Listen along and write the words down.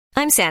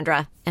I'm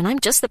Sandra, and I'm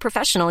just the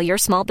professional your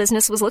small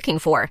business was looking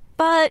for.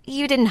 But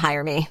you didn't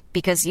hire me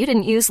because you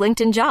didn't use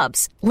LinkedIn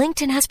Jobs.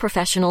 LinkedIn has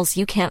professionals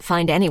you can't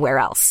find anywhere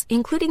else,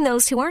 including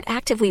those who aren't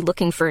actively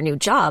looking for a new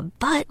job,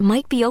 but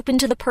might be open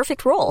to the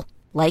perfect role,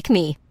 like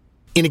me.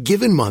 In a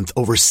given month,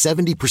 over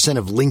 70%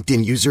 of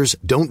LinkedIn users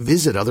don't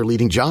visit other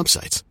leading job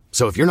sites.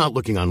 So if you're not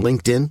looking on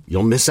LinkedIn,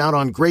 you'll miss out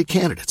on great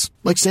candidates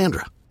like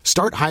Sandra.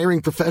 Start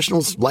hiring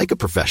professionals like a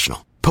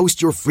professional.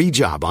 Post your free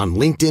job on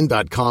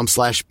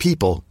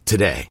linkedin.com/people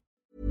today.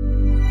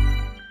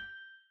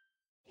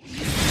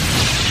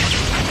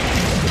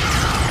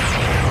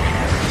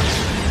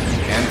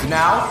 And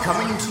now,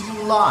 coming to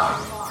you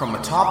live from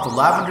atop the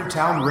Lavender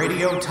Town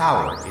Radio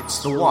Tower, it's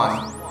the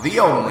one, the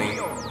only,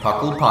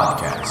 PUCL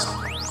Podcast.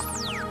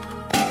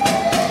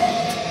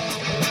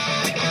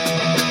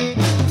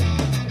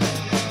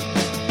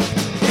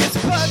 It's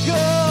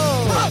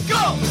PUCL!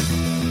 PUCL!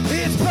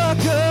 It's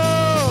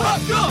PUCL!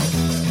 PUCL!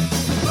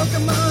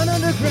 Pokemon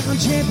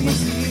Underground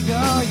Champions League,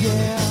 oh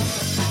yeah!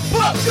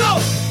 PUCL!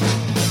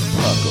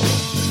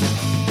 PUCL.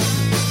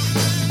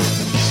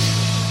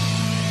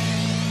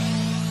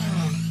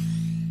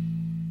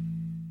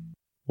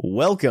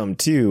 Welcome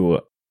to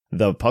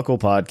the PUCL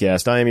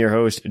Podcast. I am your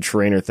host,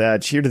 Trainer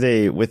Thatch, here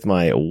today with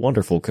my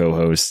wonderful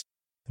co-hosts.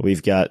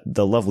 We've got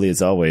the lovely, as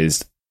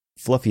always,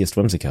 fluffiest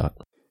Whimsicott.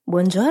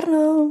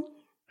 Buongiorno.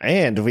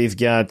 And we've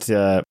got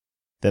the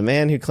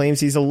man who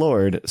claims he's a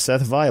lord,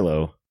 Seth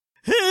Vilo.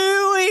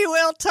 Hooey,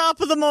 well,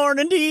 top of the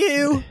morning to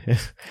you.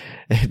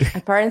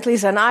 Apparently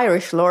he's an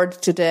Irish lord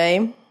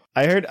today.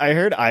 I heard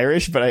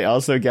Irish, but I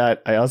also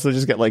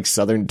just got like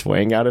Southern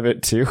twang out of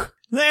it too.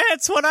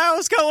 That's what I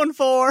was going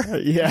for.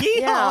 Yeah.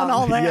 Yeehaw and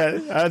all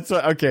that.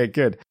 Yeah, okay,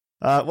 good.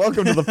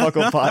 Welcome to the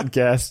PUCL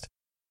Podcast.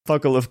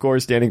 PUCL, of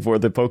course, standing for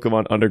the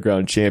Pokemon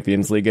Underground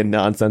Champions League, a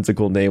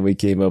nonsensical name we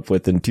came up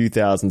with in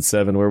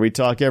 2007, where we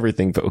talk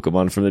everything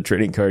Pokemon, from the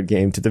trading card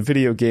game to the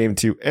video game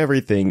to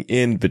everything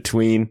in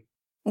between.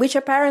 Which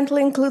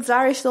apparently includes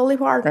Irish Dolly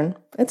Parton.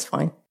 It's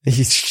fine.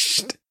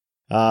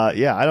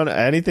 Yeah, I don't know.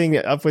 Anything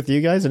up with you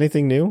guys?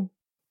 Anything new?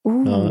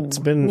 Ooh, it's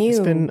been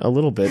a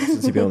little bit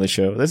since you've been on the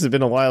show. This has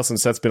been a while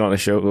since Seth's been on a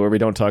show where we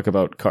don't talk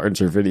about cards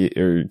or video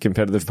or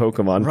competitive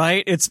Pokemon.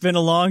 Right? It's been a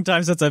long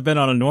time since I've been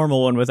on a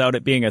normal one without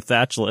it being a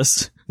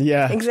Thatchless.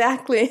 Yeah.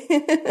 Exactly.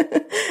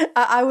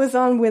 I was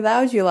on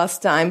without you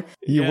last time.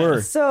 You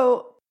were.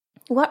 So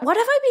what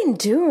have I been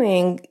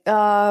doing?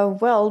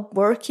 Well,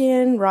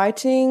 working,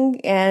 writing,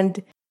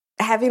 and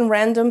having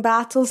random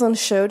battles on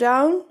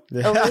Showdown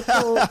a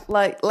little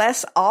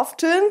less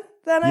often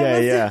than I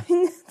was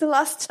doing the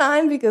last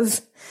time,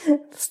 because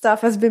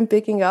stuff has been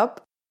picking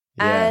up.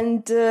 Yeah.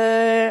 And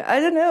I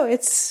don't know,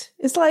 it's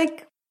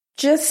like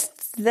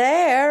just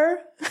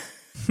there.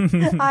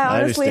 I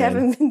honestly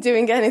haven't been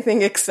doing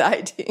anything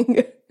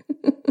exciting.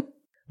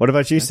 What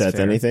about you, Seth?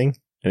 Fair.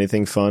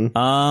 Anything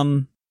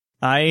fun?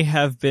 I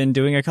have been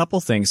doing a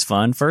couple things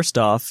fun. First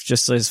off,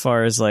 just as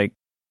far as like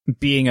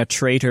being a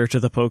traitor to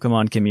the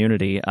Pokemon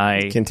community,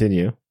 I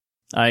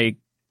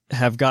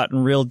have gotten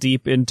real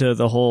deep into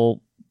the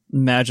whole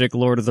Magic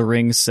Lord of the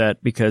Rings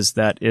set, because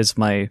that is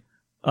my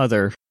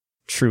other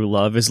true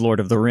love, is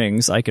Lord of the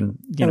Rings. I can,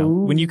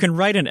 when you can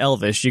write in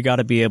Elvish, you got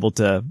to be able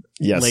to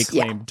lay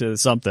claim to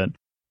something.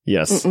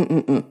 Yes.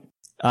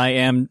 I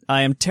am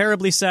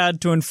terribly sad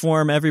to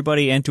inform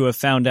everybody, and to have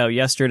found out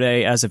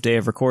yesterday, as of day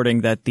of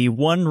recording, that the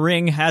One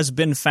Ring has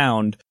been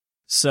found.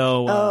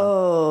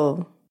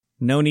 So,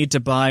 no need to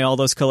buy all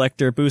those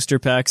collector booster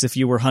packs if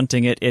you were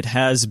hunting it. It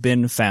has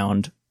been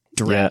found.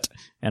 Drat. Yeah.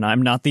 And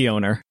I'm not the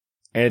owner.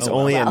 And it's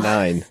only a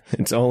 9.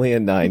 It's only a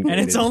 9. And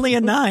it's only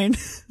a 9.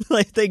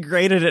 Like, they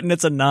graded it and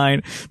it's a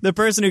 9. The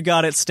person who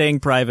got it's staying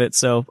private,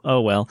 so,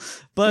 oh well.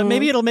 But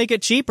maybe it'll make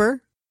it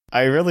cheaper.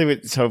 I really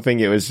was hoping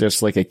it was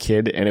just like a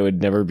kid and it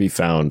would never be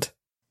found.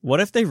 What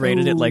if they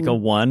rated it like a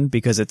 1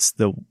 because it's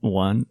the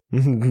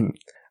 1?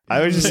 I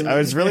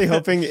was really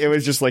hoping it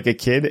was just like a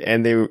kid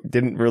and they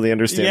didn't really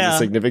understand the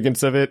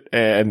significance of it,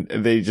 and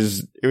it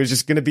was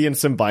just going to be in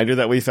some binder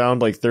that we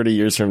found like 30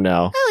 years from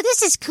now. Oh,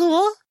 this is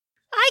cool.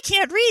 I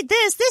can't read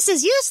this. This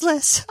is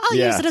useless. I'll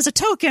use it as a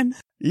token.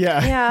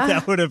 Yeah.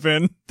 That would have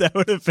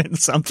been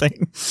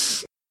something.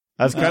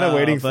 I was kind of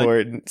waiting for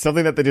it.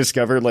 Something that they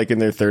discovered like in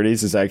their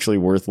 30s is actually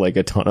worth like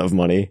a ton of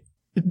money.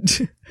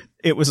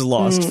 It was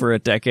lost for a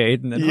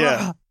decade. And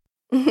then,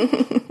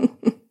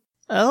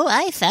 Oh,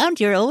 I found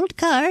your old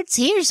cards.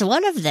 Here's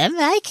one of them.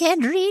 I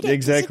can't read it.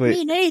 Exactly.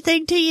 Doesn't mean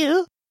anything to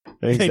you.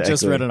 Exactly. I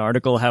just read an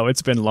article how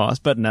it's been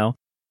lost, but no.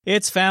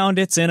 It's found.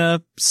 It's in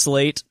a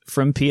slate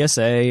from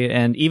PSA,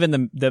 and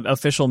even the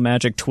official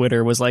Magic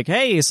Twitter was like,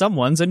 hey,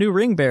 someone's a new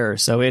ring bearer.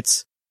 So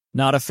it's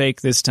not a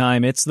fake this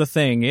time. It's the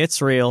thing. It's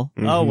real.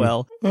 Mm-hmm. Oh,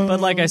 well. But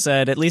like I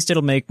said, at least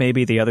it'll make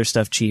maybe the other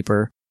stuff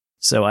cheaper,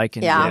 so I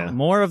can get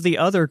more of the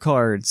other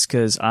cards,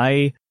 because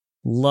I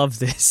love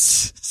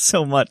this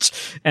so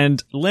much.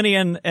 And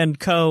Linian and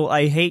Co.,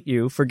 I hate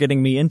you for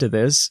getting me into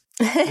this.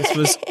 This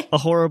was a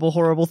horrible,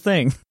 horrible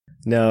thing.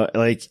 No,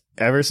 like,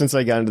 ever since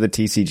I got into the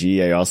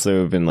TCG, I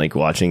also have been, like,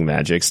 watching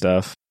Magic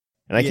stuff.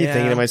 And I keep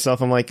thinking to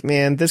myself, I'm like,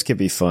 man, this could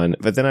be fun.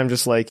 But then I'm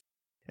just like,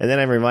 And then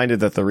I'm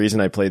reminded that the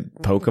reason I played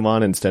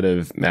Pokemon instead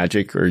of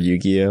Magic or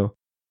Yu-Gi-Oh!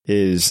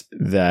 Is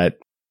that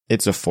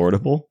it's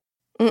affordable.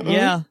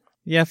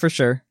 Yeah, for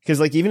sure. Because,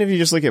 like, even if you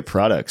just look at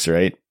products,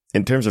 right?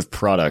 In terms of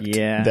product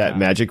that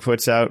Magic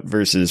puts out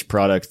versus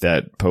product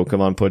that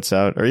Pokemon puts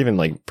out, or even,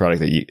 like,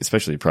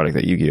 especially product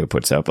that Yu-Gi-Oh!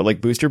 Puts out. But,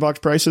 like, booster box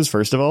prices,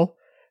 first of all,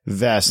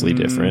 vastly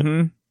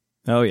different.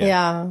 Oh, yeah.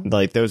 Yeah.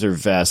 Like, those are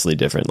vastly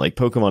different. Like,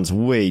 Pokemon's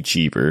way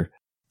cheaper.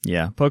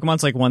 Yeah,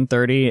 Pokemon's like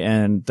 $130,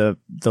 and the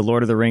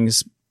Lord of the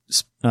Rings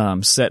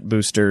set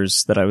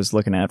boosters that I was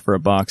looking at for a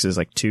box is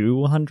like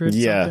 $200.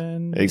 Yeah,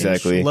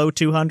 exactly. Low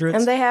 200s.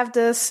 And they have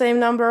the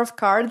same number of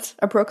cards,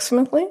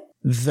 approximately?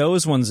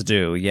 Those ones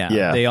do, yeah.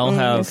 Yeah. They all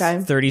have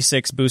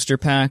 36 booster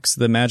packs.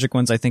 The Magic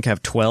ones, I think,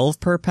 have 12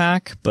 per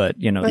pack,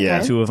 but, you know,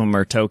 two of them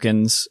are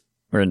tokens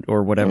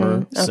or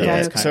whatever.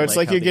 So it's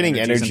like you're getting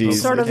energy.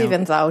 Sort of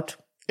evens out.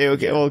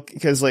 Okay, well,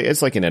 because like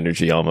it's like an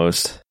energy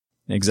almost.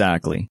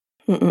 Exactly.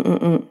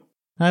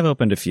 I've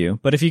opened a few,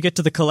 but if you get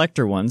to the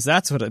collector ones,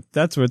 that's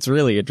what's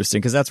really interesting,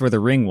 because that's where the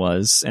ring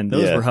was, and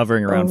those were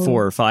hovering around 400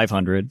 or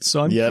 500.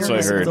 So I'm that's what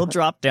I heard. They'll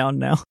drop down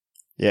now.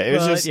 Yeah, it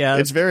was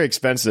it's very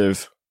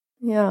expensive.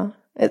 Yeah,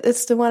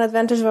 it's the one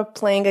advantage of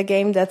playing a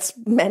game that's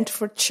meant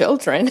for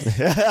children.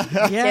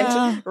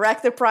 Can't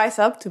rack the price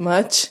up too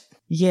much.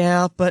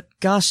 Yeah, but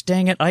gosh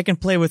dang it, I can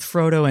play with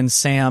Frodo and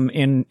Sam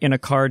in a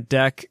card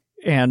deck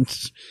and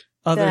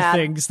other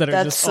things that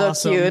are just so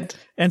awesome. Cute.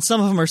 And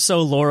some of them are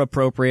so lore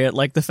appropriate,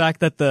 like the fact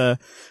that the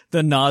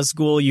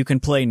Nazgul you can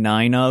play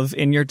 9 of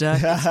in your deck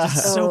is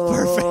just so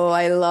perfect. Oh,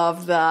 I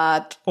love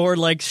that. Or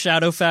like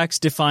Shadowfax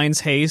defines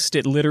haste.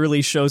 It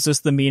literally shows us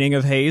the meaning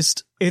of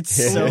haste. It's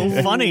so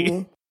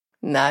funny.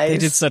 Nice. They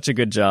did such a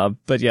good job.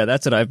 But yeah,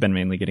 that's what I've been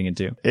mainly getting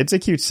into. It's a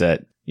cute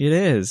set. It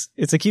is.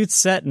 It's a cute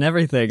set and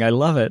everything. I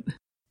love it.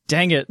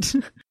 Dang it.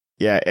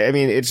 Yeah, I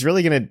mean, it's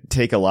really going to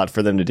take a lot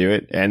for them to do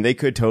it, and they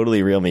could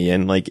totally reel me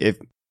in. Like,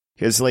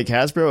 because like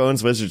Hasbro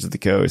owns Wizards of the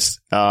Coast.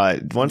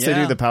 Once they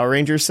do the Power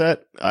Rangers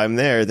set, I'm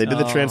there. They did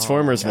the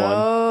Transformers one.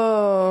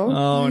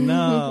 Oh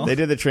no! They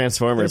did the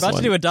Transformers. They're about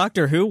to do a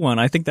Doctor Who one.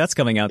 I think that's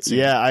coming out soon.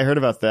 Yeah, I heard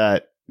about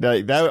that.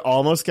 That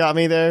almost got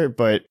me there,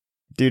 but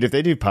dude, if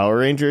they do Power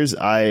Rangers,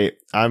 I'm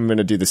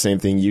gonna do the same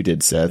thing you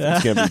did, Seth.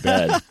 It's gonna be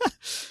bad.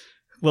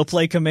 We'll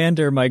play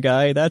Commander, my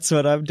guy. That's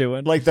what I'm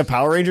doing. Like, the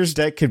Power Rangers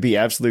deck could be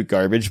absolute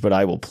garbage, but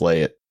I will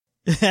play it.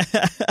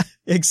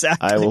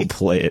 Exactly. I will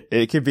play it.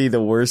 It could be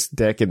the worst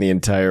deck in the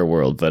entire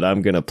world, but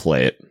I'm going to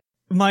play it.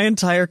 My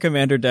entire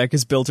Commander deck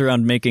is built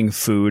around making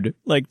food.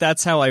 Like,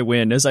 that's how I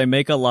win, is I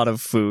make a lot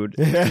of food.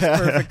 It's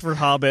perfect for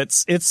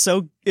hobbits.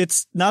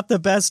 It's not the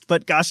best,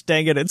 but gosh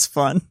dang it, it's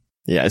fun.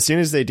 Yeah, as soon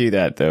as they do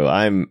that, though,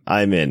 I'm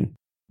in.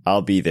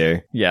 I'll be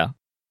there. Yeah.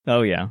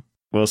 Oh, yeah.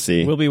 We'll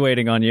see. We'll be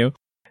waiting on you.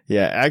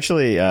 Yeah,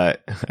 actually, I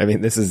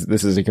mean, this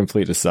is a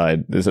complete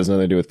aside. This has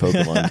nothing to do with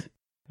Pokemon.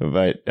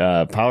 But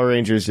Power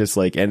Rangers just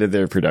like ended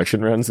their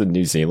production runs in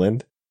New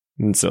Zealand.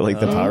 And so like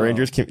the Power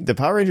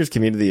Rangers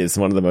community is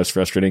one of the most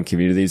frustrating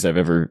communities I've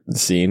ever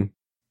seen.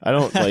 I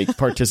don't like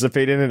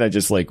participate in it. I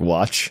just like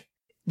watch.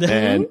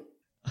 But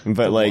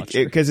like,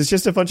 because it's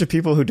just a bunch of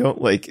people who don't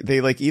like,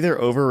 they like either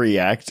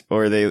overreact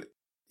or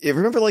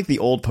remember like the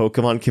old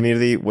Pokemon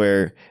community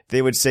where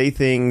they would say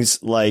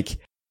things like,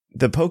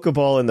 the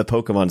Pokeball in the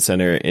Pokemon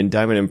Center in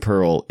Diamond and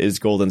Pearl is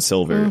gold and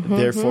silver.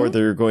 Therefore,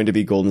 there are going to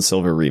be gold and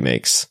silver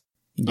remakes.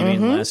 You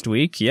mean last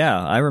week?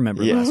 Yeah, I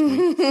remember last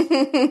week.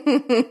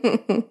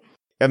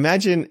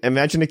 Imagine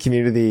a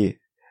community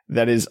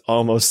that is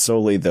almost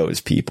solely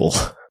those people.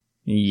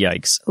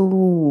 Yikes.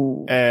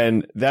 Ooh.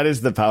 And that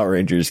is the Power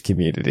Rangers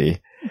community.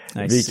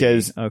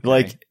 Because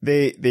like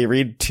they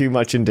read too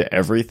much into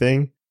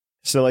everything.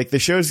 So like the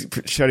show's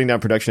shutting down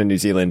production in New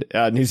Zealand.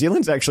 New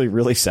Zealand's actually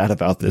really sad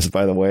about this,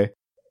 by the way.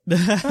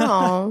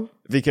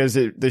 Because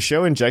the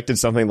show injected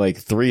something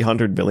like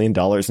 $300 million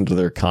into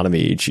their economy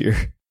each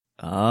year.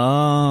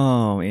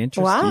 Oh,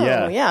 interesting.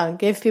 Wow, yeah,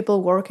 gave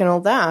people work and all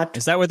that.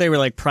 Is that what they were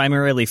like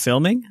primarily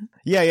filming?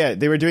 Yeah,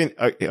 they were doing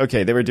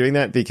they were doing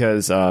that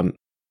because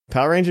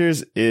Power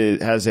Rangers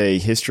has a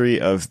history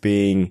of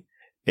being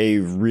a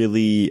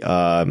really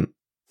I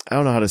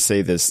don't know how to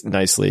say this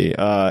nicely.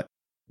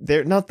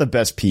 They're not the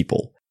best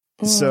people.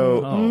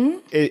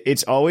 So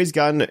it's always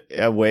gotten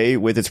away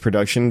with its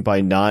production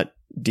by not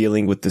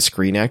dealing with the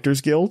Screen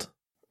Actors Guild.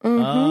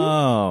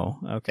 Oh,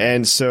 okay.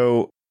 And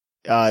so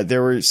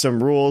there were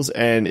some rules,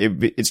 and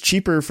it's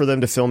cheaper for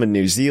them to film in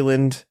New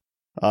Zealand.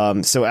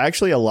 So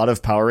actually a lot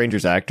of Power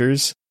Rangers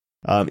actors,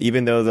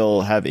 even though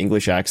they'll have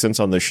English accents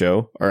on the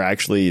show, are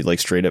actually like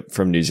straight up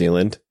from New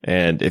Zealand.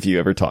 And if you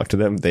ever talk to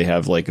them, they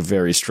have like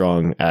very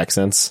strong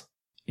accents.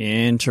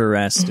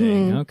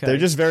 Interesting. Okay. They're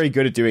just very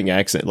good at doing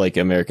like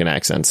American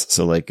accents.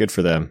 So like good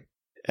for them.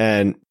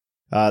 And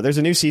there's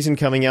a new season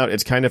coming out.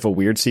 It's kind of a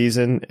weird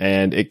season,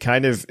 and it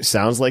kind of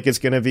sounds like it's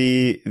going to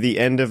be the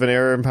end of an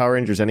era in Power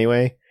Rangers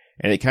anyway.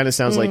 And it kind of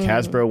sounds like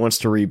Hasbro wants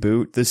to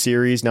reboot the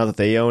series now that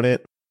they own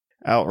it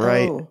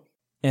outright. Oh.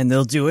 And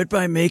they'll do it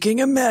by making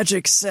a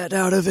magic set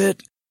out of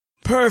it.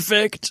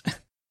 Perfect.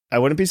 I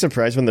wouldn't be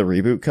surprised when the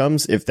reboot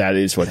comes if that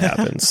is what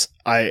happens.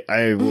 I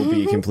will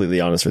be completely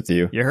honest with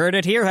you. You heard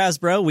it here,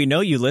 Hasbro. We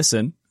know you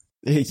listen.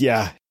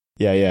 Yeah.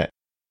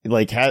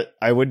 Like,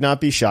 I would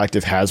not be shocked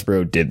if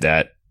Hasbro did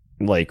that.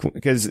 Like,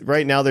 because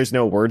right now there's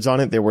no words on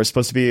it. There was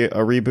supposed to be a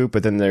reboot,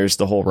 but then there's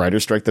the whole writer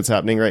strike that's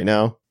happening right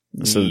now.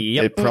 So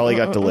it probably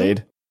got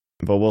delayed,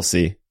 but we'll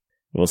see.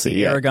 We'll see.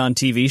 The Aragon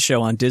TV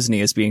show on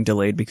Disney is being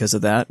delayed because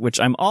of that, which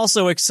I'm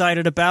also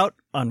excited about.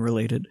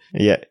 Unrelated.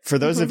 Yeah. For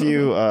those of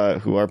you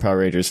who are Power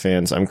Rangers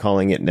fans, I'm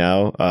calling it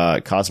now.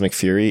 Cosmic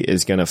Fury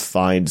is going to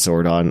find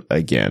Zordon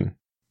again.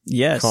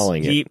 Yes.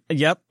 Calling it.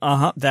 Yep.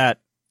 That.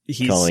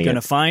 He's going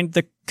to find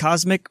the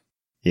Cosmic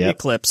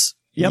Eclipse.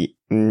 Yep.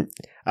 I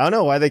don't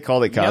know why they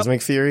called it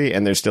Cosmic Fury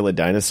and there's still a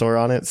dinosaur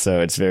on it,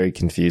 so it's very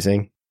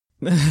confusing.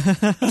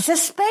 It's a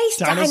space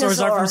Dinosaurs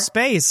dinosaur. are from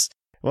space.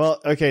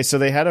 Well, okay, so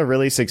they had a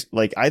really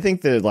I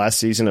think the last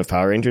season of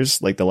Power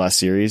Rangers, like the last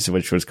series,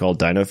 which was called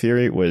Dino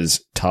Fury,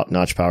 was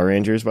top-notch Power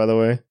Rangers, by the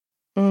way.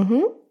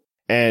 Mm-hmm.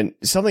 And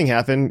something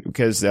happened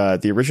because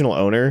the original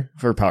owner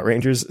for Power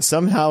Rangers,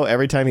 somehow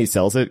every time he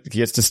sells it, he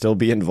gets to still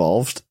be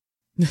involved.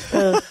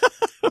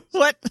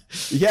 What?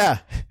 Yeah,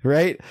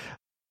 right?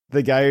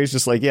 The guy who's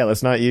just like, yeah,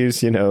 let's not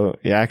use,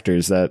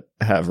 actors that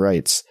have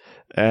rights.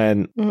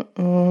 And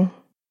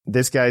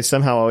this guy's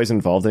somehow always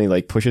involved, and he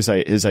like pushes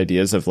his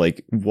ideas of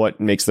like what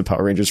makes the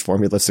Power Rangers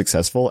formula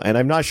successful. And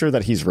I'm not sure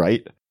that he's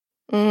right.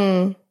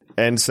 And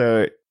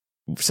so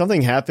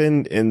something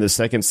happened in the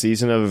second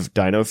season of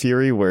Dino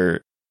Fury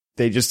where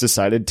they just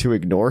decided to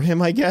ignore him,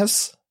 I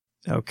guess.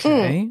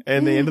 Okay.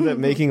 And they ended up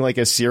making like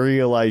a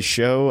serialized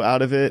show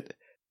out of it.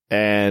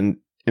 And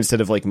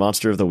instead of like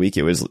Monster of the Week,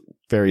 it was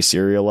very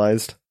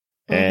serialized.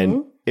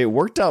 And it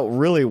worked out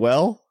really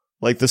well.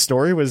 Like the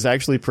story was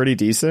actually pretty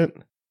decent.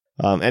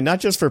 And not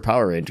just for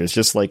Power Rangers,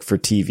 just like for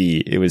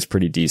TV, it was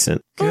pretty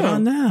decent. Good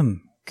on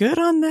them. Good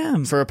on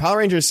them. For a Power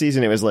Rangers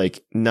season, it was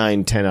like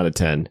 9, 10 out of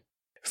 10.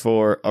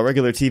 For a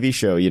regular TV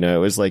show, it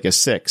was like a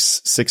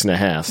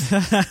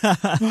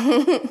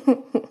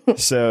 6.5.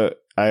 So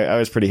I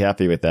was pretty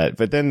happy with that.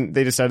 But then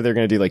they decided they're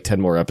going to do like 10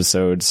 more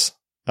episodes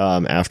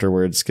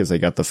afterwards because they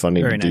got the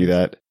funding to do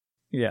that.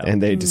 Yeah.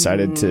 And they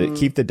decided to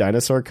keep the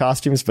dinosaur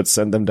costumes, but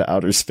send them to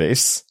outer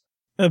space.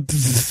 I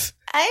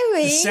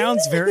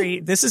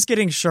mean, This is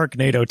getting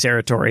Sharknado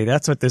territory.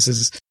 That's what this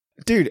is.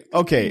 Dude,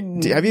 okay.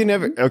 Have you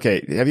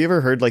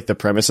ever heard like the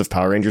premise of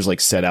Power Rangers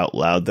like said out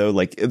loud though?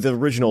 Like the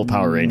original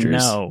Power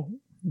Rangers?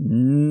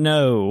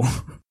 No.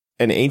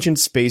 An ancient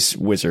space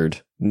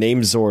wizard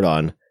named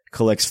Zordon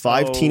collects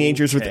 5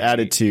 teenagers with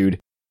attitude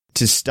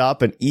to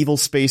stop an evil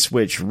space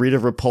witch, Rita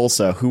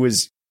Repulsa, who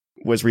was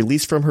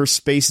released from her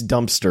space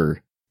dumpster.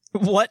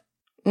 What?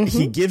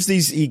 He gives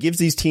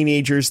these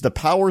teenagers the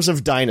powers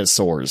of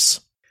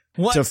dinosaurs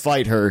to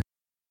fight her,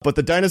 but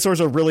the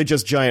dinosaurs are really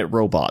just giant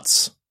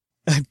robots.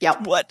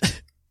 Yep.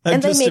 What?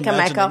 And they make a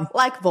mecha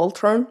like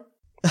Voltron.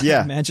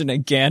 Yeah. Imagine a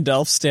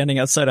Gandalf standing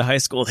outside a high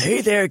school.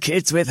 Hey there,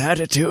 kids with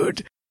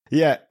attitude.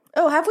 Yeah.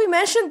 Oh, have we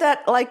mentioned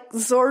that, like,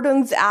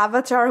 Zordon's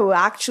avatar who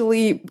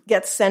actually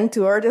gets sent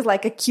to Earth is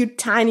like a cute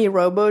tiny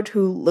robot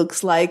who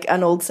looks like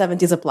an old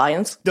 70s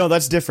appliance? No,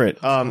 that's different.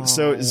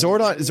 So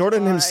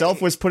Zordon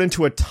himself was put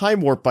into a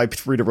time warp by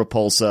Rita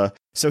Repulsa,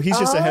 so he's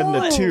just a head in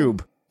a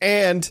tube.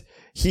 And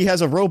he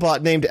has a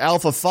robot named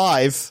Alpha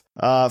 5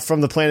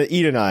 from the planet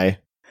Edenai.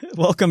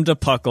 Welcome to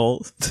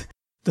PUCL,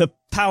 the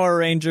Power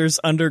Rangers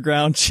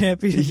Underground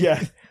Champion.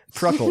 Yeah.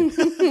 Pruckle.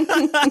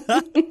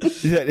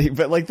 Yeah,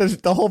 but like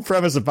the whole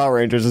premise of Power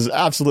Rangers is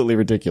absolutely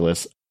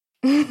ridiculous.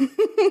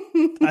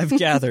 I've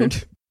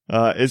gathered.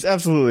 It's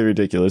absolutely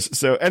ridiculous.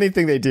 So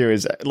anything they do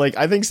is like,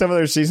 I think some of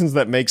their seasons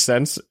that make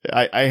sense.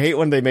 I hate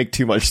when they make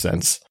too much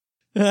sense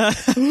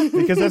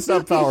because that's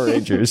not Power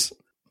Rangers.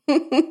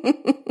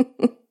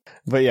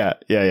 But yeah.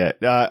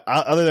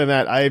 Other than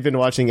that, I've been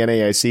watching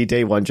NAIC.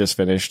 Day 1 just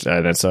finished,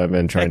 and so I've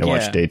been trying to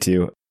watch Day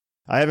 2.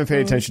 I haven't paid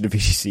attention to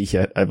VGC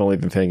yet. I've only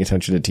been paying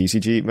attention to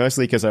TCG,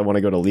 mostly because I want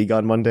to go to League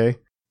on Monday.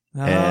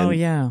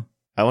 Yeah.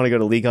 I want to go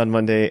to League on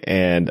Monday,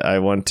 and I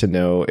want to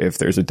know if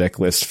there's a deck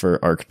list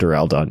for Arc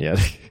Duraldon yet.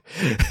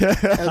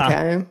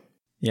 Okay.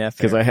 Yeah,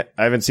 because I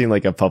haven't seen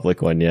like a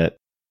public one yet,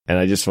 and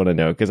I just want to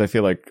know, because I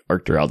feel like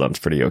Arc Duraldon's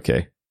pretty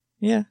okay.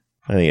 Yeah.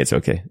 I think it's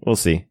okay. We'll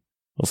see.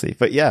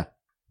 But yeah,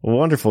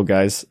 wonderful,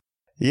 guys.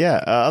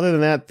 Yeah, other than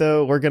that,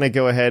 though, we're going to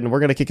go ahead and we're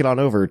going to kick it on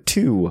over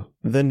to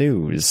the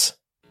news.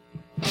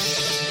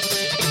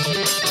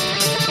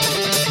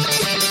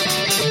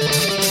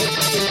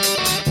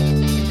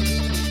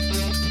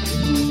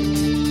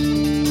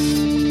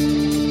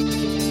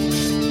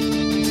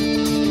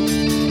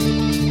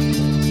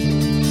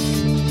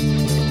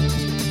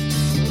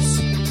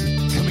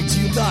 Coming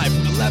to you live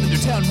from the Lavender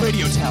Town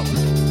Radio Tower.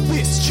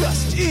 This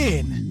just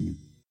in.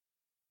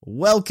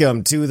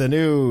 Welcome to the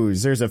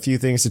news. There's a few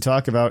things to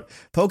talk about.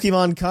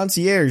 Pokemon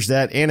Concierge,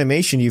 that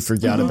animation you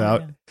forgot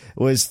about,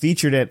 was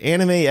featured at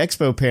Anime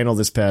Expo panel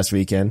this past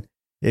weekend.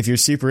 If you're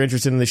super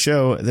interested in the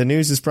show, the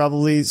news is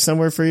probably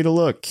somewhere for you to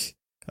look.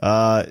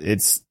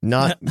 It's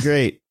not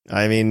great.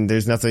 I mean,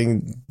 there's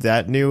nothing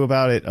that new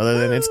about it other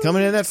than it's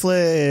coming to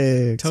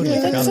Netflix. Totally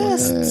forgot about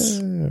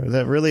that.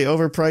 That really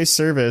overpriced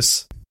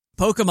service.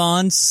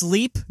 Pokemon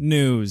Sleep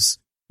News.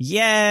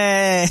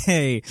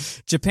 Yay!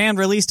 Japan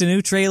released a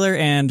new trailer,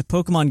 and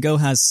Pokemon Go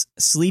has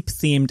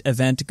sleep-themed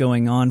event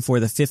going on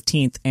for the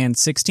 15th and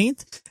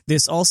 16th.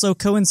 This also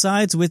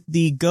coincides with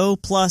the Go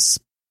Plus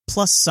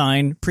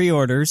sign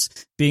pre-orders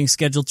being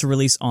scheduled to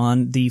release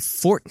on the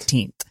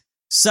 14th.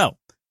 So,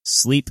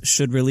 Sleep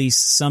should release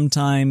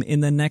sometime in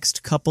the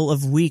next couple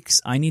of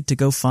weeks. I need to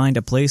go find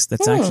a place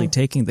that's actually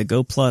taking the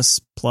Go Plus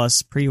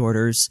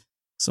pre-orders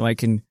so I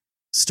can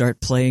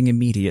start playing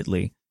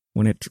immediately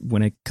when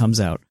it comes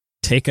out.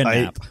 Take a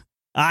nap.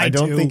 I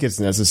don't think it's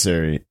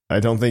necessary. I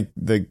don't think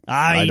the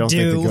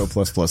Go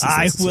Plus is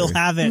necessary. I will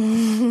have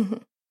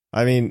it.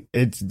 I mean,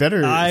 it's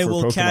better. I for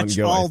will Pokemon catch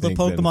Go, all the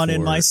Pokemon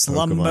in my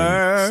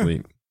slumber.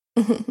 Sleep.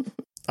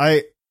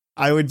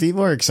 I would be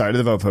more excited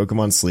about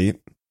Pokemon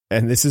Sleep,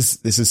 and this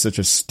is such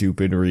a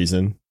stupid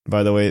reason.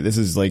 By the way, this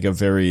is like a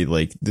very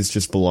this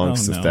just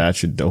belongs to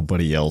Thatch and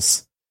nobody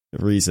else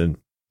reason.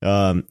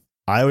 I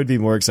would be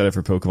more excited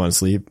for Pokemon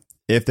Sleep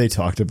if they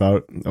talked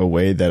about a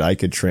way that I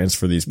could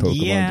transfer these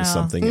Pokemon to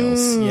something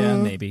else. Yeah,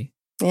 maybe.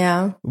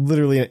 Yeah.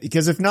 Literally,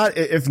 because if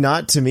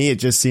not, to me, it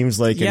just seems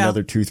like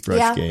another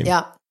toothbrush game.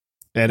 Yeah.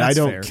 And That's I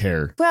don't fair.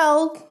 care.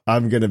 Well,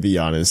 I'm going to be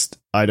honest.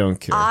 I don't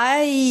care.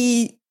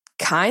 I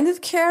kind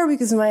of care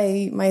because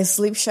my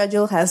sleep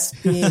schedule has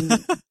been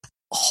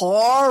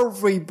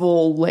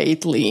horrible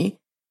lately.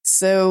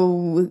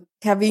 So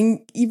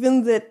having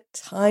even the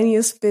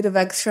tiniest bit of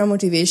extra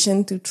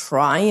motivation to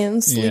try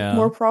and sleep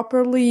more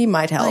properly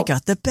might help. I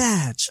got the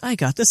badge. I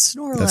got the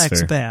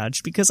Snorlax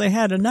badge because I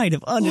had a night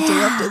of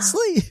uninterrupted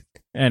sleep.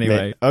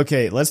 Anyway.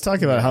 Okay, let's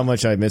talk about how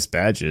much I miss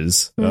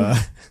badges.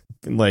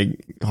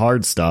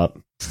 Hard stop.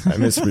 I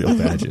miss real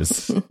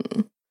badges.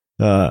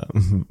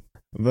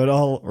 But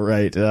all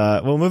right.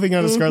 Well, moving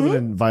on to Scarlet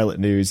and Violet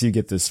news. You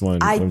get this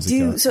one. I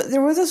do. So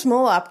there was a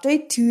small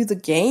update to the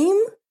game,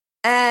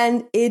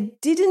 and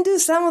it didn't do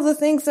some of the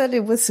things that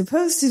it was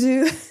supposed to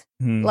do.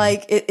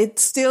 Like, it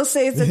still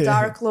says that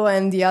Darklo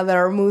and the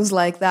other moves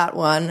like that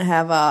one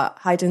have a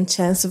heightened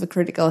chance of a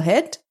critical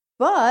hit.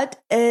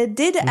 But it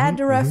did add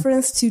a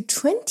reference to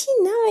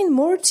 29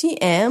 more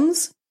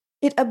TMs.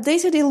 It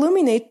updated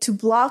Illuminate to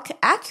block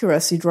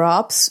accuracy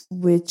drops,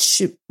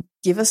 which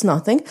give us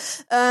nothing,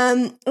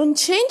 and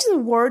changed the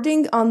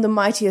wording on the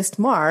mightiest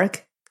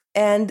mark.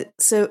 And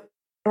so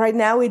right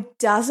now it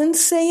doesn't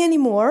say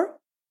anymore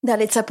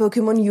that it's a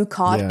Pokemon you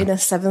caught in a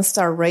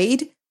 7-star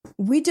raid.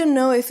 We don't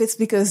know if it's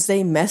because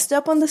they messed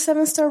up on the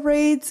 7-star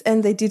raids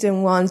and they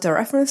didn't want a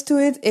reference to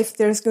it, if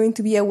there's going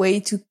to be a way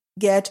to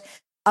get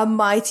a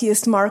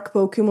mightiest mark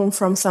Pokemon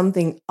from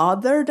something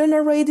other than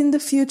a raid in the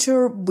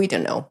future. We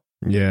don't know.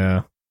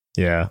 Yeah.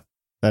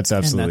 That's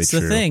absolutely and that's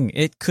true. the thing.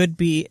 It could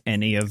be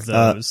any of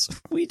those.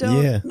 We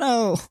don't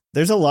know.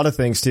 There's a lot of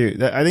things too.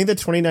 I think the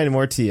 29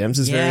 more TMs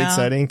is very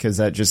exciting because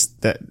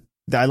that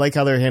I like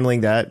how they're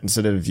handling that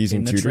instead of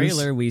using tutors. In the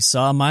trailer, we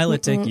saw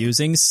Milotic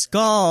using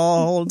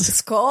Scald.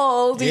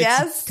 Scald,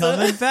 yes.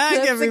 Coming back,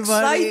 that's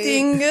everybody.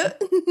 Exciting.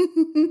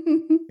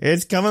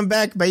 It's coming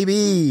back,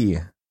 baby.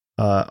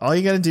 All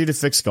you got to do to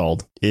fix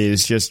Scald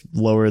is just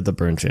lower the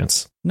burn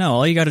chance. No,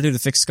 all you got to do to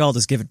fix Scald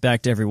is give it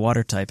back to every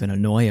water type and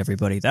annoy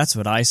everybody. That's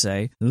what I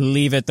say.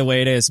 Leave it the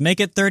way it is.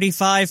 Make it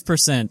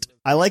 35%.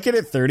 I like it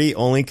at 30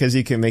 only because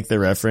you can make the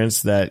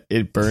reference that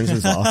it burns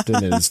as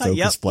often as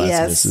Focus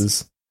Blast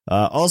misses.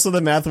 Also,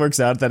 the math works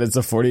out that it's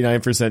a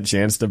 49%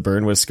 chance to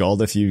burn with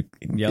Scald if you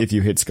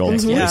hit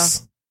Scald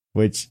twice,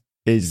 which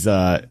is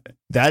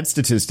that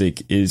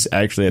statistic is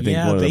actually, I think,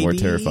 one of the more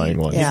terrifying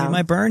ones. Give me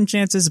my burn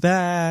chances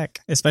back,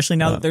 especially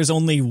now that there's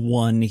only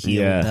one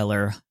heal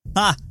Beller.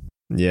 Ha!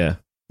 Yeah.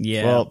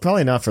 Well,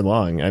 probably not for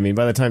long. I mean,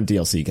 by the time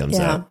DLC comes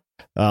out.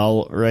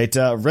 All right.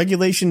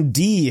 Regulation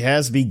D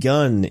has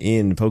begun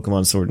in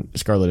Pokemon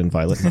Scarlet and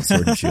Violet, not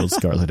Sword and Shield,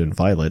 Scarlet and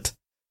Violet.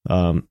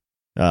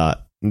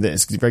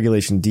 This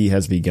Regulation D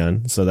has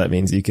begun, so that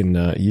means you can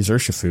use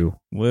Urshifu.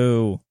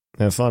 Woo.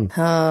 Have fun.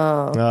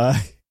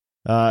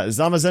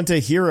 Zamazenta,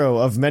 hero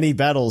of many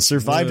battles,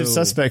 survived a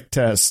suspect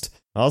test.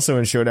 Also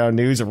in Showdown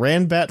news,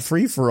 Ranbat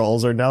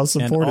free-for-alls are now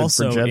supported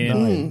for Gen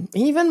 9.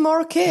 Even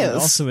more chaos.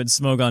 And also in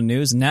Smogon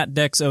news,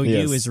 NatDex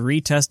OU is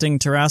retesting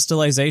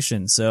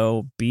terastallization,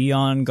 so be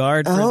on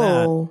guard for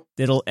that.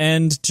 It'll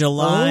end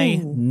July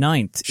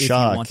 9th if you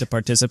want to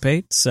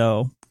participate,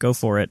 so go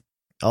for it.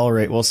 All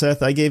right, well,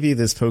 Seth, I gave you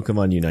this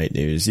Pokemon Unite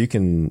news. You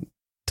can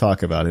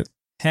talk about it.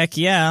 Heck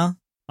yeah.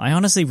 I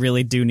honestly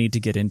really do need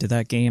to get into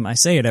that game. I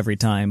say it every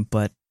time,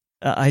 but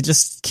I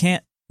just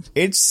can't.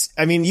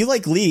 You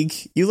like League.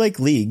 You like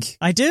League.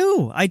 I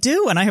do,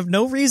 and I have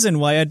no reason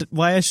why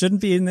I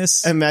shouldn't be in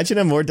this. Imagine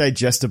a more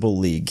digestible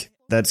League.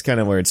 That's kind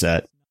of where it's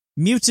at.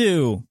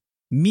 Mewtwo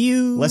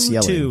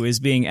is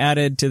being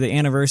added to the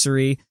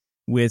anniversary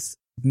with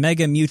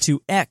Mega Mewtwo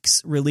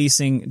X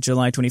releasing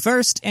July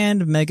 21st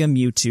and Mega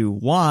Mewtwo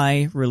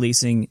Y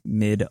releasing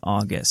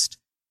mid-August.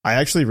 I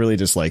actually really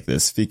dislike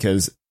this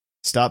because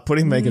stop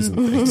putting Megas in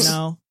things.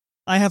 No,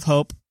 I have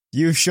hope.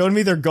 You've shown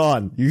me they're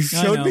gone. You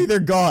showed me they're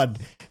gone.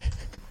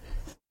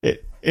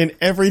 In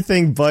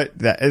everything but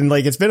that. And,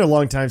 like, it's been a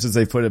long time since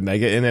they put a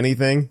mega in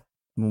anything.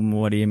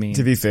 What do you mean?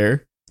 To be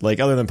fair.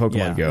 Like, other than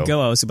Pokemon Go.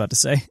 Go, I was about to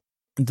say.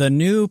 The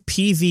new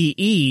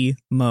PvE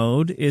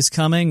mode is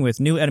coming with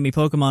new enemy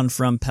Pokemon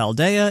from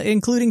Paldea,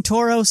 including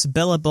Tauros,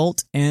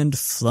 Bellabolt, and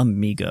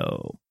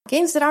Flamigo.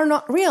 Games that are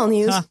not real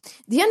news.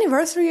 The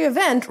anniversary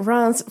event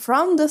runs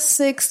from the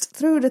 6th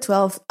through the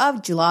 12th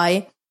of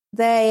July.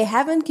 They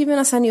haven't given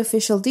us any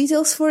official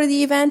details for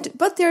the event,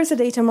 but there's a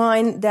data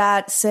mine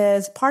that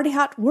says Party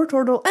Hat,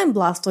 Wartortle, and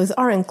Blastoise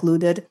are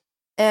included.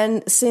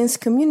 And since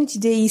Community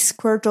Day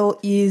Squirtle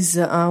is,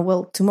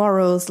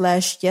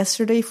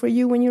 tomorrow/yesterday for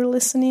you when you're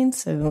listening,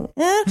 so,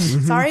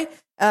 sorry.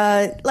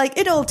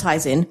 It all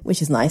ties in,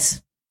 which is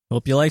nice.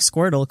 Hope you like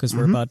Squirtle, because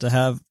we're about to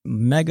have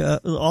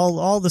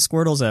all the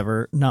Squirtles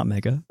ever. Not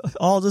mega.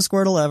 All the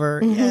Squirtle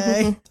ever.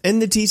 Yay.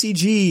 And the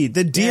TCG.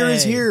 The deer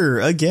is here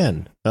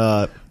again.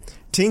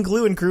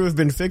 Tinklu and crew have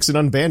been fixed and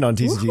unbanned on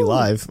TCG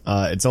Live.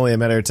 It's only a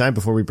matter of time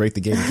before we break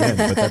the game again,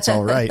 but that's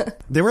all right.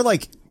 There were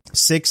like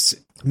 6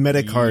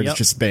 meta cards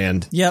just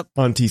banned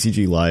on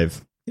TCG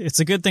Live. It's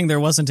a good thing there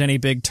wasn't any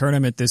big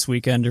tournament this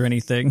weekend or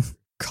anything.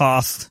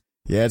 Cough.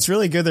 Yeah, it's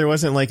really good there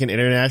wasn't like an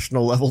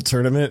international level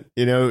tournament,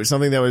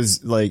 something that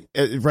was like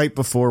right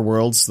before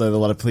Worlds that a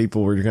lot of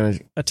people were going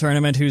to... A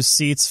tournament whose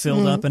seats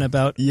filled up in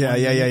about...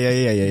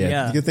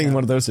 Yeah. Good thing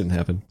one of those didn't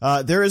happen.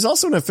 There is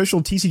also an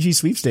official TCG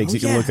sweepstakes you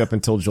can look up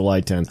until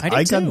July 10th.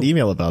 I got an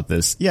email about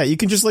this. Yeah, you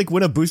can just like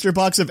win a booster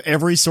box of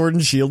every Sword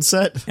and Shield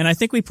set. And I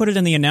think we put it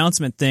in the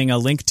announcement thing, a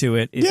link to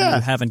it, if you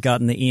haven't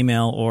gotten the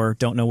email or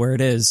don't know where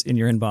it is in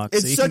your inbox.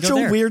 It's such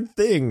a weird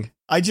thing.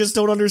 I just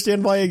don't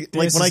understand why,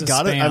 like, when I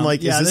got it, I'm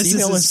like, is this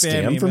email a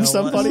spam from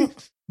somebody?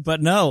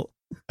 But no.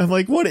 I'm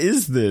like, what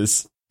is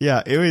this?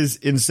 Yeah, it was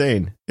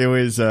insane. It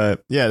was,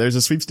 there's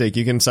a sweepstake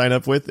you can sign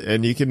up with,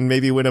 and you can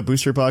maybe win a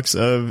booster box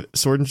of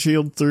Sword and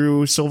Shield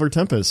through Silver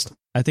Tempest.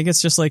 I think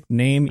it's just like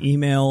name,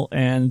 email,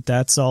 and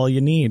that's all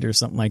you need, or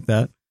something like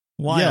that.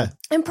 Wild. Yeah.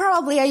 And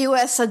probably a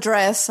US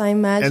address, I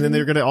imagine. And then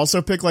they're going to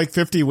also pick like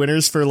 50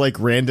 winners for like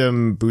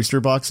random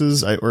booster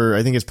boxes, or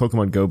I think it's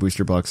Pokemon Go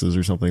booster boxes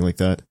or something like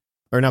that.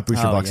 Or not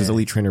booster boxes,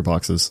 Elite Trainer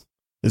boxes.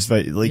 You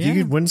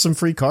could win some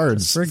free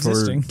cards for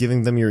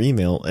giving them your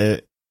email.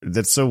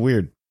 That's so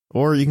weird.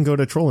 Or you can go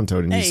to Troll and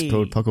Toad and use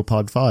code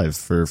PucklePod5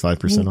 for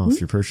 5% off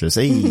your purchase.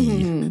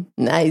 Hey,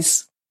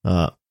 nice.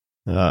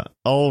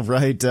 All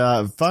right.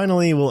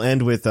 Finally, we'll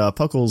end with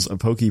Puckle's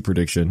Pokey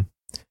prediction.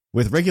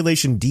 With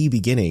Regulation D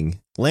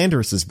beginning,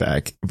 Landorus is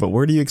back, but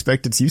where do you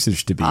expect its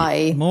usage to be?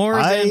 More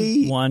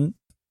than 1.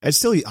 It's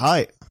still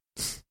high.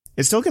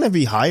 It's still going to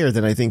be higher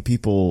than I think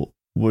people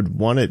would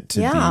want it to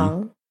be.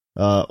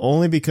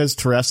 Only because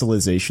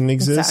terrestrialization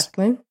exists.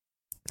 Exactly.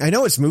 I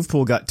know its move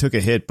pool took a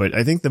hit, but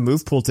I think the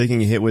move pool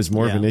taking a hit was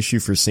more of an issue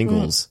for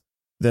singles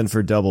than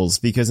for doubles,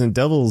 because in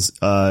doubles,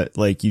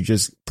 you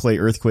just play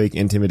Earthquake,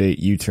 Intimidate,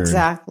 U-turn.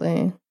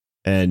 Exactly.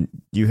 And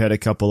you had a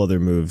couple other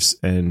moves,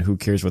 and who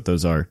cares what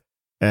those are?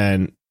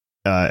 And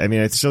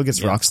it still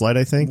gets Rock Slide,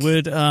 I think.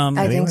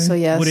 I think so,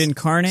 yes. Would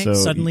Incarnate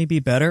suddenly be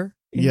better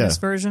in this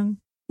version?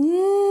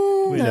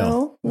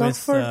 No, not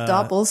for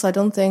doubles, I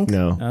don't think.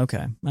 No.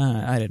 Okay.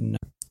 I didn't know.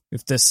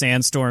 If the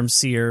Sandstorm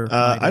Seer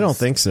I don't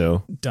think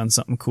so. Done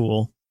something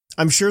cool.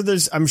 I'm sure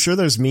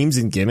there's memes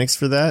and gimmicks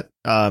for that.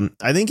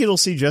 I think it'll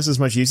see just as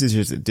much usage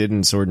as it did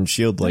in Sword and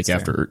Shield,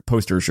 after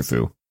post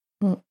Urshifu.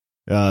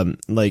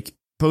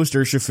 Post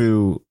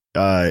Urshifu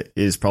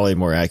is probably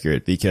more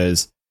accurate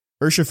because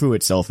Urshifu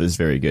itself is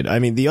very good. I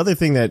mean, the other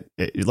thing that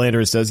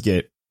Landorus does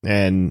get,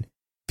 and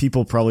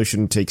people probably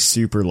shouldn't take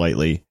super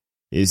lightly,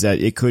 is that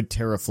it could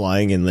Terra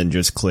Flying and then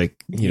just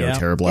click,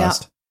 Terra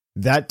Blast.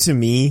 Yeah. That to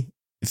me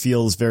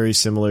feels very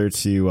similar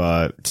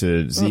to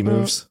Z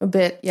moves. A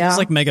bit, yeah. It's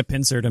like Mega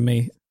Pinsir to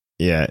me.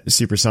 Yeah,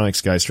 Supersonic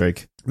Sky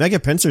Strike. Mega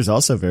Pinsir is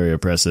also very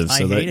oppressive.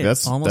 So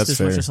that's almost that's as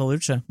fair. much as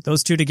Hawlucha.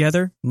 Those two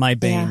together, my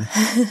bane.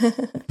 Yeah.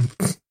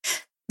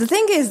 The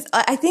thing is,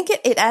 I think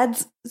it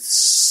adds.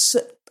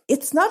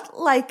 It's not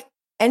like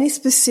any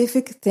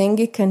specific thing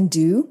it can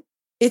do.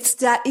 It's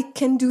that it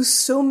can do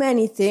so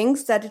many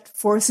things that it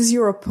forces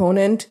your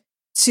opponent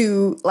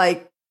to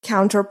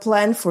counter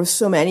plan for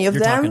so many of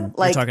them. It's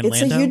Lando?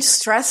 A huge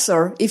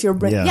stressor if you're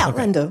bringing. Yeah, okay.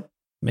 Lando.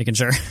 Making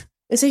sure.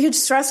 It's a huge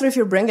stressor if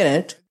you're bringing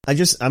it. I'm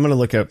gonna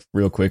look up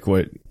real quick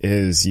what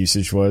his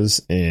usage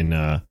was in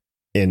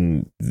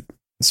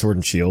Sword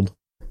and Shield,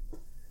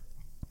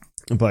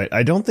 but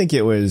I don't think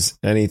it was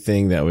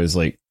anything that was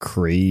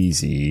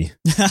crazy.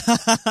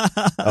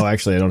 Oh,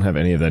 actually, I don't have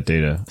any of that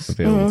data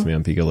available to me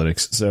on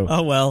Pikalytics. So,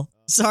 oh well,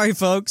 sorry,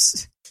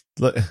 folks.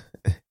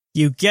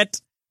 You get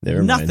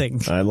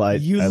nothing. I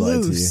lied. You I lied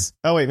lose. To you.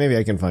 Oh wait, maybe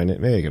I can find it.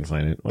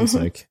 One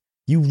sec.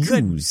 You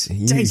lose.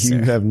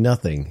 You have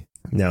nothing.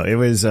 No, it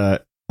was.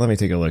 Let me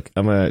take a look.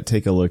 I'm gonna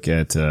take a look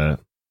at.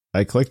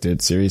 I clicked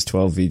it, Series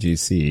 12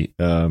 VGC,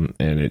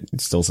 and it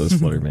still says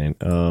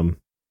Fluttermane.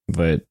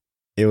 But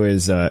it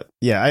was. I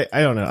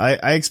don't know.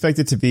 I expect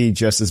it to be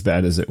just as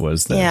bad as it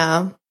was then.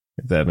 Yeah.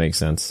 If that makes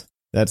sense.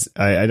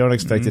 I don't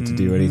expect it to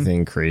do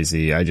anything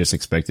crazy. I just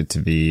expect it to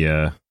be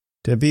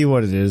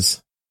what it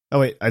is. Oh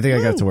wait, I think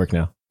I got it to work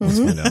now. Let's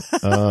find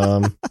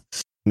out.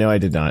 No, I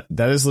did not.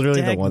 That is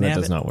literally the one that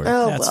does not work.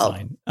 Oh, That's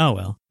fine. Oh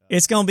well.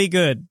 It's gonna be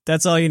good.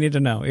 That's all you need to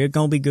know. It's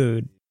gonna be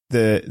good.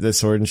 The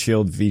Sword and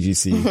Shield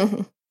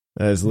VGC.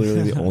 That is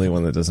literally the only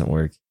one that doesn't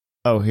work.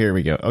 Oh, here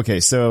we go. Okay,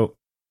 so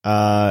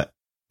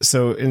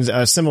in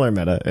a similar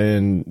meta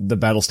in the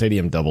Battle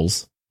Stadium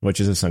doubles, which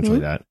is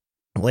essentially that,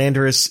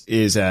 Landorus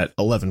is at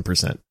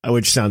 11%,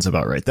 which sounds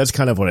about right. That's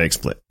kind of what I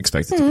expect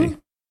it to be.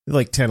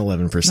 Like 10,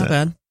 11%. Not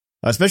bad.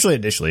 Especially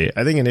initially.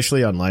 I think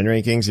initially on line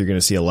rankings, you're going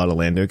to see a lot of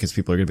Lando because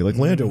people are going to be like,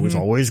 Lando was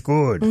always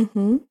good.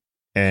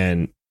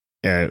 And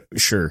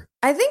sure.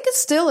 I think it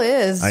still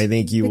is. I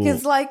think you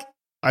because will.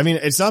 I mean,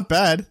 it's not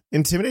bad.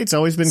 Intimidate's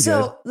always been good.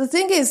 So the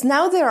thing is,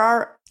 now there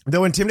are...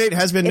 Though Intimidate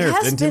has been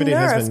nerfed. Intimidate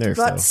has been nerfed.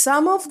 But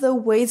some of the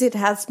ways it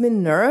has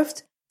been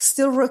nerfed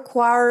still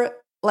require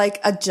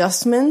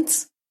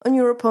adjustments on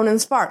your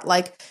opponent's part.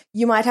 Like,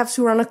 you might have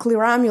to run a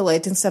clear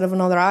amulet instead of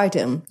another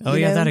item. Oh,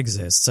 yeah, that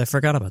exists. I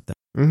forgot about that.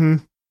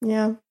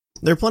 Yeah.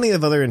 There are plenty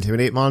of other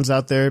Intimidate mons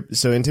out there,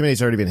 so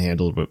Intimidate's already been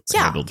handled,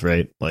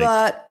 right?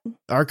 But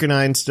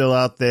Arcanine's still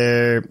out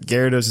there,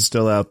 Gyarados is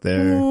still out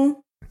there,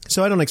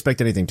 so I don't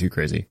expect anything too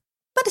crazy.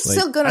 But it's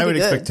still gonna be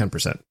good. I would expect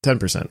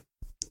 10%.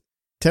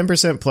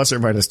 10% plus or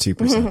minus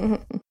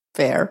 2%.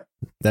 Fair.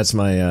 That's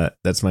my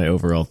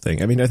overall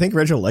thing. I mean, I think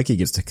Regieleki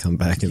gets to come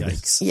back.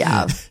 Yikes.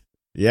 Yeah.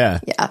 Yeah.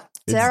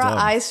 Terra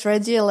Ice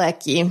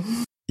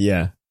Regieleki.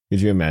 Yeah.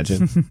 Could you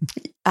imagine?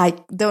 I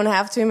don't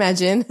have to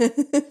imagine.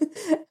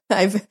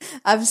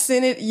 I've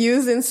seen it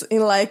used in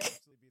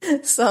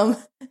some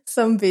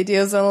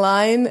videos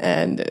online,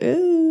 and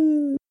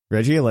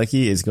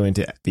Regieleki is going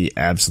to be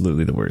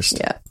absolutely the worst.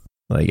 Yeah.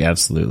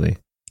 Absolutely.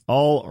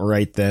 All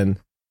right then.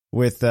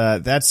 With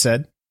that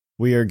said,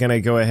 we are going to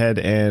go ahead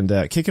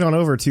and kick it on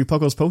over to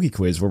Puckle's Poke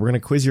Quiz, where we're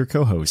going to quiz your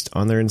co-host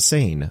on their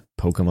insane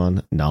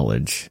Pokemon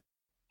knowledge.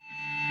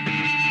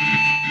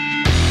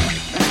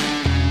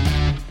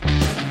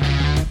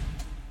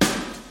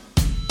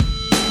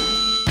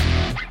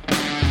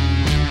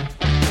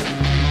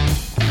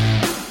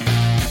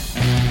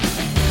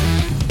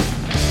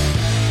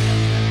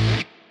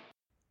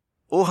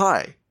 Oh,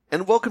 hi,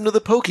 and welcome to the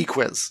Poke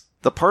Quiz,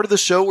 the part of the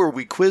show where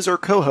we quiz our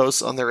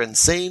co-hosts on their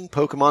insane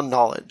Pokemon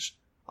knowledge.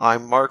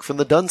 I'm Mark from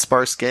the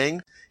Dunsparce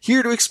gang,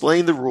 here to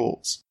explain the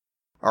rules.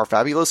 Our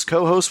fabulous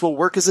co-hosts will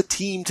work as a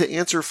team to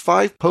answer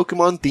 5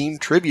 Pokemon-themed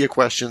trivia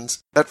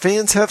questions that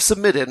fans have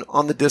submitted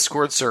on the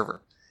Discord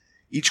server.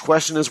 Each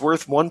question is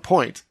worth 1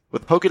 point,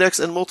 with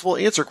Pokedex and multiple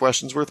answer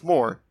questions worth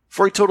more,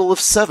 for a total of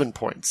 7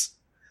 points.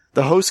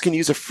 The host can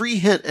use a free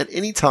hint at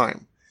any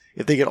time.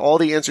 If they get all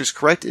the answers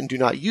correct and do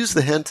not use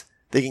the hint,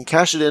 they can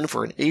cash it in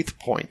for an 8th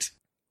point.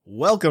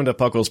 Welcome to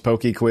Puckle's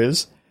Poke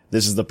Quiz.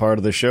 This is the part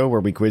of the show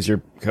where we quiz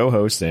your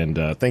co-host, and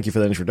thank you for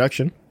that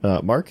introduction,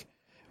 Mark.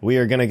 We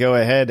are going to go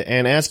ahead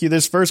and ask you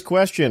this first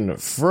question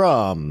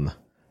from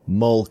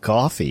Mull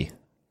Coffee.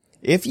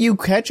 If you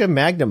catch a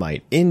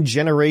Magnemite in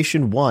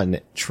Generation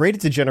 1, trade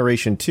it to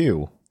Generation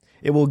 2,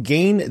 it will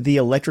gain the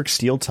Electric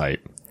Steel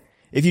type.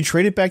 If you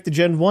trade it back to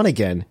Gen 1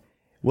 again,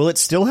 will it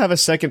still have a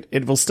second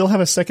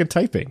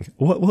typing?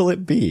 What will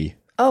it be?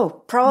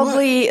 Oh,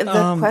 probably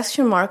the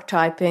question mark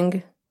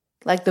typing.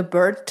 Like the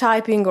bird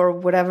typing or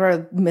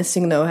whatever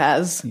Missing No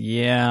has.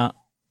 Yeah.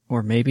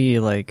 Or maybe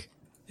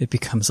it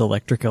becomes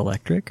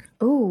electric.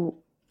 Ooh.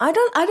 I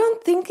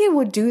don't think it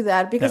would do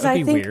that because that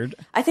would be weird.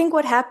 I think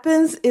what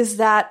happens is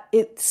that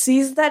it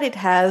sees that it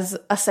has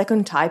a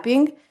second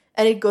typing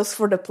and it goes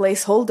for the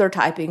placeholder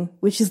typing,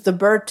 which is the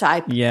bird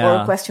type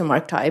or question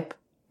mark type.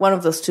 One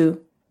of those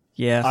two.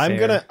 Yeah,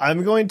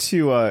 I'm going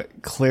to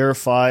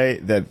clarify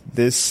that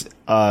this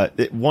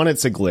one,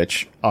 it's a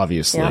glitch,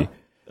 obviously. Yeah.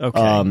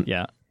 Okay.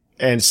 Yeah.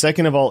 And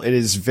second of all, it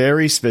is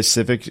very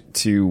specific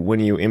to when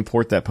you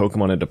import that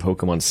Pokemon into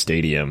Pokemon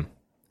Stadium.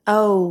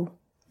 Oh.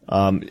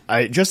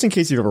 Just in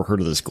case you've ever heard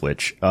of this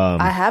glitch.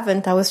 I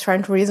haven't. I was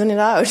trying to reason it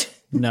out.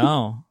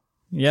 No.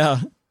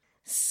 Yeah.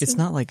 It's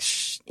not like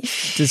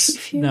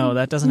no,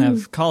 that doesn't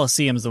have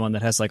Colosseum's the one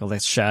that has all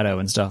this shadow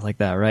and stuff like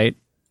that, right?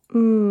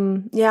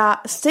 Yeah,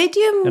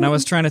 Stadium. And I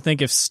was trying to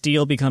think if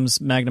Steel becomes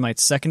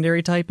Magnemite's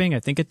secondary typing.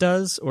 I think it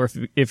does, or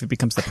if it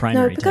becomes the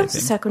primary. No, it becomes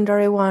the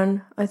secondary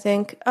one. I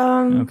think.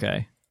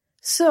 Okay.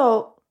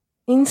 So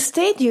in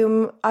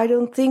Stadium, I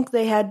don't think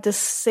they had the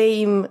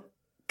same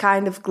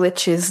kind of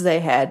glitches they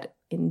had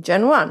in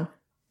Gen 1.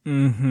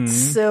 Mm-hmm.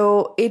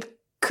 So it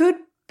could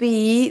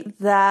be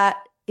that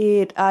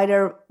it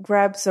either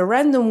grabs a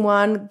random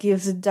one,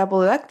 gives a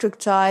double electric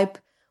type,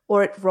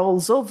 or it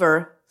rolls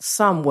over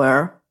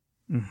somewhere.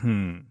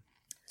 Mm-hmm.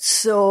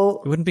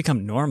 So it wouldn't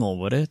become normal,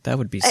 would it? That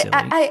would be silly.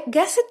 I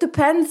guess it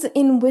depends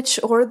in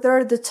which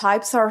order the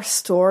types are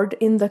stored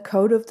in the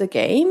code of the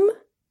game.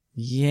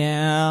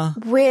 Yeah.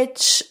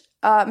 Which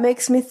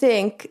makes me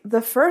think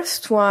the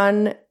first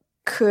one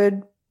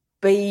could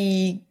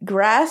be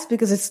grass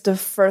because it's the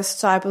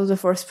first type of the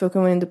first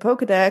Pokemon in the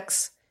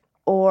Pokedex.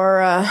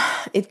 Or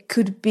it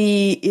could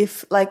be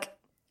if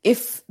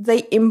if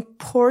they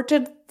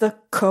imported the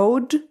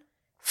code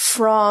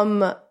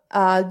from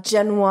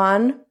Gen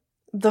 1,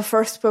 the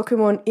first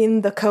Pokemon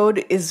in the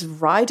code is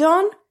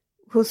Rhydon,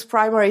 whose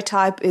primary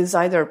type is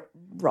either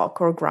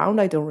rock or ground.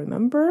 I don't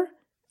remember.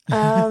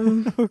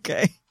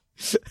 Okay.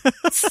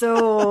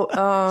 So,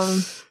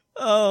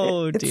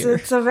 oh dear.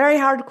 It's a very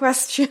hard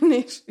question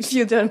if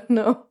you don't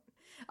know.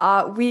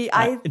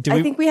 I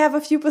think we have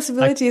a few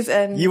possibilities,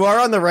 and You are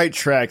on the right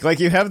track. Like,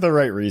 you have the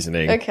right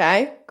reasoning.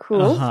 okay,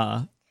 cool.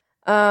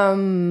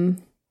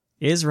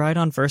 Is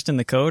Rhydon first in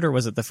the code, or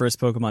was it the first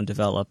Pokemon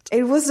developed?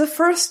 It was the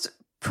first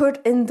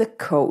put in the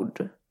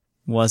code.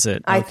 Was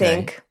it? I Okay.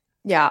 think.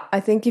 Yeah, I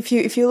think if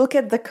you look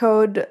at the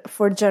code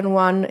for Gen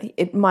 1,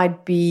 it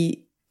might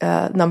be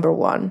number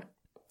 1.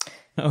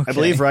 Okay. I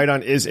believe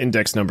Rhydon is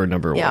index number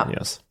 1, Yeah.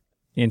 yes.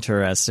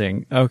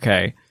 Interesting.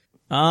 Okay.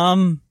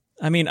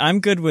 I mean, I'm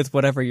good with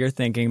whatever you're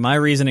thinking. My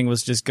reasoning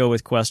was just go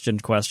with question,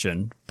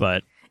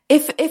 but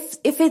If it's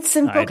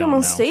in I don't know.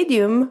 Pokemon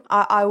Stadium,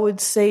 I would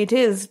say it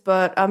is,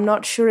 but I'm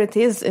not sure it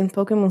is in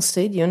Pokemon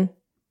Stadium.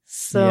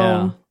 So,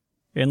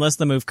 yeah. Unless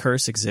the move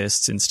Curse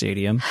exists in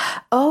Stadium.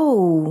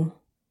 oh,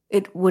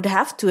 it would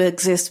have to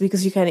exist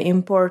because you can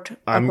import a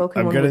I'm Pokemon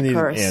going to with need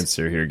Curse. an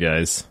answer here,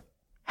 guys.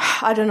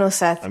 I don't know,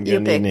 Seth. I'm You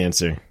going to need pick. an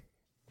answer.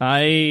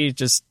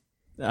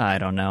 I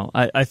don't know.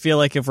 I feel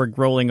like if we're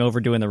rolling over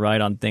doing the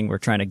Rhydon thing, we're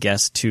trying to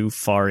guess too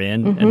far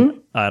in. Mm-hmm.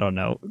 And I don't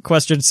know.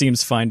 Question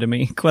seems fine to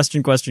me.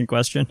 Question,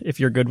 if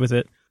you're good with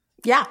it.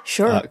 Yeah,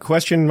 sure.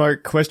 Question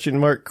mark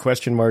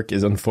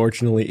is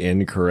unfortunately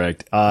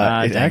incorrect. It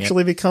dang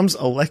actually becomes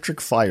electric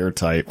fire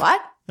type.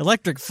 What?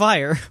 Electric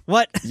fire?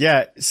 What?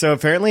 Yeah, so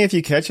apparently if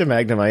you catch a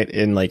Magnemite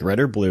in like red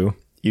or blue,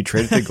 you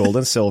trade it to gold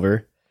and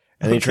silver,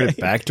 and then you trade it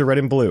back to red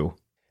and blue.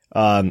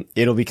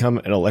 It'll become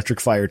an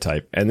electric fire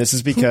type. And this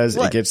is because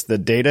it gets the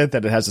data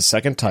that it has a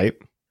second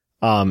type.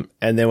 And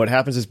then what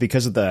happens is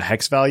because of the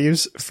hex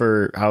values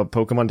for how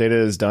Pokemon data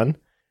is done,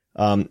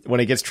 when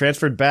it gets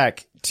transferred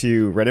back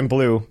to red and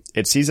blue,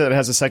 it sees that it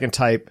has a second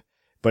type,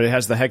 but it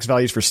has the hex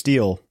values for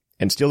steel,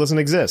 and steel doesn't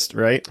exist,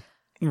 right?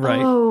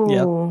 Right.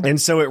 Oh. Yep. And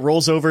so it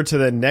rolls over to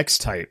the next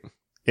type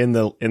in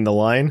the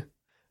line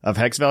of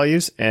hex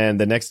values, and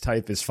the next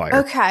type is fire.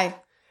 Okay.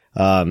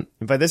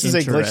 But this is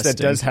a glitch that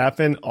does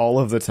happen all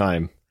of the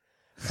time.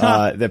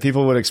 That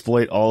people would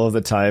exploit all of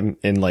the time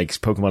in like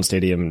Pokemon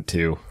Stadium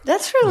 2.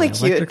 That's really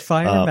cute. Electric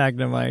fire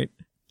Magnemite.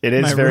 It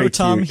is My very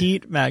Rotom cute.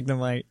 Heat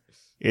Magnemite.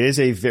 It is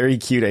a very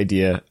cute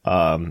idea.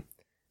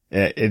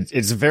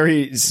 It's a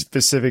very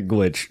specific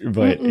glitch,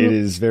 but it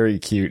is very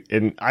cute.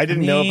 And I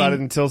didn't know about it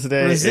until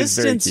today.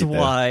 Resistance it's very cute,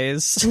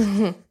 wise,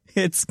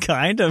 it's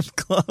kind of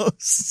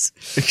close.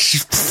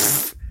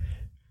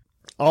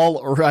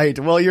 All right.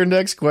 Well, your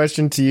next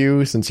question to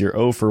you, since you're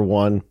 0 for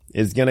 1,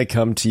 is going to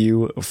come to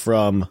you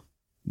from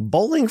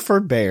Bowling for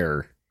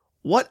Bear.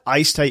 What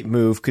ice-type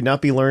move could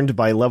not be learned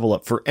by level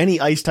up for any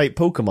ice-type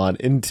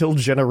Pokemon until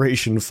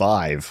Generation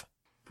 5?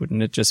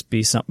 Wouldn't it just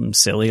be something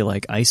silly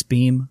like Ice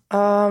Beam?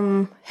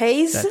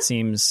 Haze? That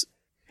seems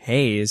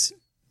Haze.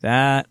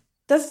 That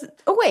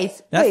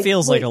Wait.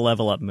 feels like a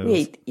level up move.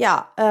 Wait,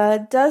 yeah.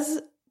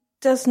 Does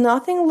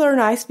nothing learn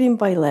Ice Beam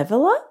by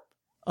level up?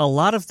 A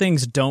lot of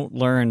things don't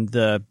learn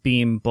the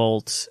Beam,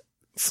 Bolt,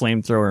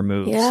 Flamethrower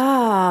moves.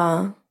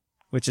 Yeah.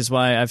 Which is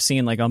why I've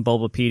seen like on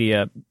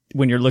Bulbapedia,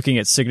 when you're looking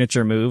at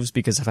signature moves,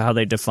 because of how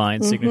they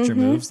define signature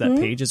moves, that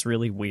page is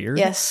really weird.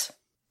 Yes.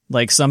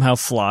 Like somehow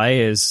Fly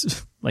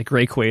is like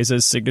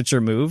Rayquaza's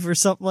signature move or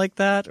something like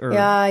that. Or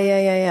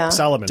Yeah.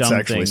 Salamence, Dumb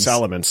actually. things.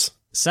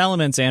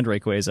 Salamence. and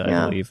Rayquaza,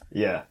 Yeah. I believe.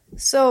 Yeah.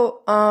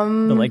 So,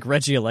 But like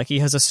Regieleki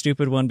has a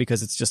stupid one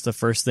because it's just the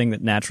first thing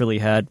that naturally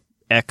had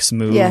X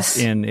move Yes.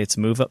 in its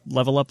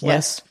level up yes.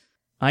 list.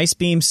 Ice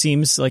Beam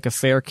seems like a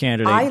fair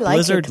candidate. I like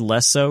Blizzard it.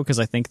 less so because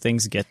I think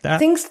things get that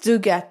Things do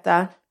get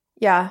that.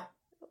 Yeah.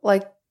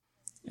 Like,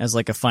 as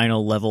like a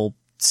final level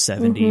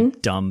 70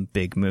 dumb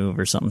big move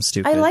or something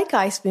stupid. I like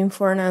Ice Beam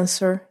for an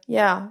answer.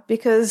 Yeah.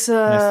 Because,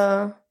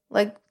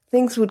 like,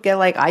 things would get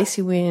like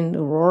Icy Wind,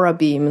 Aurora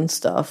Beam and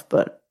stuff,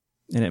 but.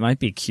 And it might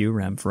be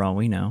Q-Rem for all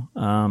we know.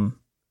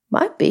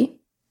 Might be.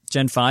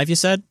 Gen 5, you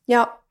said?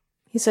 Yeah.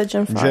 He said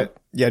Gen 5.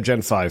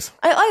 Gen 5.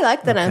 I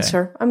like that Okay.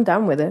 answer. I'm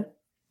down with it.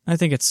 I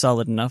think it's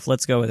solid enough.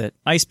 Let's go with it.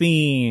 Ice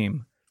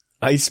Beam.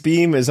 Ice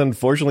Beam is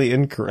unfortunately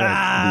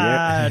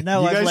incorrect.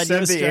 No, I've led you said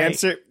the astray.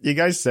 answer. You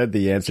guys said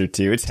the answer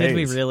too. It's Did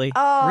Haze. we really?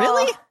 Oh.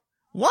 Really?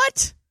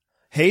 What?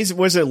 Haze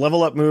was a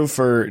level up move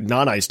for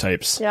non-ice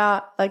types.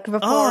 Yeah. Like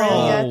Vaporeon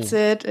Oh. gets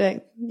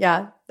it.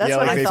 Yeah. That's yeah,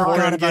 what like I Vaporeon thought.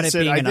 forgot about gets it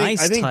being an I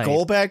ice think type.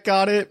 Golbat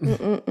got it.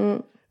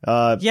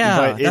 Yeah,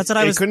 but that's what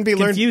I was couldn't be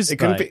learned. confused It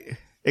couldn't by. be.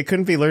 It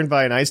couldn't be learned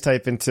by an ice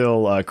type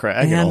until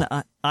Craggle.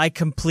 And I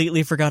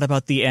completely forgot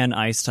about the N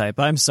ice type.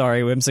 I'm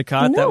sorry,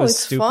 Whimsicott. No, that was it's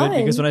stupid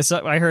fine. because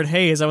when I heard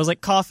Haze, I was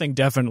like, coughing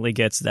definitely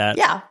gets that.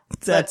 Yeah.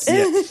 That's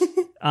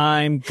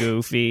I'm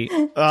goofy.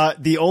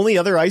 The only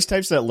other ice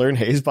types that learn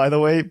Haze, by the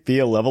way,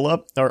 via level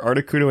up, are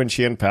Articuno and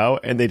Qianpao,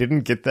 and they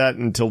didn't get that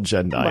until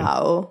Gen 9.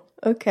 Wow.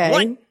 Okay.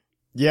 What?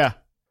 Yeah,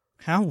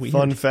 How weird.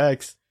 fun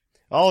facts.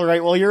 All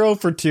right, well, you're 0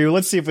 for 2.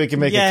 Let's see if we can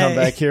make a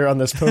comeback here on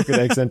this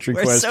Pokedex entry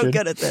We're question. so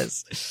good at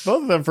this.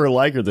 Both of them for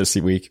Liger this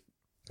week.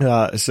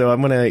 So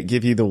I'm going to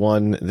give you the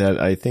one that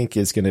I think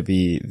is going to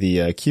be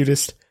the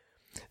cutest.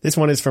 This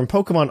one is from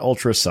Pokemon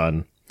Ultra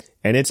Sun,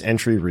 and its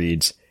entry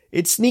reads,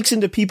 "It sneaks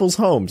into people's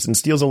homes and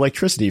steals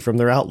electricity from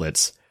their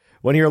outlets.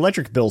 When your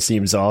electric bill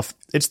seems off,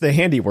 it's the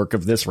handiwork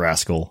of this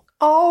rascal."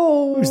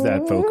 Oh. Who's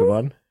that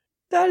Pokemon?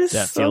 That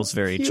so feels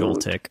very cute.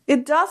 Joltik.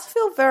 It does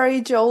feel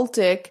very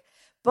Joltik,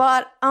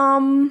 but,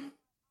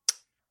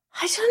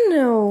 I don't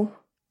know.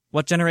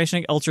 What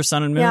generation? Ultra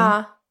Sun and Moon?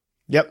 Yeah.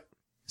 Yep.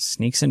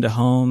 Sneaks into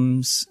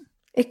homes.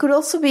 It could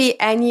also be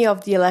any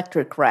of the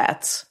electric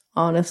rats,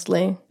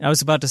 honestly. I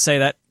was about to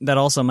say that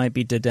also might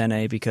be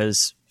Dedenne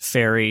because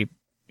Fairy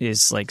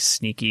is like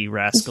sneaky,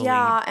 rascally.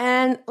 Yeah,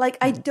 and like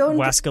I don't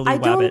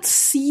Wabbit.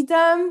 see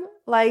them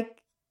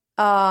like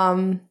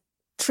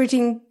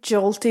treating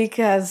Joltik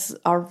as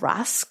a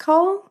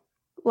rascal.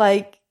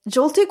 Like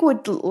Joltik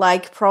would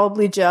like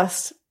probably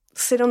just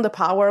sit on the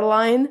power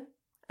line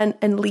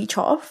and leech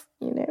off,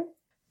 you know.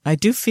 I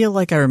do feel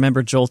like I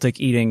remember Joltik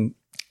eating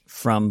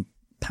from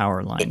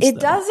power lines. It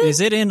doesn't. Is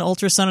it in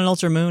Ultra Sun and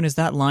Ultra Moon? Is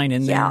that line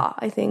in there? Yeah,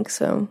 I think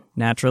so.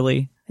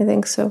 Naturally? I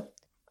think so.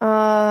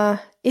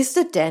 Is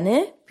the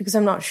Dene? Because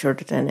I'm not sure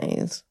the Dene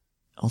is.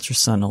 Ultra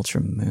Sun,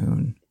 Ultra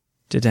Moon.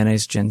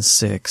 Dedenne's Gen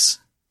 6.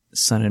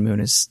 Sun and Moon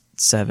is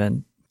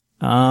 7.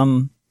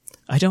 I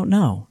don't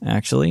know,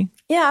 actually.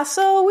 Yeah,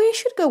 so we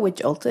should go with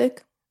Joltik.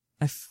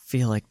 I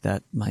feel like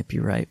that might be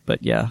right,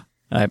 but yeah.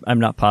 I'm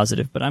not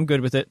positive, but I'm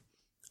good with it.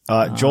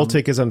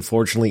 Joltik is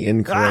unfortunately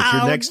incorrect.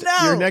 Oh,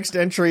 Your next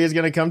entry is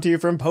going to come to you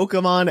from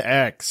Pokemon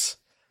X.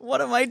 What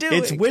am I doing?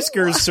 Its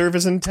whiskers serve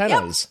as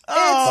antennas. Yep.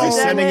 By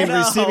sending and no.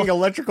 receiving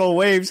electrical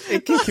waves,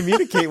 it can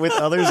communicate with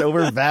others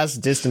over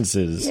vast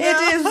distances. It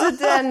is the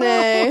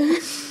Dene.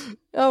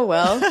 Oh,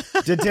 well.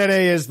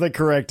 Dedenne is the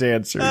correct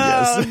answer,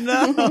 yes.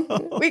 No.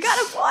 We got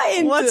a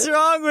point. What's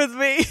wrong with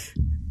me?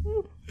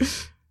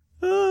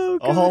 Oh,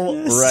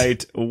 goodness. All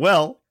right.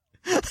 Well,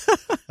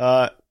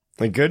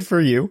 good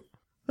for you.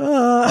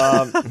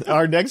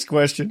 Our next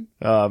question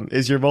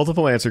is your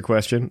multiple answer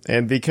question.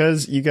 And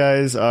because you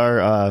guys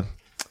are,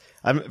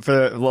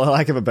 for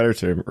lack of a better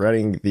term,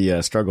 riding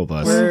the struggle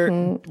bus.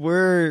 Yep.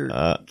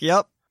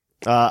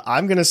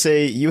 I'm going to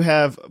say you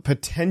have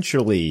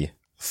potentially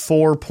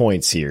 4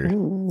 points here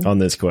on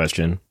this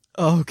question.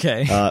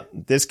 Okay.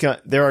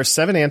 There are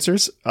 7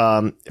 answers.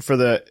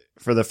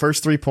 For the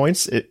first 3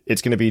 points,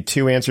 it's going to be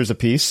 2 answers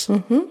apiece.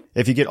 Mm-hmm.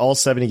 If you get all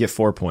 7, you get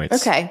 4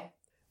 points. Okay.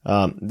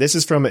 This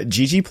is from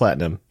GG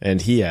Platinum,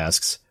 and he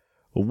asks,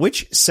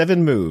 which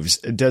 7 moves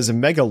does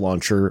Mega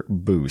Launcher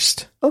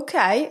boost?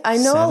 Okay, I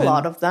know 7 a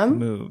lot of them.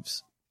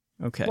 moves.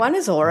 Okay. One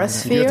is Aura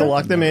Sphere. You have to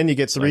lock them in, you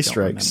get 3 I don't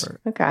strikes.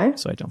 remember, Okay.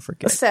 so I don't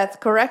forget. Seth,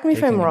 correct me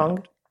if I'm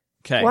wrong.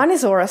 Okay. One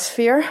is Aura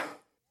Sphere.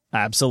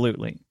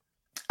 Absolutely.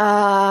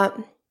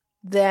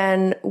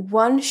 Then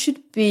one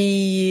should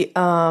be,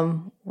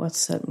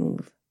 what's that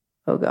move?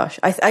 Oh gosh.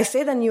 I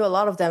said I knew a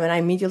lot of them and I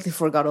immediately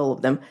forgot all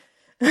of them.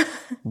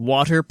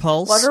 Water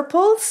Pulse. Water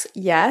Pulse,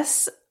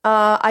 yes.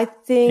 I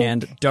think.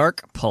 And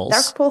Dark Pulse.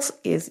 Dark Pulse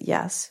is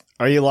yes.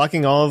 Are you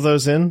locking all of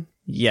those in?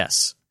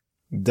 Yes.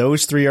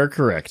 Those 3 are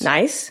correct.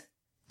 Nice.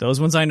 Those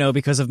ones I know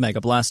because of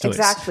Mega Blastoise.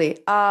 Exactly.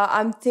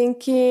 I'm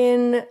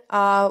thinking,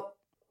 All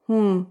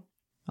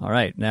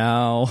right.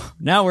 Now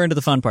we're into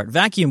the fun part.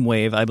 Vacuum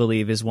Wave, I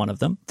believe, is one of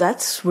them.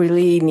 That's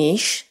really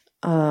niche.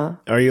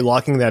 Are you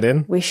locking that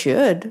in? We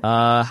should.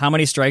 How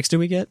many strikes do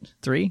we get?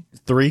 3?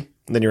 3,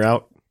 then you're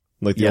out?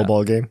 Like the old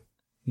ball game?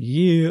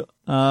 Yeah.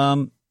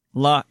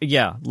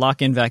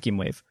 Lock in Vacuum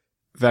Wave.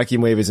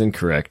 Vacuum Wave is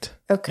incorrect.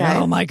 Okay.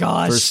 Oh my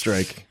gosh. First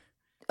strike.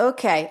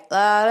 Okay.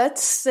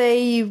 Let's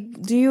say,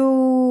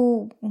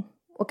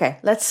 okay,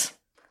 let's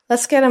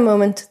get a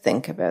moment to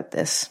think about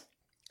this.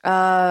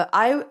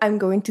 I'm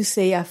going to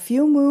say a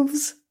few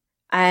moves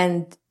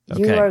and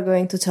you Okay. are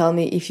going to tell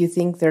me if you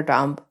think they're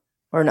dumb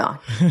or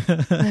not.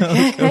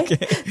 Okay?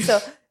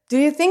 So, do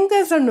you think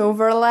there's an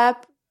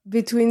overlap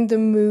between the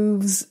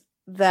moves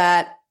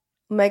that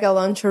Mega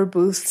Launcher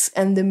boosts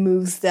and the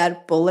moves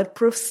that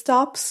Bulletproof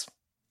stops?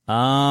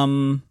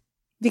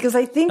 Because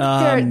I think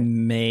they're...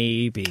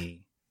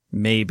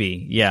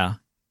 Maybe, yeah.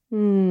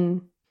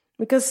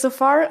 Because so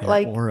far, They're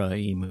like,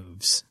 Aura-y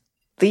moves.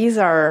 these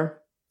are,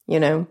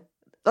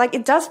 like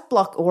it does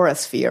block Aura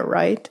Sphere,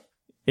 right?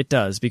 It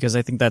does, because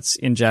I think that's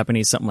in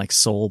Japanese something like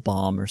Soul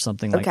Bomb or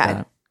something like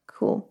that.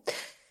 Cool.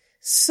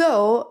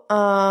 So,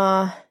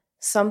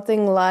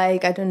 something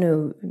like, I don't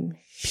know,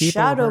 People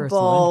Shadow Earth,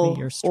 Ball lend me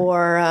your strength.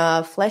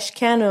 or Flash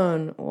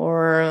Cannon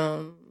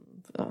or...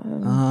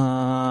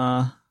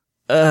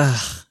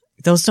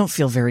 Those don't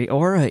feel very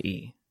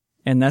Aura-y.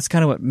 And that's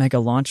kind of what Mega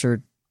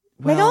Launcher...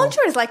 Mega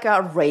Launcher is like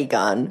a ray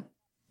gun.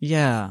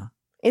 Yeah.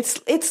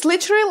 It's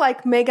literally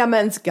like Mega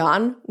Man's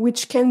gun,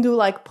 which can do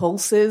like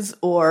pulses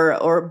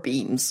or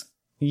beams.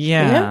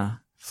 Yeah. Yeah.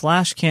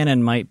 Flash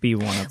Cannon might be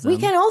one of them. We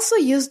can also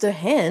use the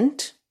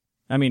hint.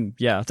 I mean,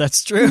 yeah,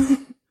 that's true.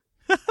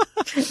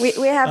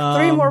 We have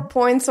 3 more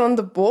points on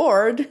the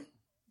board.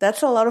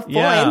 That's a lot of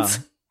points.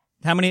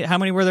 How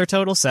many were there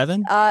total?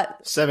 7?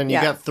 7.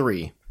 You got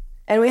 3.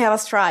 And we have a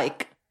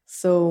strike.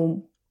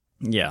 So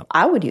yeah,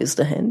 I would use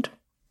the hint.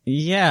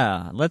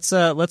 Yeah,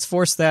 let's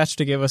force Thatch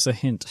to give us a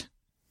hint.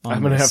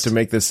 I'm going to have to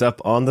make this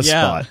up on the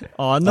spot.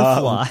 On the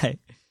fly.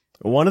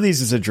 One of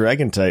these is a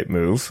dragon type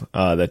move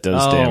that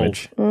does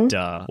damage.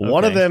 Duh.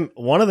 Okay.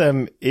 One of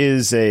them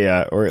is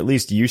or at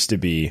least used to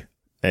be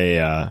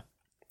a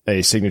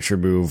signature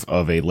move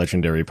of a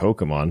legendary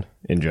Pokemon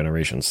in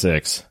Generation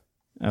 6.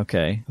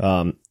 Okay.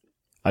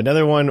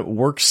 Another one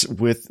works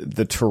with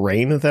the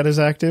terrain that is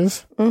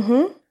active.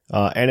 Mm-hmm.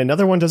 And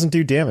another one doesn't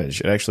do damage.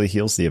 It actually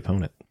heals the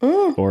opponent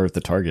or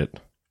the target.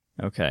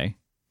 Okay.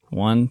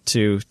 1,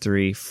 2,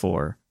 3,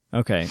 4.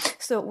 Okay.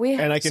 So we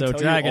and I can tell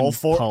Dragon you all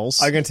 4.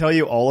 Pulse. I can tell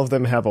you all of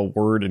them have a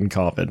word in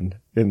common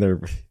in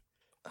their.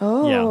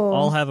 Oh. Yeah,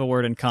 all have a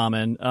word in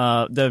common.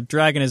 The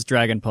dragon is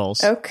Dragon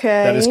Pulse.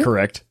 Okay. That is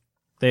correct.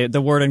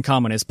 The word in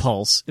common is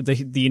Pulse.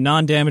 The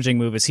non-damaging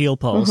move is Heal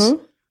Pulse.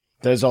 Mm-hmm.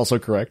 That is also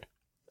correct.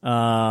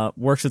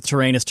 Works with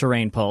terrain is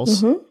Terrain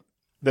Pulse. Mm-hmm.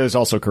 That is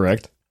also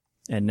correct.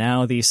 And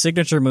now the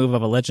signature move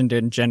of a legend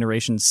in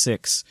Generation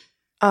 6.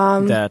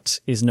 That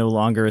is no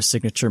longer a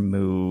signature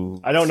move.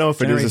 I don't know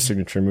if it is a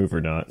signature move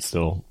or not.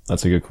 Still,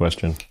 that's a good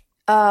question.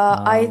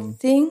 I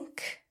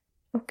think.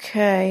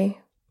 Okay.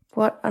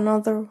 What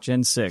another?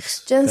 Gen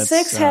 6. Gen That's,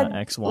 6 had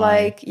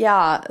XY.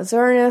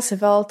 Xerneas,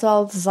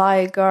 Yveltal,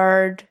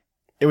 Zygarde.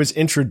 It was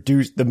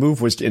introduced. The move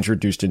was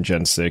introduced in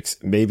Gen 6.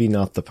 Maybe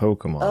not the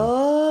Pokemon.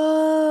 Oh.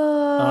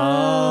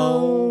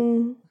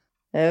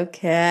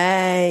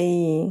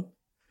 Okay.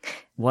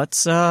 What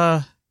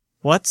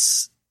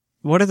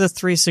are the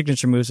 3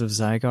 signature moves of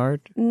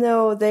Zygarde?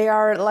 No, they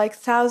are like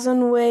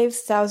 1,000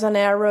 waves, 1,000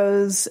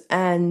 arrows,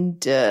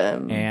 and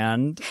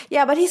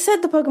yeah, but he said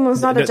the Pokemon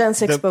was not a Gen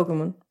 6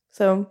 Pokemon,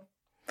 so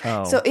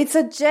it's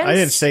a Gen. I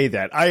didn't say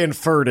that. I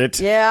inferred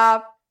it.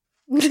 Yeah,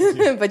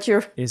 but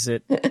you're. Is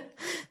it?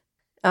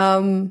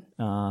 So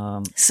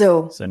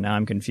now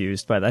I'm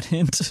confused by that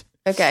hint.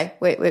 Okay,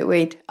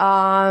 wait.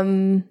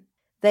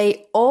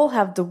 They all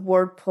have the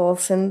word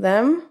pulse in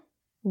them,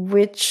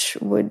 which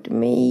would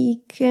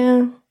make.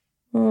 Does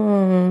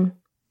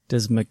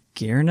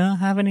Magearna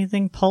have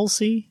anything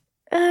pulsy?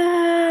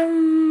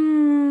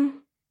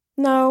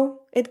 No,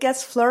 it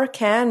gets Fleur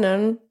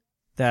Cannon.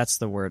 That's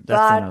the word. That's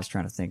the one I was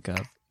trying to think of.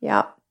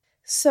 Yeah.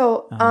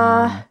 So,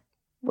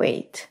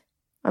 wait.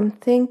 I'm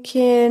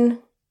thinking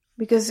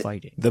because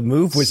fighting. The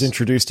move was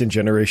introduced in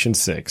Generation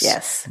 6.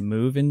 Yes.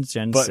 Move in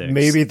Gen 6. But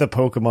maybe the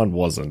Pokemon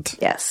wasn't.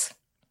 Yes.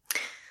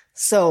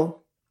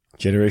 So.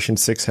 Generation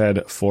 6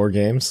 had 4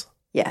 games?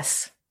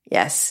 Yes.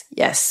 It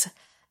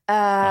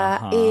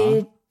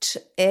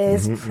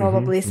is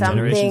probably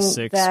something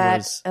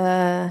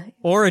that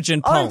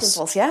Origin Pulse. Origin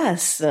Pulse,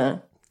 yes.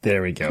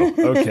 There we go.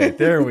 Okay,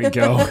 there we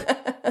go.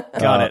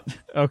 Got it.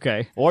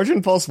 Okay.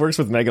 Origin Pulse works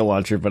with Mega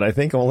Launcher, but I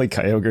think only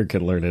Kyogre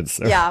can learn it.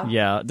 So.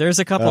 Yeah, there's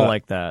a couple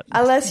like that.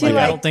 Unless you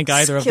I don't think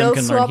either of them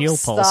can learn Heal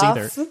Pulse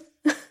either.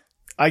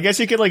 I guess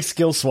you could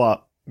skill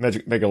swap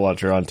Mega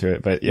Launcher onto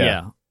it, but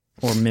yeah.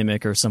 Or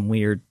Mimic or some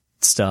weird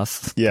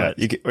stuff. Yeah, but...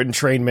 you could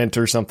entrainment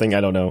or something,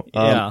 I don't know.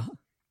 Yeah.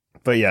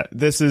 But yeah,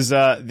 this is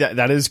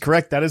that is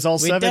correct. That is all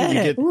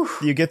 7.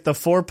 You get the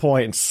 4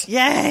 points.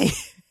 Yay!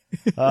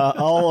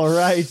 All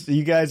right,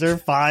 you guys are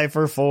 5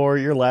 for 4.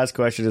 Your last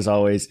question, as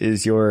always,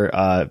 is your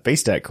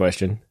base stat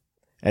question,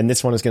 and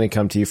this one is going to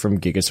come to you from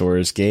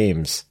Gigasaurus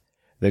Games.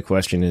 The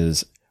question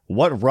is: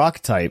 what rock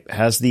type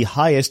has the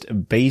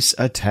highest base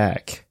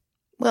attack?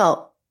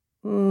 Well,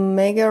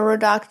 Mega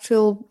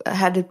Rodactyl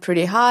had it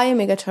pretty high.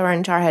 Mega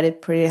Tyranitar had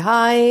it pretty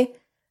high.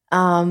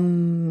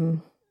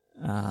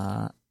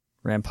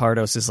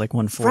 Rampardos is like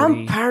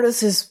 140.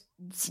 Rampardos is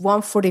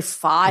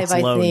 145, it's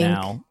I low think.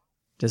 Now.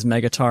 Does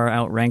Megatar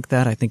outrank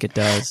that? I think it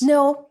does.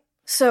 No.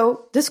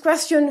 So this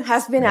question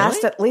has been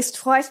asked at least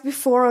twice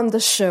before on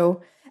the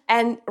show,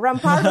 and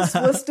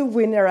Rampardos was the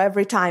winner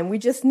every time. We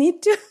just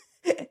need to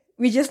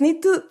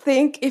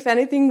think if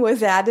anything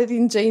was added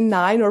in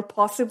J9 or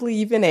possibly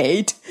even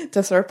 8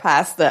 to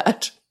surpass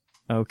that.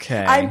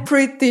 Okay. I'm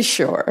pretty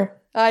sure.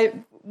 I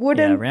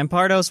wouldn't. Yeah,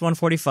 Rampardos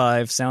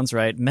 145 sounds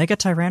right. Mega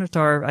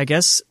Tyranitar, I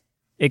guess.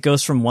 It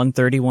goes from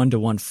 131 to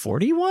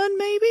 141,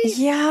 maybe?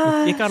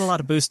 Yeah. It got a lot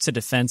of boosts to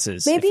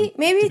defenses. Maybe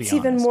it's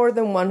even more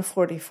than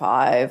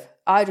 145.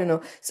 I don't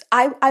know. So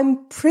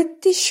I'm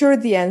pretty sure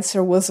the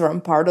answer was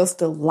Rampardos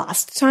the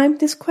last time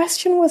this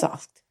question was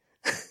asked.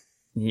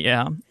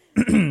 Yeah.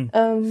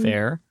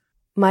 Fair.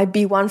 Might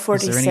be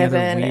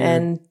 147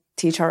 and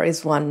T-Tar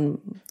is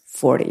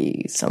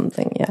 140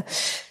 something, yeah.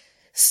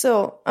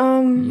 So,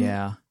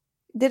 yeah.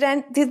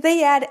 Did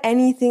they add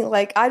anything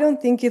I don't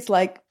think it's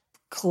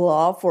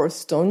Claw for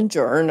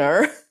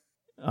Stonejourner.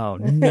 Oh,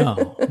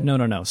 no.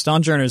 No.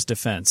 Stonejourner's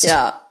defense.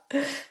 Yeah.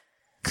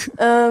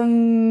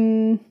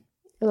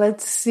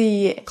 Let's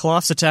see.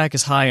 Clough's attack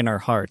is high in our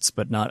hearts,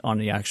 but not on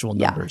the actual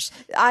numbers.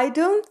 I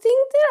don't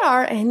think there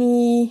are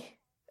any,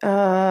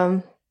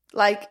 the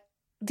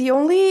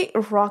only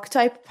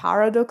rock-type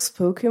Paradox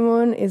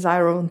Pokemon is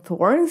Iron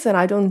Thorns, and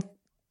I don't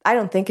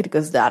think it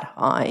goes that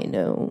high,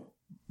 no.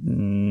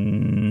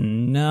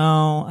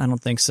 No, I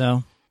don't think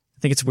so. I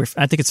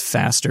think it's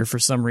faster for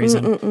some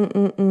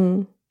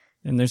reason.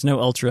 And there's no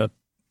ultra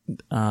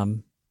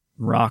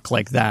rock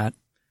like that.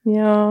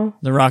 Yeah.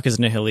 The rock is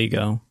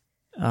Nihiligo.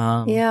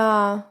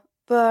 Yeah.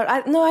 But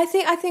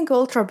I think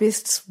Ultra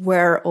Beasts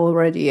were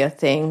already a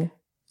thing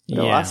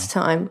the last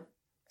time.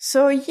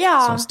 So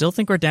yeah. So I still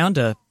think we're down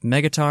to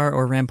Megatar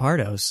or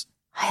Rampardos.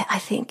 I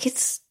think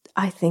it's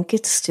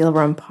still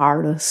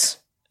Rampardos.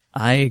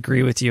 I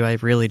agree with you. I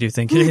really do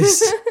think it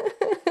is.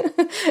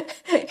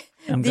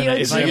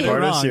 Is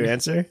Rampardos your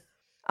answer?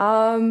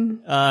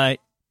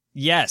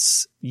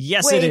 Yes.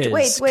 Yes, wait, it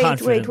is.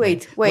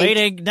 Wait.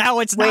 Waiting. No,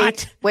 it's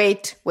not.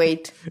 Wait.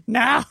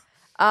 No.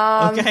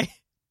 Okay.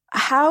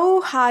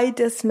 How high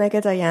does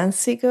Mega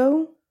Diancie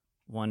go?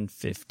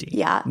 150.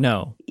 Yeah.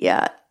 No.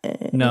 Yeah.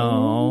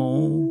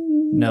 No.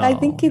 I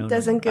think it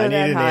doesn't go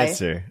that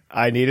high.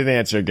 I need an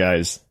answer,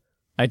 guys.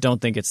 I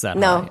don't think it's that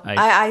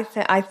high.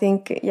 I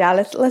think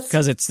let's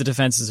because the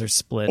defenses are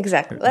split.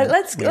 Exactly.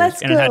 Let's go.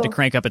 And it had to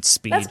crank up its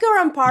speed. Let's go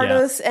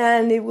Rampardos,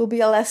 and it will be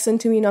a lesson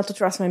to me not to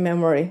trust my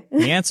memory.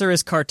 The answer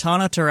is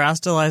Kartana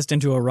terastallized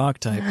into a rock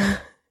type.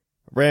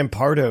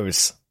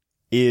 Rampardos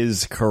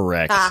is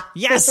correct.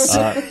 Yes.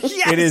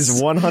 Yes. It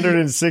is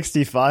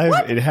 165.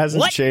 What? It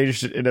hasn't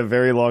changed in a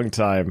very long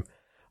time.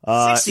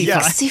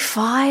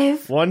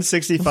 65?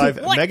 165.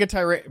 Mega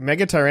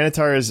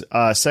Tyranitar is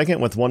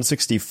second with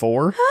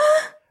 164.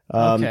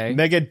 Okay.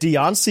 Mega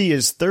Diancie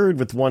is third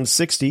with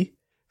 160,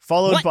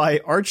 followed by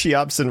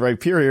Archeops and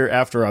Rhyperior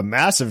after a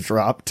massive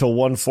drop to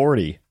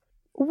 140.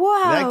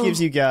 Wow. That gives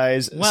you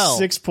guys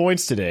 6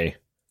 points today.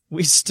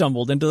 We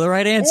stumbled into the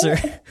right answer.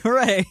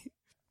 Hooray.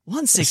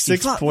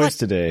 165. 6 points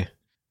today.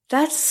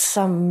 That's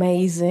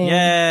amazing.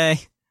 Yay.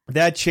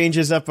 That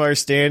changes up our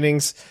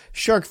standings.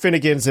 Shark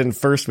Finnegan's in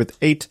first with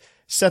 8.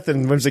 Seth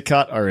and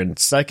Whimsicott are in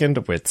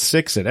second with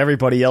 6, and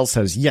everybody else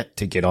has yet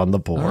to get on the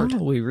board.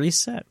 Oh, we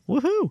reset.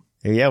 Woohoo.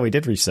 Yeah, we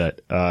did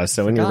reset.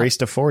 So in your race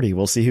to 40,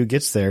 we'll see who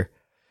gets there.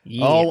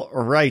 Yeah. All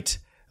right.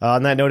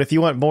 On that note, if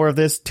you want more of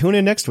this, tune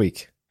in next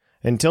week.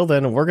 Until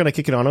then, we're going to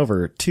kick it on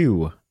over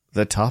to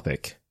the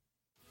topic.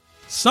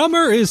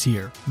 Summer is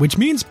here, which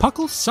means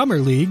Puckle Summer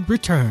League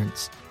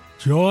returns.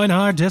 Join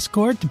our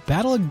Discord to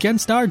battle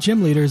against our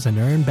gym leaders and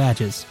earn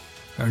badges.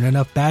 Earn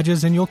enough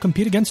badges and you'll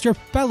compete against your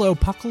fellow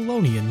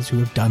Puckalonians who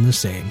have done the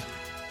same.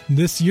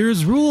 This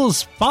year's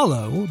rules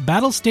follow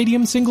Battle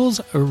Stadium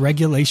Singles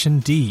Regulation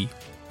D.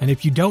 And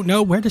if you don't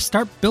know where to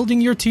start building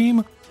your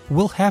team,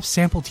 we'll have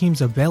sample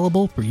teams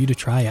available for you to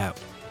try out.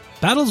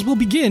 Battles will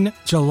begin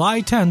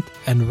July 10th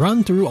and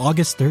run through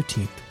August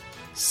 13th.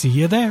 See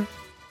you there.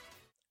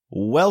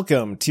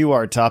 Welcome to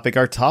our topic.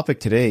 Our topic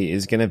today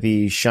is going to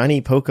be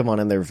shiny Pokemon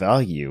and their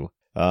value.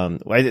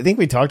 I think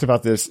we talked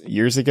about this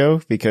years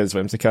ago because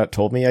Whimsicott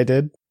told me I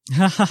did.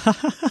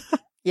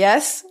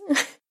 Yes.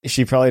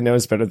 She probably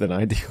knows better than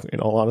I do, in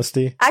all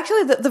honesty.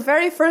 Actually, the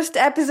very first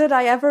episode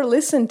I ever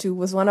listened to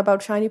was one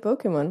about shiny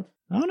Pokemon.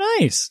 Oh,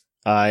 nice.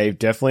 I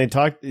definitely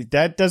talked.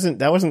 That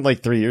wasn't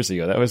like 3 years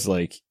ago. That was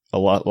like a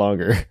lot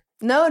longer.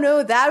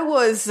 No, that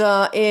was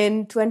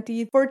in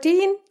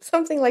 2014,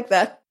 something like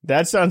that.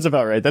 That sounds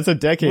about right. That's a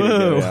decade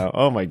ago now.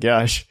 Oh my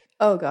gosh.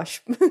 Oh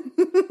gosh.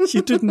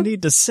 You didn't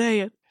need to say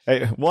it.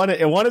 Hey, one,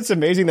 it's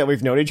amazing that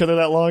we've known each other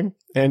that long.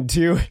 And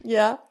two,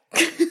 yeah.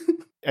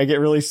 I get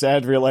really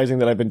sad realizing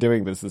that I've been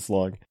doing this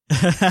long.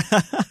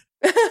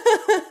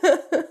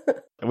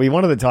 We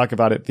wanted to talk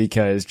about it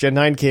because Gen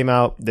 9 came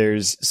out.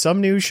 There's some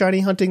new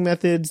shiny hunting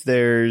methods.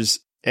 There's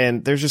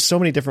just so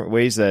many different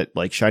ways that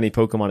like shiny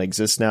Pokemon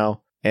exist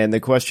now. And the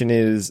question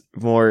is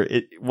more,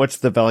 what's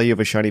the value of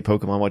a shiny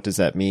Pokemon? What does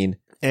that mean?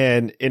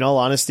 And in all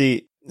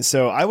honesty,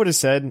 so I would have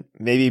said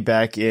maybe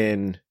back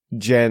in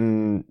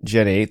Gen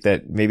 8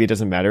 that maybe it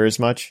doesn't matter as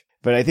much.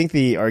 But I think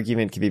the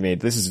argument can be made.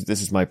 This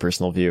is my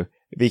personal view,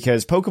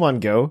 because Pokemon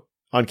Go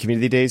on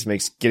community days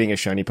makes getting a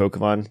shiny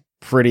Pokemon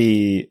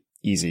pretty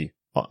easy.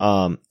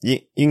 You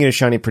can get a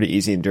shiny pretty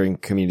easy during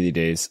community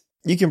days.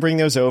 You can bring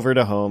those over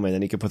to home and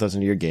then you can put those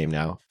into your game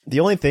now.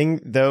 The only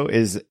thing though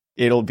is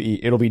it'll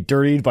be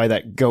dirtied by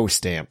that Go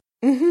stamp.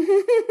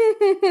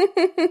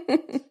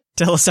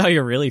 Tell us how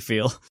you really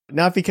feel.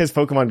 Not because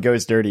Pokemon Go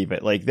is dirty,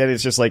 but like then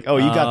it's just like, oh,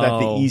 you got that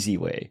the easy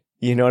way.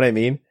 You know what I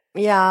mean?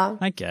 Yeah.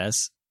 I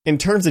guess. In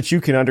terms that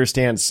you can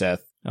understand,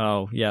 Seth.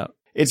 Oh, yeah.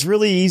 It's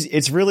really easy.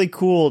 It's really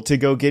cool to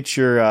go get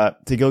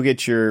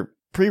your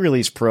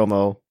pre-release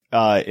promo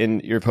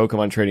in your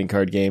Pokemon trading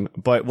card game.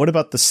 But what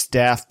about the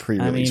staff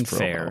pre-release promo?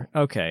 Fair.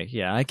 Okay,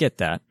 yeah, I get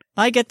that.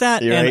 You're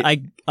right. And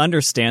I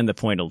understand the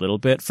point a little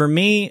bit. For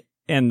me,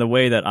 and the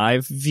way that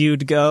I've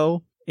viewed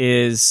Go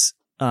is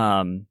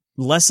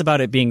less about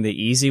it being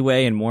the easy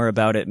way and more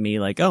about it me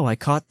like, oh, I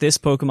caught this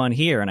Pokemon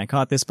here and I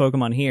caught this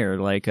Pokemon here.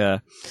 Like,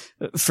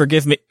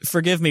 forgive me,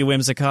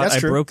 Whimsicott. I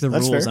broke the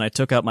rules and I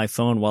took out my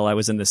phone while I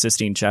was in the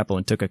Sistine Chapel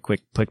and took a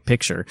quick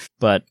picture.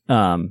 But,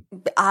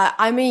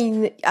 I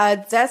mean,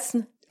 that's...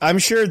 I'm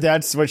sure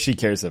that's what she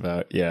cares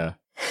about. Yeah.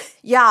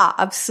 Yeah,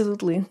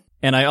 absolutely.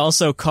 And I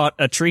also caught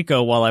a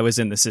Trico while I was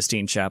in the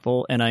Sistine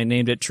Chapel, and I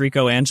named it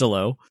Trico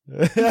Angelo.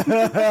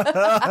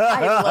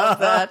 I love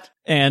that.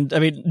 And I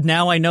mean,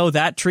 now I know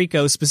that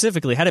Trico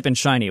specifically. Had it been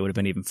shiny, it would have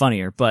been even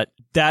funnier, but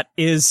that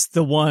is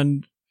the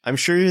one. I'm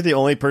sure you're the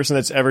only person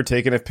that's ever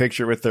taken a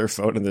picture with their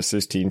phone in the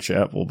Sistine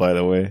Chapel, by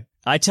the way.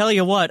 I tell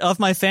you what, of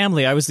my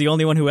family, I was the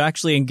only one who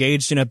actually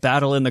engaged in a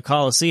battle in the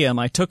Colosseum.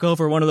 I took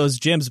over one of those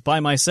gyms by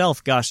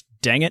myself. Gosh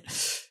dang it.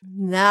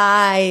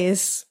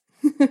 Nice.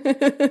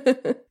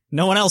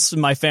 No one else in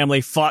my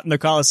family fought in the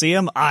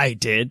Colosseum. I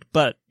did.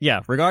 But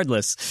yeah,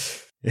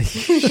 regardless.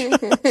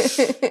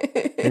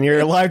 And you're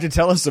alive to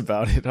tell us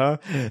about it, huh?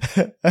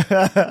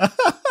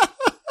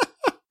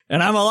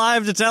 And I'm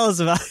alive to tell us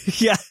about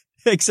it. Yeah,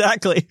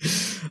 exactly.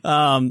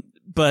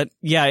 But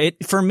yeah,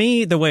 for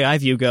me, the way I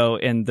view Go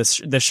and the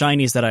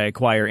shinies that I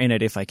acquire in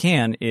it, if I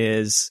can,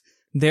 is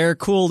they're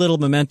cool little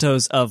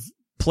mementos of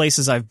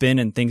places I've been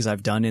and things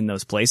I've done in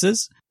those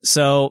places.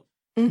 So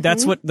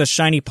that's what the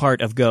shiny part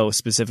of Go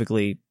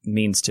specifically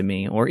means to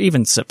me, or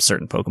even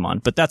certain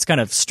Pokemon. But that's kind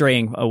of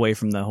straying away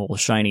from the whole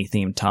shiny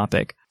themed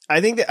topic.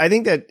 I think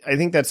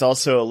that's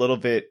also a little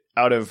bit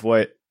out of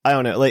what, I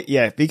don't know, like,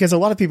 yeah, because a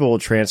lot of people will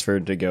transfer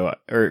to Go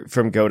or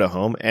from Go to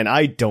home, and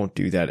I don't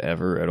do that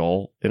ever at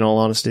all, in all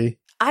honesty.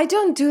 I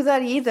don't do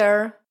that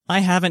either. I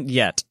haven't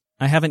yet.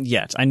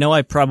 I know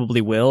I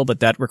probably will, but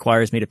that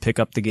requires me to pick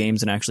up the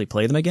games and actually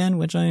play them again,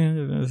 which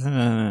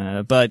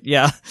but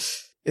yeah.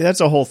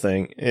 That's a whole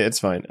thing. It's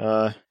fine.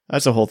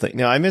 That's a whole thing.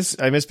 No, I miss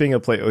being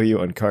able to play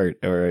OU on cart,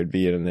 or I'd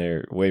be in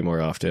there way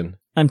more often.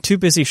 I'm too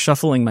busy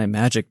shuffling my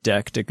Magic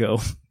deck to go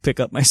pick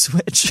up my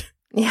Switch.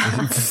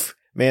 Yeah.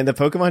 Man, the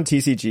Pokemon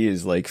TCG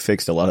has like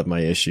fixed a lot of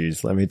my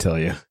issues, let me tell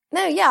you.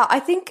 No, yeah,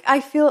 I think I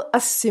feel a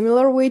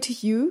similar way to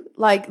you.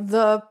 Like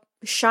the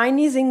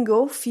shinies in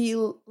Go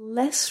feel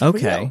less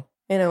real,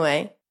 in a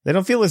way. They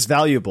don't feel as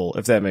valuable,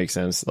 if that makes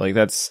sense. Like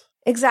that's...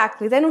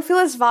 Exactly. They don't feel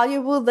as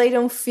valuable. They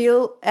don't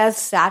feel as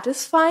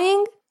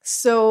satisfying.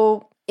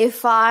 So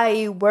if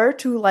I were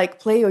to like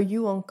play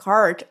OU on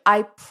cart,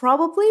 I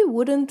probably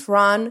wouldn't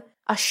run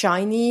a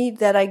shiny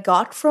that I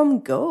got from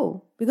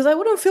Go because I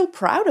wouldn't feel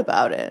proud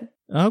about it.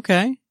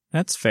 Okay,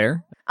 that's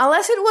fair.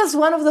 Unless it was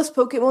one of those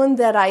Pokemon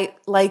that I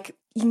really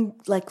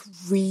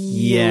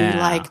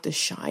like the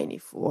shiny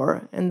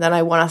for, and then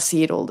I want to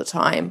see it all the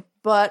time.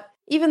 But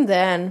even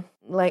then,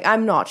 like,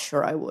 I'm not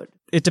sure I would.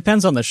 It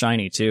depends on the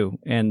shiny too,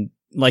 and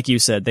like you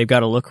said, they've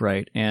got to look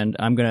right. And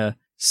I'm gonna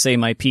say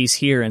my piece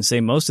here and say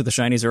most of the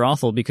shinies are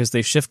awful because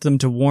they shift them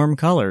to warm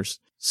colors.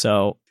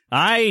 So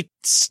I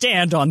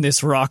stand on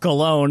this rock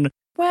alone.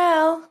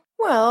 Well.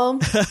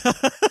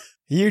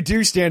 You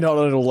do stand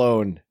on it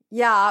alone.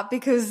 Yeah,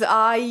 because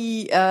I,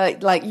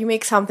 you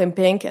make something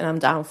pink and I'm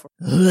down for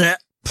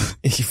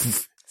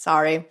it.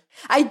 Sorry.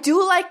 I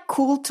do like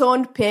cool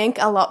toned pink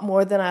a lot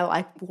more than I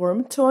like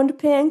warm toned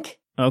pink.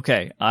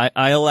 Okay,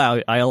 I allow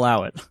it.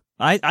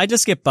 I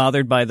just get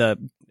bothered by the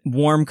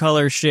warm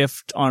color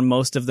shift on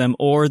most of them,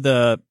 or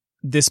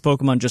this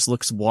Pokemon just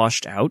looks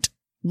washed out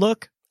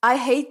look. I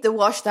hate the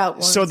washed out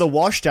ones. So the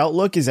washed out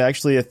look is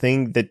actually a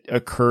thing that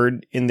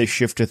occurred in the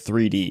shift to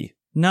 3D.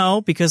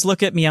 No, because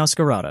look at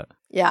Meowscarada.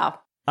 Yeah.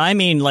 I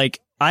mean,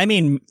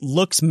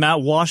 looks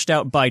washed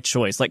out by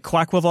choice. Like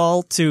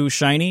Quaquaval to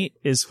shiny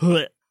is.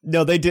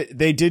 No, they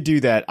did do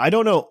that. I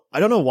don't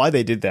know why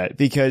they did that,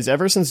 because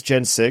ever since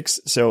Gen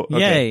 6, so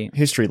okay, Yay.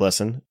 History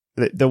lesson.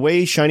 The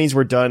way shinies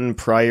were done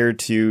prior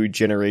to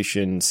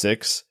Generation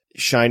 6,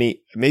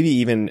 shiny, maybe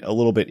even a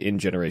little bit in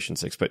Generation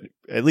 6, but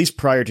at least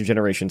prior to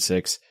Generation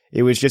 6,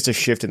 it was just a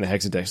shift in the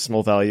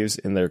hexadecimal values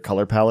in their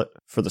color palette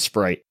for the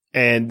sprite.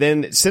 And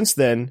then since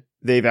then,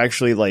 they've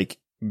actually like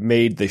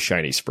made the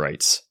shiny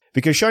sprites,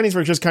 because shinies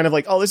were just kind of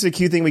like, oh, this is a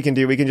cute thing we can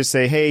do. We can just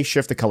say, hey,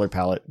 shift the color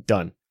palette,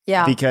 done.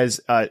 Yeah. Because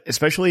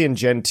especially in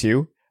Gen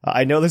 2,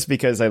 I know this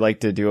because I like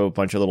to do a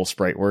bunch of little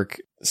sprite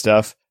work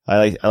stuff.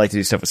 I like to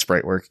do stuff with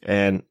sprite work.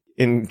 And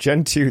in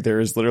Gen 2,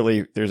 there's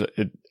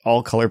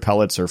all color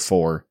palettes are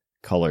 4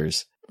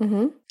 colors.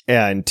 Mm-hmm.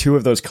 And 2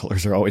 of those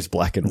colors are always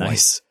black and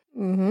nice.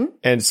 white. Mm-hmm.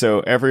 And so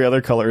every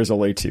other color is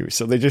only 2.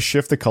 So they just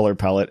shift the color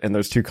palette and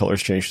those 2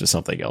 colors change to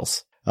something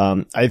else.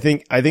 I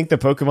think the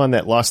Pokemon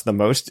that lost the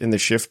most in the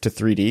shift to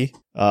 3D,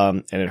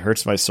 and it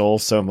hurts my soul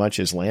so much,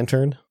 is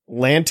Lantern.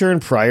 Lantern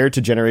prior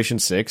to Generation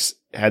 6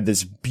 had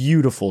this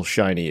beautiful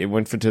shiny. It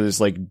went into this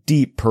like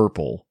deep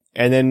purple.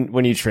 And then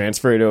when you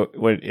transfer it,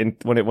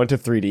 when it went to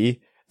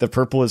 3D, the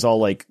purple is all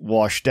like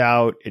washed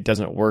out. It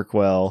doesn't work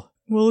well.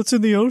 Well, it's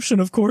in the ocean.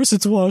 Of course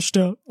it's washed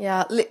out.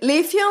 Yeah.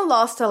 Leafeon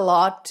lost a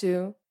lot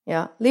too.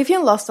 Yeah.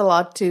 Leafeon lost a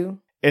lot too.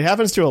 It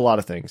happens to a lot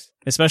of things.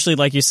 Especially,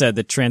 like you said,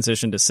 the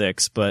transition to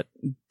 6, but...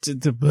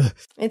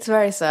 It's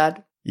very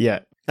sad. Yeah.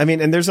 I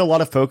mean, and there's a lot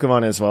of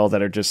Pokemon as well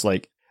that are just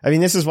like... I mean,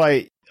 this is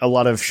why a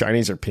lot of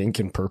shinies are pink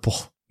and purple.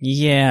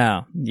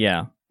 Yeah.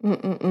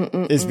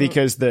 Is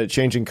because the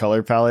changing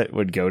color palette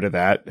would go to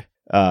that.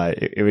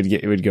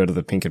 It would go to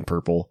the pink and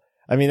purple.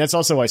 I mean, that's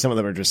also why some of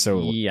them are just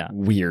so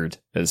weird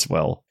as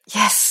well.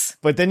 Yes.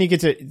 But then you get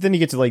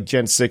to like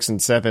Gen 6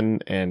 and 7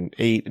 and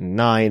 8 and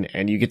 9,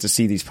 and you get to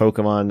see these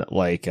Pokemon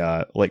like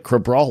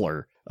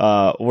Crabrawler,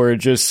 where it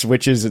just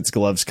switches its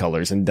gloves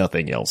colors and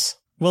nothing else.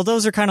 Well,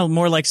 those are kind of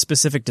more like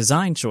specific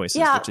design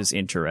choices, which is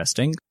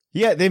interesting.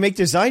 Yeah, they make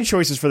design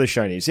choices for the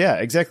shinies. Yeah,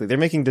 exactly. They're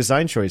making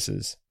design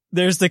choices.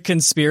 There's the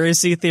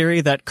conspiracy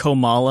theory that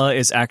Komala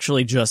is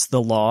actually just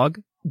the log,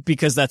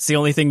 because that's the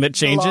only thing that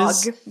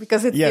changes. Log,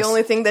 because it's the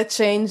only thing that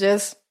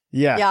changes.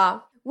 Yeah. Yeah.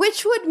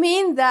 Which would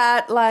mean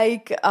that,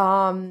 like,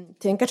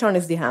 Tinkaton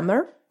is the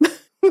hammer.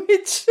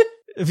 Which...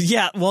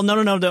 Yeah, well,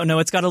 no.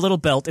 It's got a little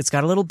belt.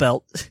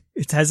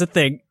 It has a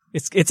thing.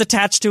 It's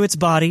attached to its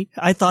body.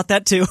 I thought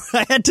that too.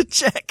 I had to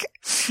check.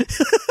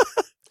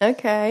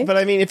 Okay. But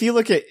I mean, if you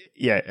look at,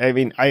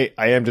 I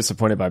am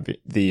disappointed by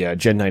the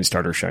Gen 9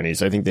 starter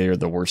shinies. I think they are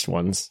the worst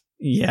ones.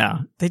 Yeah.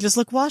 They just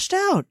look washed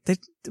out.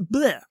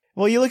 Bleh.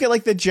 Well, you look at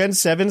like the Gen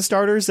 7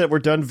 starters that were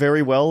done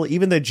very well.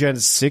 Even the Gen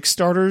 6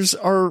 starters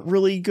are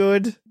really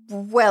good.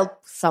 Well,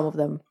 some of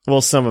them.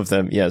 Well, some of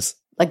them, yes.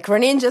 Like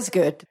Greninja's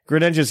good.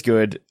 Greninja's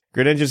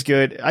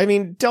good. I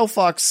mean,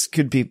 Delphox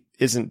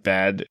isn't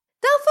bad.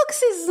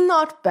 Delphox is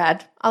not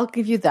bad. I'll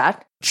give you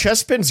that.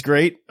 Chespin's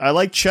great. I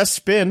like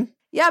Chespin.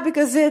 Yeah,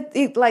 because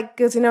it like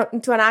goes,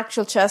 into an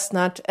actual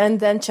chestnut, and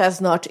then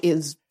Chestnut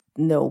is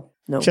no.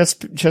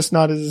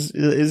 Chestnut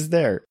is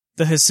there.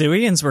 The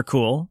Hisuians were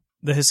cool.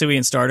 The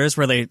Hisuian starters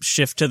where they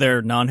shift to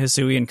their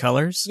non-Hisuian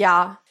colors.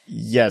 Yeah.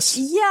 Yes.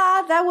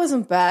 Yeah, that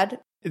wasn't bad.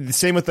 The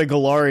same with the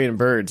Galarian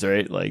birds,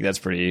 right? Like, that's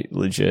pretty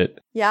legit.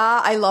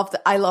 Yeah, I love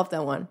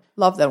that one.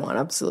 Love that one,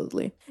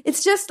 absolutely.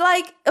 It's just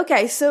like,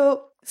 okay,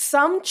 so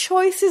some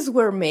choices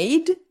were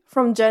made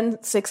from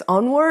Gen 6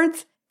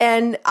 onwards,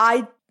 and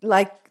I,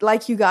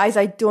 like you guys,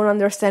 I don't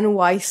understand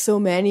why so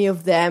many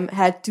of them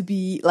had to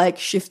be, like,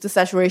 shift the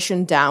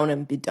saturation down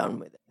and be done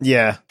with it.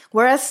 Yeah.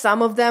 Whereas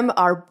some of them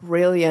are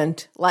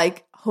brilliant,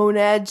 like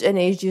Honedge and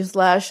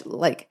Aegislash,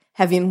 like,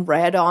 having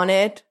red on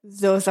it.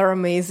 Those are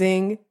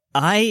amazing.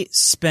 I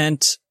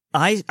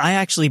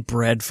actually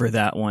bred for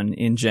that one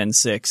in Gen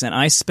 6, and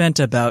I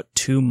spent about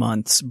 2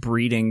 months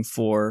breeding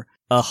for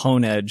a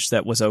Honedge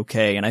that was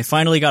okay, and I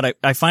finally got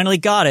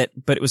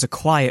it, but it was a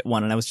quiet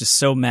one, and I was just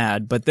so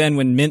mad. But then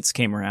when Mints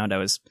came around, I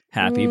was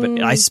happy,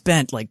 but I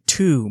spent like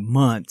 2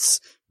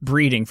 months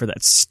breeding for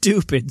that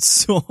stupid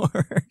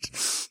sword.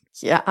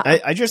 Yeah.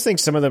 I just think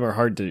some of them are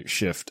hard to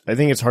shift. I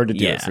think it's hard to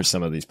do it for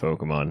some of these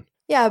Pokemon.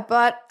 Yeah,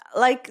 but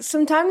like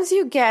sometimes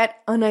you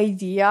get an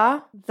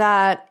idea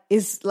that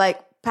is like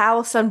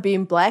Palo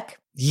Sunbeam Black.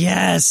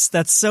 Yes,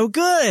 that's so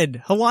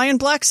good. Hawaiian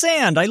Black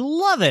Sand. I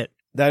love it.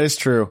 That is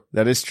true.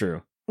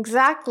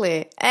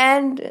 Exactly.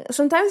 And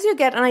sometimes you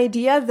get an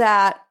idea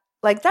that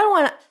like that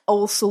one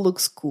also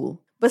looks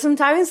cool. But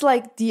sometimes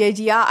like the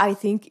idea I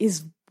think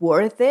is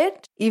worth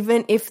it,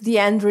 even if the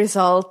end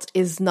result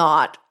is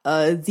not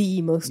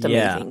the most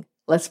amazing. Yeah.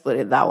 Let's put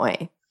it that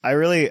way. I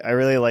really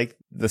like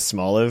the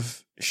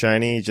Smoliv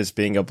shiny just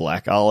being a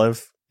black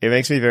olive. It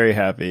makes me very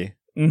happy.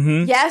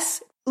 Mm-hmm.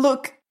 Yes.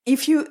 Look, I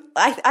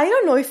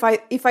don't know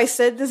if I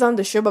said this on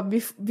the show, but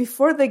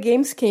before the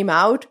games came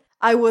out,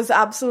 I was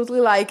absolutely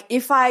like,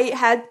 if I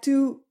had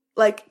to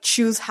like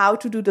choose how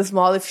to do the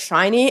Smoliv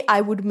shiny,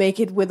 I would make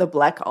it with a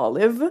black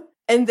olive.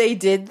 And they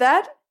did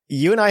that.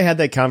 You and I had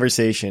that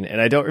conversation,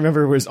 and I don't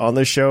remember if it was on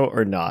the show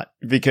or not,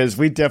 because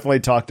we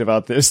definitely talked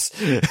about this.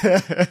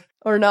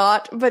 Or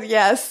not, but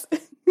yes.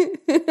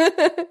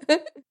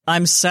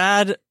 I'm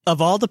sad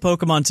of all the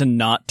Pokemon to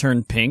not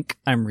turn pink.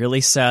 I'm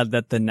really sad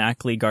that the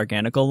Knackley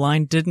Garganacl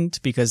line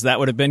didn't, because that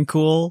would have been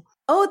cool.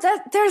 Oh,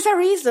 there's a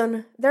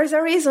reason. There's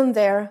a reason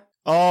there.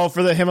 Oh,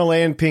 for the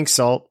Himalayan pink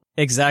salt.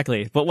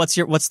 Exactly. But what's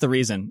the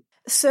reason?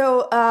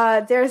 So,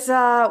 there's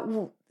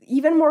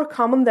even more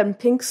common than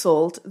pink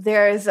salt.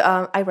 There's,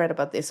 I read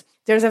about this.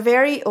 There's a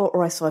very,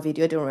 or I saw a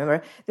video, I don't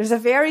remember. There's a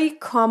very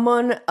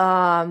common,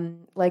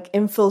 like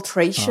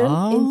infiltration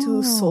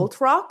into salt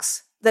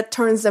rocks that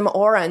turns them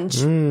orange.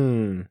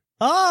 Mm.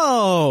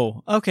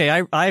 Oh, okay.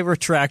 I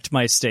retract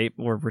my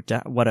statement, or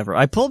whatever.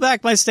 I pull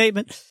back my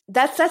statement.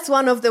 That's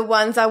one of the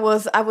ones I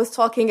was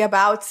talking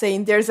about,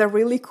 saying there's a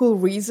really cool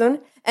reason.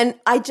 And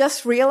I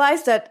just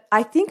realized that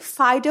I think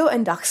Fido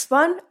and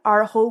Duxpan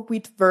are whole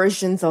wheat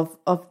versions of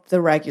the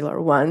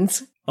regular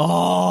ones.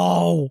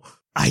 Oh,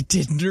 I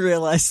didn't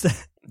realize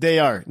that. They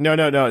are. No.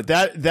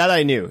 That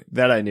I knew.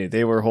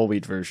 They were whole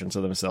wheat versions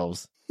of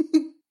themselves.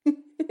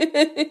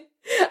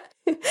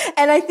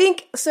 And I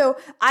think, so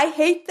I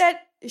hate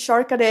that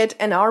Charcadet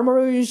and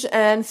Armarouge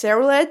and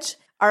Ceruledge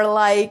are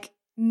like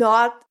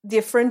not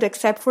different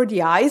except for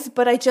the eyes,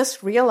 but I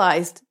just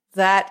realized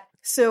that,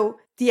 so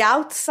the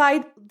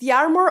outside, the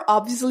armor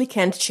obviously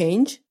can't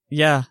change.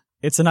 Yeah,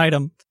 it's an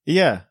item.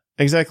 Yeah,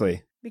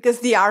 exactly. Because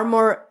the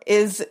armor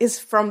is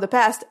from the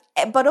past,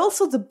 but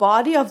also the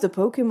body of the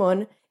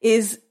Pokemon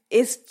is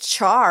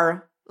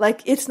char.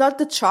 Like, it's not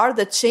the char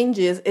that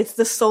changes, it's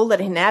the soul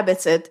that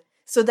inhabits it.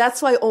 So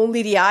that's why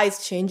only the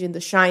eyes change in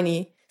the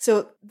shiny.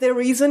 So the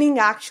reasoning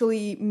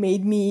actually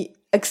made me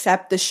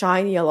accept the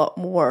shiny a lot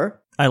more.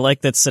 I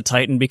like that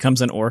Satitan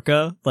becomes an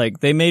orca.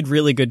 Like, they made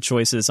really good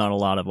choices on a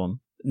lot of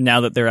them,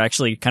 now that they're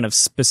actually kind of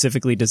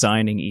specifically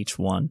designing each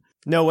one.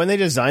 No, when they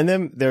design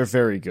them, they're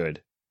very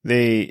good.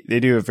 They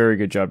do a very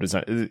good job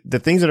design. The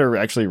things that are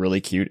actually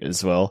really cute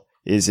as well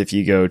is if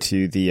you go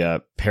to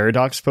the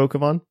Paradox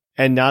Pokemon,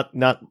 and not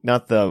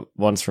the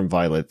ones from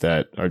Violet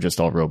that are just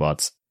all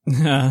robots.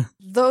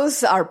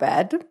 Those are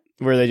bad.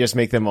 Where they just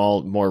make them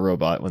all more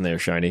robot when they're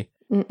shiny.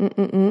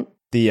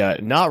 The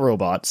not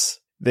robots,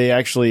 they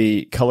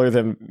actually color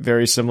them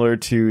very similar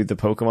to the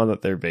Pokemon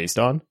that they're based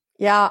on.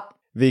 Yeah.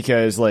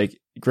 Because like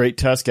Great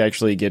Tusk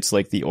actually gets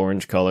like the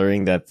orange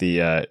coloring that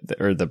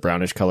or the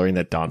brownish coloring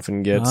that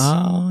Donphin gets.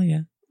 Oh,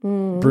 yeah.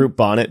 Brute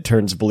Bonnet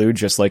turns blue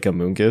just like a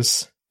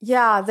Mungus.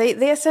 Yeah,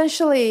 they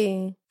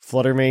essentially...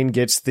 Fluttermane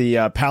gets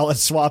the palette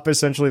swap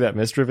essentially that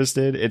Misdreavus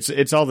did.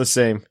 It's all the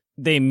same.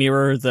 They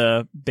mirror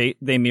the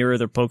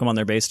Pokemon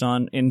they're based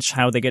on in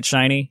how they get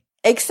shiny.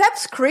 Except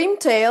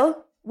Screamtail,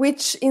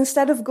 which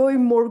instead of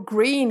going more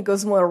green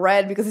goes more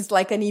red because it's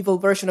like an evil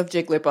version of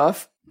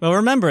Jigglypuff. Well,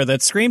 remember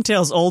that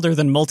Screamtail's older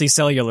than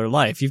multicellular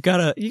life. You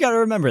gotta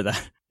remember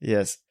that.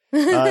 Yes.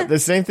 The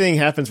same thing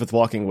happens with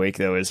Walking Wake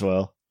though as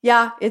well.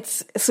 Yeah,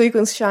 it's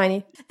Suicune's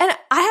shiny. And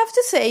I have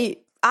to say,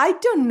 I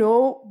don't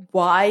know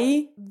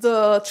why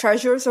the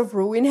Treasures of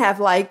Ruin have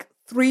like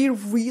 3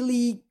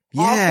 really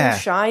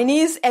awful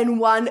shinies and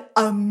 1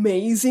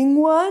 amazing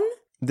one.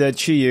 The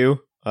Chi-Yu,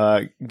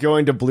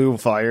 going to blue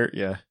fire,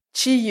 yeah.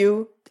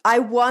 Chi-Yu. I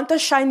want a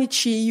shiny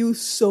Chi-Yu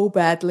so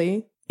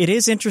badly. It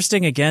is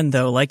interesting again,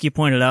 though, like you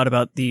pointed out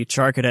about the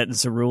Charcadet and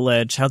Cerule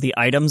Edge, how the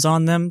items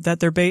on them that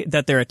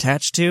they're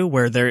attached to,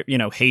 where their,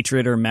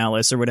 hatred or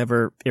malice or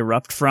whatever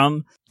erupt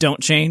from, don't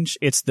change.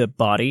 It's the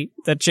body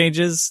that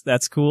changes.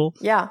 That's cool.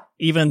 Yeah.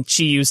 Even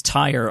Chi-Yu's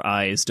tire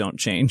eyes don't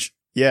change.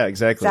 Yeah,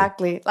 exactly.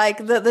 Exactly. Like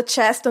the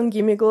chest on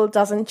Gimmighoul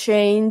doesn't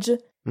change.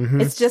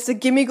 Mm-hmm. It's just the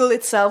Gimmighoul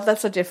itself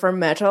that's a different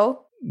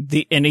metal.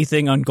 The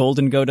anything on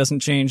Golden Go doesn't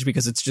change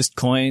because it's just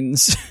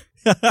coins.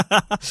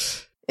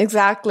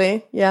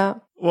 Exactly. Yeah.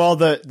 Well,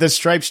 the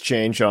stripes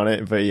change on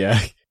it, but yeah.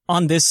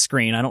 On this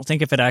screen, I don't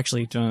think if it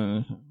actually...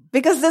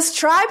 Because the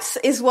stripes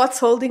is what's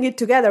holding it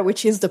together,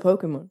 which is the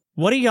Pokemon.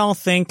 What do y'all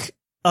think,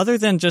 other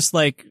than just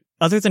the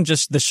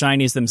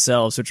shinies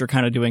themselves, which we're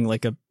kind of doing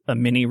like a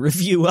mini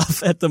review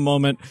of at the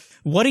moment,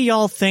 what do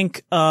y'all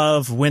think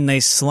of when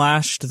they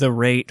slashed the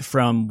rate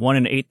from 1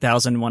 in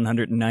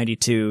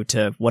 8,192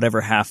 to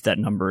whatever half that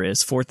number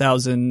is?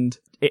 4,000?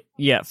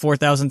 Yeah,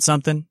 4,000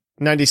 something?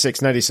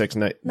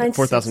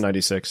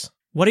 4,096.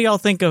 What do y'all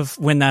think of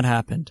when that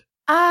happened?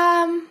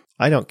 I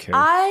don't care.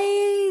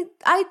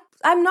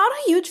 I'm not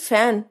a huge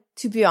fan,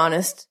 to be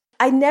honest.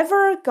 I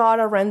never got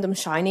a random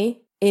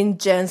shiny in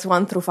Gens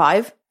 1 through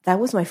 5. That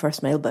was my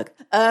first mailbag.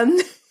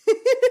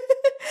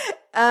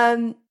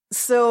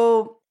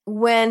 So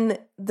when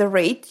the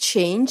rate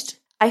changed,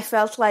 I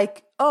felt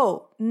like,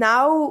 oh,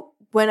 now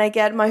when I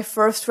get my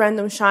first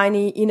random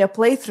shiny in a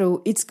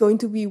playthrough, it's going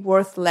to be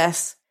worth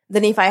less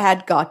than if I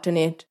had gotten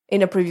it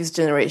in a previous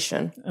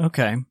generation.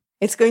 Okay.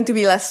 It's going to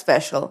be less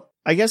special.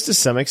 I guess to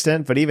some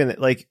extent, but even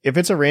like if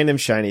it's a random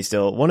shiny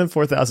still, 1 in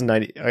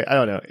 4,090, I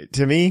don't know.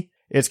 To me,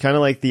 it's kind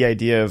of like the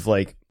idea of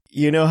like,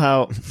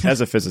 how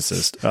as a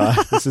physicist,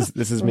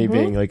 this is me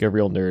being like a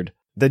real nerd.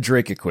 The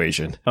Drake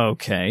equation.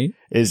 Okay.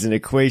 Is an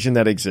equation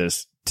that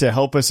exists to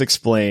help us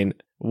explain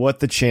what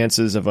the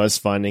chances of us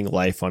finding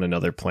life on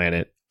another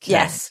planet.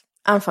 Yes,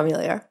 I'm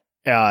familiar.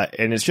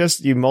 And it's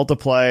just you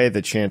multiply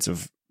the chance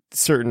of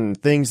certain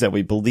things that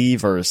we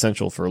believe are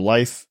essential for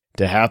life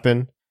to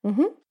happen.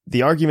 Mm-hmm.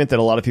 The argument that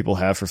a lot of people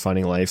have for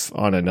finding life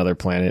on another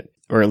planet,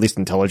 or at least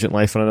intelligent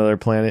life on another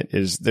planet,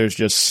 is there's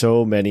just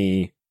so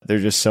many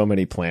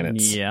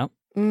planets. Yeah.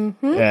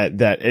 Mm-hmm.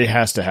 That it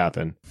has to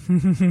happen.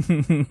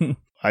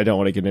 I don't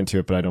want to get into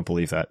it, but I don't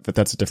believe that. But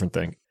that's a different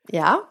thing.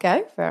 Yeah,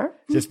 okay, fair.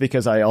 Just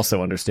because I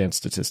also understand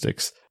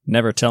statistics.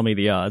 Never tell me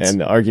the odds. And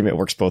the argument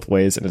works both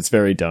ways, and it's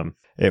very dumb.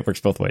 It works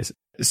both ways.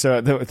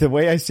 So the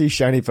way I see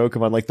shiny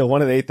Pokemon, like the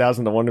 1 in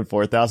 8,000, the 1 in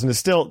 4,000, is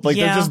still, like,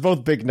 they're just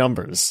both big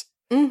numbers.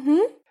 Mm-hmm.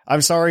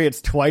 I'm sorry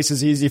it's twice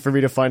as easy for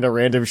me to find a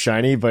random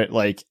shiny, but,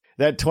 like,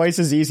 that twice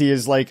as easy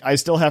is, like, I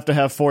still have to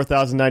have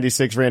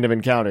 4,096 random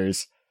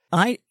encounters.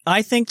 I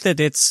think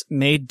that it's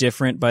made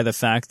different by the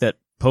fact that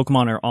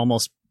Pokemon are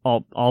almost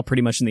all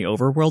pretty much in the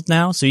overworld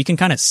now, so you can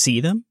kind of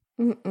see them.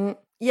 Mm-mm.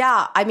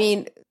 Yeah, I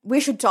mean, we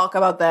should talk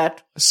about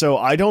that. So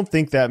I don't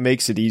think that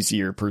makes it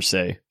easier, per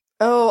se.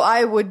 Oh,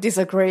 I would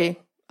disagree.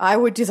 I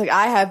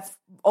have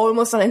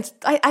almost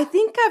I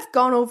think I've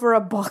gone over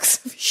a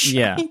box of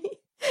shiny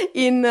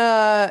in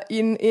Legends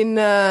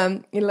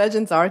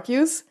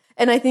Arceus,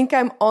 and I think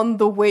I'm on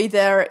the way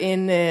there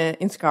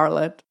in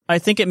Scarlet. I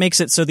think it makes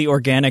it so the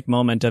organic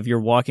moment of you're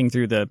walking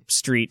through the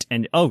street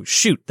and, oh,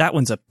 shoot, that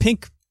one's a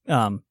pink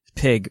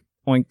pig,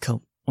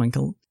 oinkle,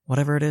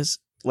 whatever it is.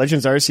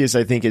 Legends Arceus,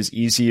 I think, is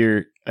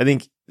easier. I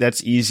think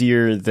that's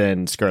easier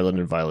than Scarlet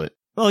and Violet.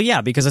 Well, yeah,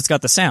 because it's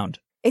got the sound.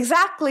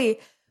 Exactly.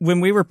 When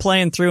we were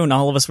playing through and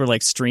all of us were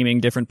like streaming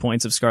different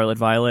points of Scarlet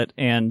Violet,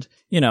 and,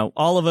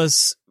 all of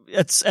us,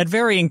 it's at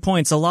varying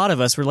points, a lot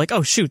of us were like,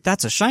 oh, shoot,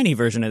 that's a shiny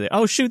version of it.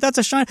 Oh, shoot, that's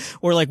a shiny.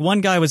 Or like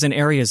one guy was in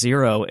Area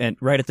 0 and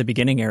right at the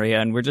beginning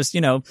area, and we're just,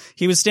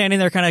 he was standing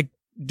there kind of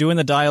doing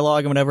the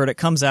dialogue and whatever, and it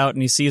comes out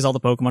and he sees all the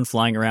Pokemon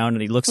flying around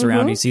and he looks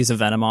around and he sees a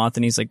Venomoth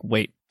and he's like,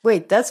 wait,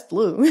 that's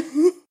blue.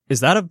 is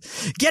that a...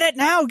 Get it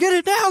now! Get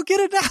it now! Get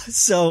it now!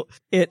 So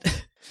it...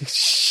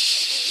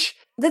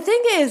 The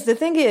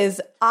thing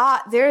is,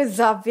 there is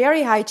a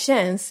very high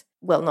chance,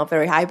 well, not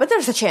very high, but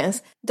there's a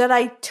chance that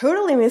I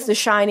totally missed the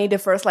shiny the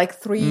first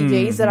 3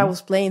 days that I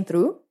was playing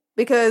through,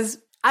 because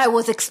I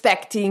was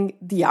expecting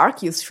the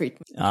Arceus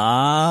treatment.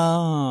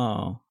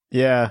 Oh.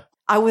 Yeah.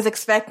 I was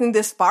expecting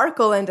the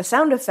sparkle and the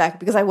sound effect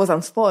because I was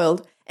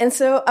unspoiled. And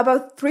so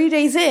about 3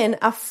 days in,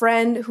 a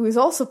friend who is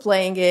also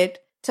playing it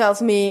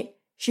tells me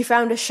she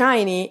found a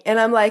shiny, and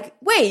I'm like,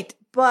 wait,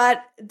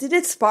 but did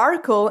it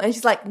sparkle? And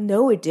she's like,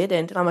 no, it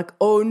didn't. And I'm like,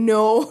 oh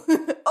no,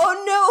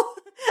 oh no,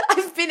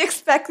 I've been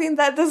expecting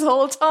that this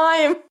whole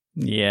time.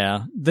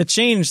 Yeah, the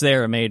change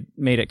there made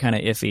it kind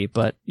of iffy,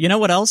 but you know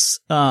what else?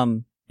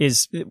 The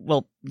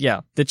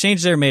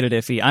change there made it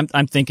iffy.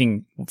 I'm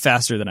thinking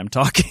faster than I'm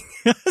talking.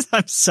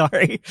 I'm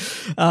sorry.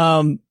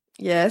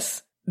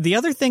 Yes. The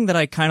other thing that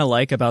I kind of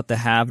like about the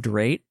halved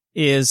rate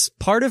is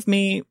part of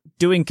me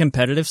doing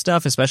competitive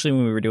stuff, especially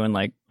when we were doing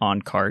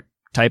on cart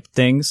type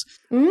things.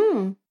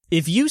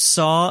 If you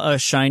saw a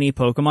shiny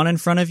Pokemon in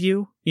front of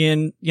you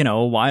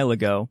a while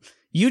ago,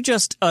 you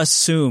just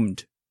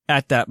assumed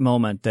at that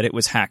moment that it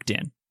was hacked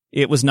in.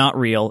 It was not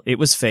real. It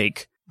was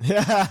fake.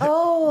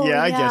 Oh,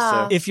 yeah, I guess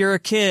so. If you're a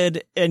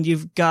kid and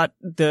you've got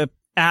the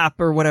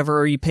app or whatever,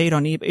 or you paid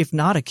on eBay, if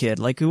not a kid,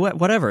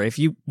 whatever, if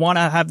you want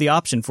to have the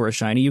option for a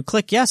shiny, you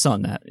click yes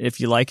on that if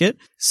you like it.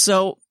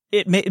 So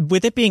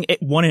with it being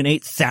 1 in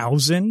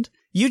 8,000,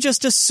 you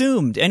just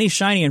assumed any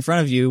shiny in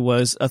front of you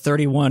was a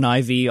 31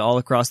 IV all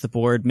across the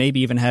board, maybe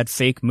even had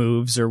fake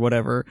moves or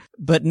whatever.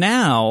 But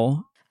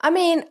now... I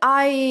mean,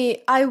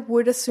 I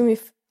would assume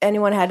if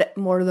anyone had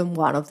more than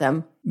one of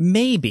them.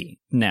 Maybe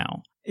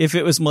now. If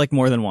it was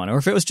more than one, or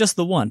if it was just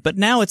the one. But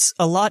now it's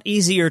a lot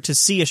easier to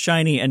see a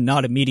shiny and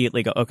not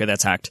immediately go, okay,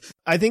 that's hacked.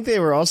 I think they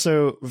were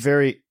also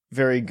very,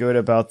 very good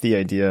about the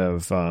idea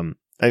of,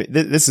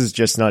 this is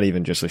just not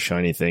even just a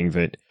shiny thing,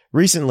 but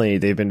recently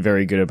they've been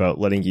very good about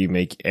letting you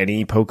make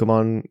any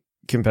Pokemon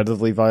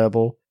competitively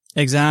viable.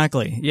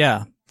 Exactly.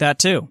 Yeah, that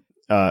too.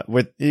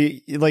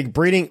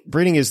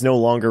 Breeding is no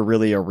longer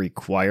really a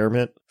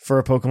requirement for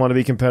a Pokemon to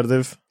be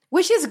competitive.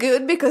 Which is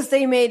good because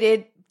they made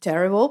it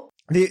terrible.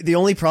 The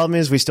only problem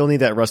is we still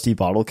need that rusty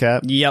bottle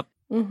cap. Yep.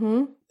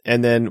 Mm-hmm.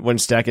 And then when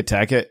Stack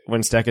Attack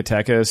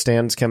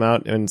stands come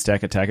out and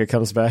Stack Attack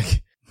comes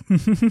back.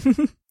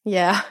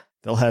 Yeah.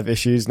 They'll have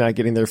issues not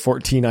getting their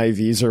 14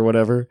 IVs or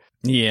whatever.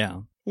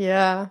 Yeah.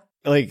 Yeah.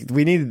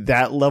 We need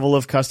that level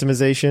of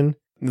customization,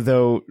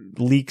 though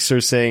leaks are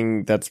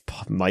saying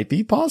might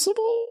be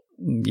possible.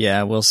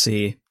 Yeah, we'll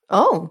see.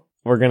 Oh.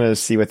 We're going to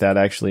see what that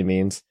actually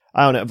means.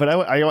 I don't know, but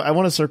I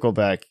want to circle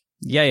back.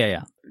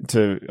 Yeah.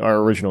 To our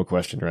original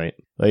question, right?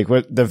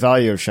 What the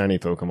value of shiny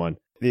Pokemon.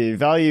 The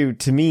value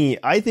to me,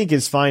 I think,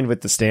 is fine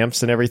with the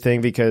stamps and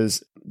everything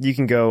because you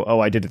can go,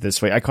 oh, I did it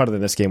this way. I caught it in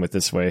this game with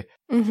this way.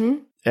 Mm-hmm.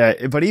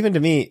 But even to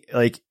me,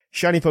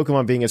 shiny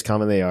Pokemon being as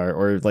common they are,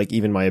 or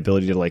even my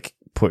ability to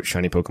put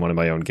shiny Pokemon in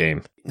my own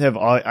game,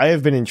 I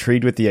have been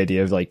intrigued with the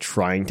idea of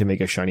trying to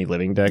make a shiny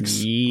living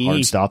dex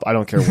hard stop. I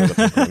don't care where the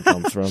Pokemon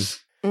comes from.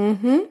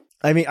 Mm-hmm.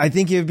 I mean, I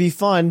think it would be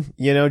fun,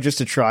 just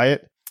to try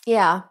it.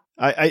 Yeah.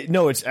 I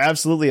know it's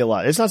absolutely a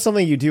lot. It's not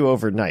something you do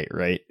overnight,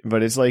 right?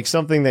 But it's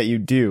something that you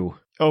do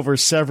over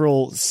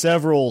several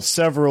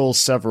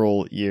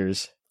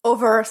years.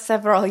 Over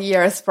several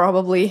years,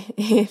 probably,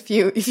 if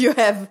you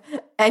have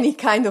any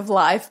kind of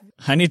life.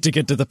 I need to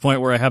get to the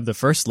point where I have the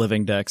first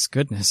living dex.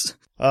 Goodness.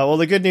 Well,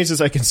 the good news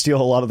is I can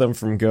steal a lot of them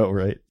from Go,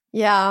 right?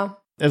 Yeah.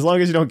 As long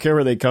as you don't care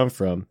where they come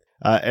from.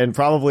 And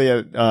probably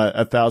at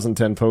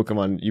 1,010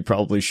 Pokemon, you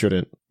probably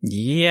shouldn't.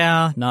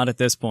 Yeah, not at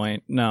this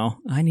point. No,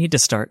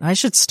 I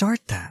should start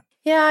that.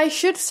 Yeah, I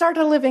should start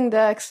a living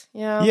dex.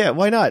 Yeah. Yeah,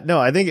 why not? No,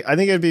 I think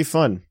it'd be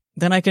fun.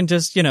 Then I can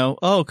just,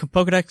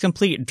 Pokedex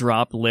complete,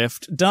 drop,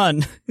 lift,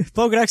 done.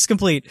 Pokedex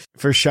complete.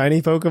 For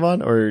shiny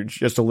Pokemon or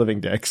just a living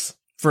dex?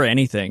 For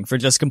anything, for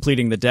just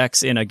completing the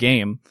dex in a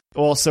game.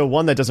 Well, so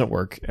one that doesn't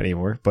work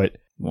anymore, but...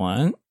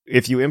 What?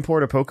 If you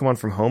import a Pokemon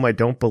from home, I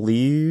don't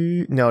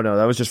believe... No,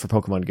 that was just for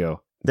Pokemon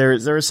Go. There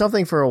was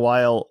something for a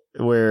while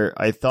where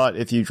I thought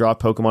if you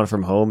drop Pokemon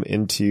from home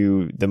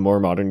into the more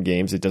modern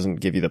games, it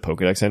doesn't give you the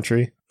Pokedex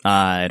entry.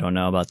 I don't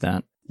know about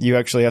that. You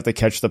actually have to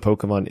catch the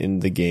Pokemon in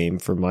the game,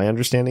 from my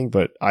understanding,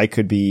 but I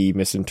could be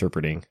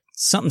misinterpreting.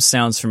 Something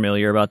sounds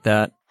familiar about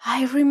that.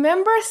 I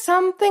remember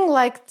something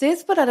like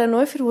this, but I don't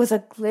know if it was a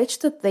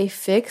glitch that they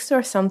fixed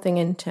or something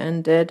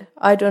intended.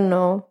 I don't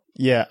know.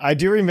 Yeah, I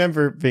do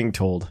remember being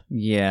told.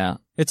 Yeah.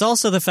 It's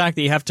also the fact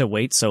that you have to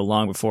wait so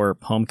long before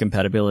home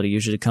compatibility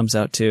usually comes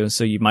out too,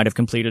 so you might have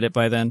completed it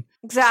by then.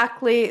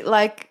 Exactly.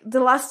 The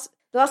last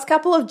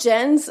couple of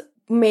gens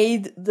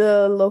made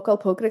the local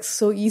Pokédex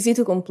so easy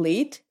to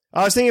complete.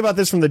 I was thinking about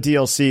this from the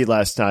DLC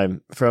last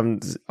time, from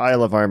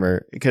Isle of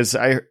Armor, because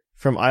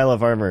from Isle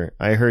of Armor,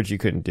 I heard you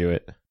couldn't do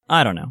it.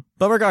 I don't know.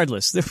 But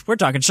regardless, we're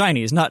talking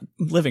shinies, not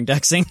living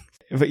dexing.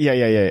 But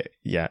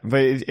yeah.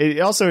 But it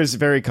also is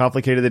very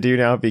complicated to do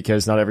now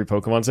because not every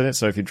Pokemon's in it.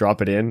 So if you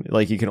drop it in,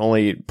 like you can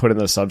only put in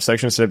the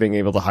subsection instead of being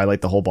able to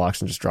highlight the whole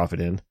box and just drop it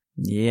in.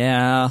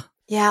 Yeah.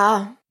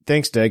 Yeah.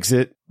 Thanks,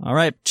 Dexit. All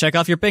right, check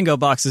off your bingo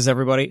boxes,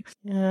 everybody.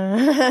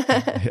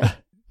 Yeah.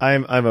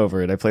 I'm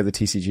over it. I play the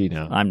TCG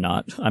now. I'm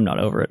not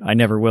over it. I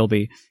never will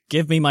be.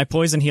 Give me my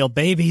Poison Heal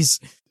babies.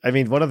 I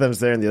mean, one of them's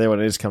there and the other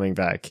one is coming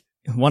back.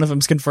 One of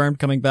them's confirmed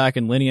coming back,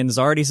 and Linian's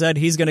already said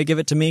he's going to give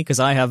it to me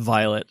because I have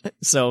Violet.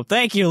 So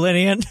thank you,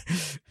 Linian.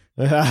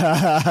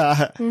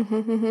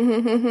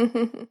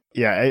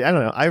 Yeah, I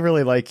don't know. I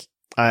really like.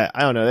 I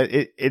don't know.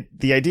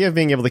 The idea of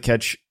being able to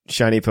catch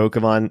shiny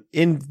Pokemon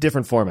in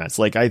different formats.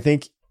 Like, I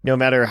think no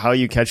matter how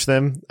you catch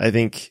them, I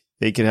think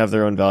they can have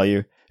their own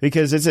value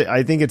because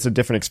I think it's a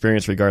different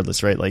experience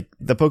regardless, right? Like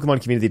the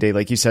Pokemon Community Day,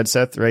 like you said,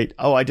 Seth, right?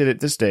 Oh, I did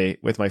it this day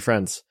with my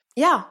friends.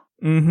 Yeah.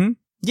 Mm-hmm.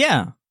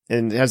 Yeah.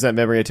 And it has that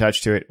memory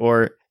attached to it.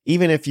 Or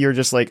even if you're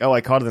just like, oh,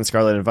 I caught it in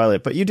Scarlet and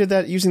Violet, but you did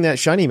that using that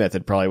shiny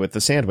method probably with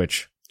the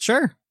sandwich.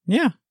 Sure.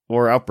 Yeah.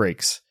 Or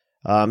outbreaks.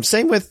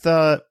 Same with,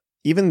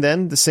 even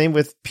then, the same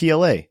with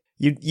PLA.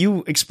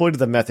 You exploited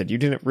the method. You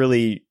didn't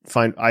really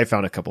I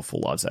found a couple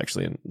full odds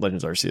actually in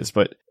Legends Arceus,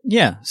 but.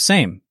 Yeah,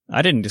 same.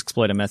 I didn't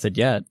exploit a method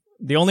yet.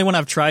 The only one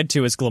I've tried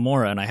to is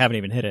Glamora, and I haven't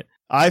even hit it.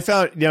 I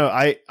found,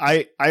 I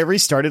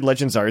restarted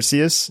Legends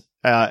Arceus,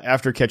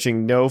 after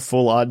catching no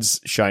full odds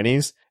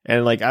shinies.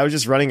 And like, I was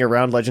just running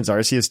around Legends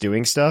Arceus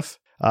doing stuff.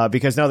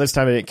 Because now this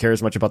time I didn't care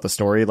as much about the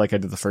story like I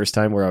did the first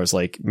time where I was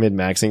like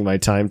mid-maxing my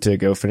time to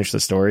go finish the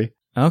story.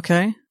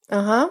 Okay.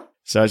 Uh-huh.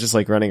 So I was just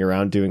like running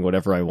around doing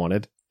whatever I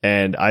wanted.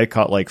 And I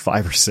caught like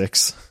 5 or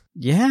 6.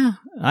 Yeah.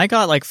 I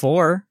got like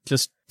 4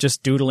 just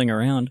doodling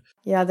around.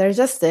 Yeah, they're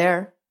just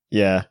there.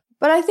 Yeah.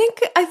 But I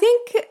think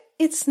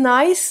it's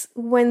nice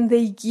when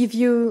they give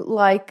you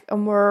like a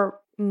more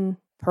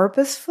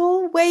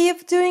purposeful way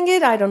of doing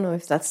it. I don't know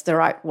if that's the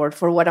right word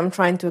for what I'm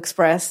trying to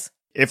express.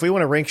 If we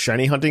want to rank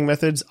shiny hunting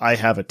methods, I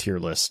have a tier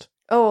list.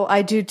 Oh,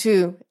 I do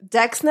too.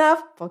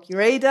 Dexnav,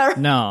 PokeRadar.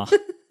 No.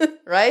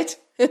 Right?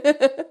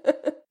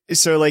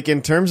 So like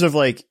in terms of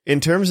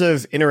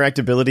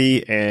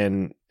interactability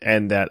and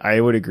that,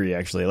 I would agree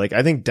actually. Like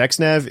I think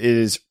Dexnav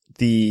is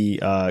the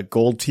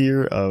gold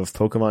tier of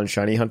Pokemon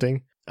shiny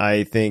hunting.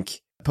 I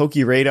think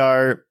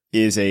PokeRadar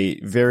is a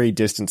very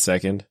distant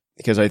second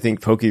because I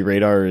think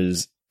PokeRadar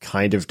is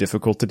kind of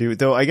difficult to do.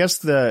 Though I guess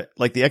the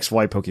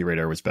XY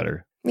PokeRadar was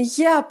better.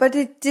 Yeah, but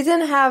it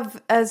didn't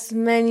have as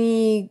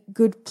many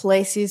good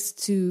places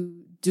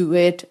to do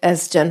it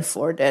as Gen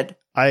 4 did.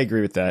 I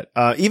agree with that.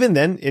 Even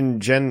then,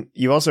 in Gen,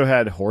 you also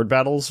had Horde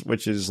battles,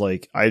 which is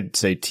like, I'd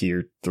say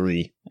tier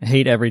 3. I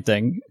hate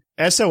everything.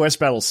 SOS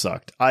battles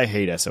sucked. I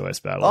hate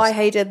SOS battles. Oh, I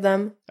hated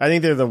them. I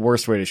think they're the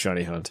worst way to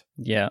shiny hunt.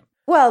 Yeah.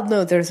 Well,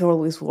 no, there's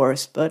always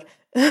worse, but...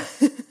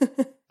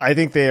 I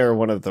think they are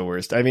one of the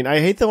worst. I mean, I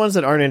hate the ones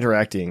that aren't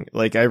interacting.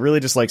 Like, I really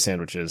just like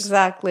sandwiches.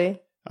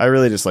 Exactly. I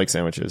really just like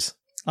sandwiches.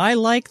 I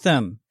like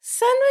them.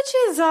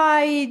 Sandwiches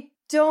I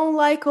don't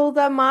like all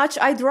that much.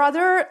 I'd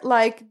rather,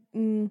 like...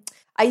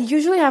 I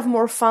usually have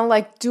more fun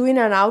like doing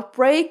an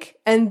outbreak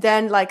and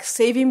then like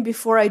saving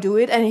before I do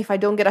it. And if I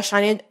don't get a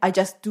shiny, I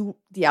just do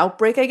the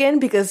outbreak again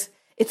because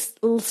it's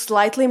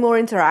slightly more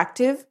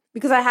interactive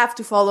because I have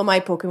to follow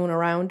my Pokemon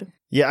around.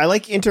 Yeah, I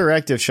like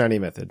interactive shiny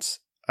methods.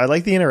 I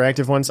like the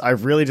interactive ones. I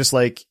really just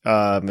like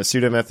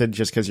Masuda method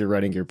just because you're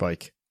riding your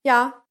bike.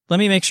 Yeah. Let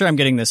me make sure I'm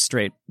getting this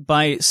straight.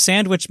 By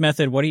sandwich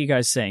method, what are you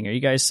guys saying? Are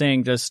you guys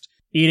saying just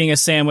eating a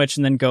sandwich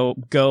and then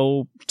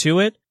go to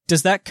it?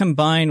 Does that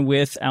combine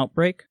with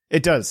outbreak?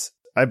 It does.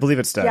 I believe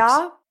it stacks.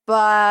 Yeah,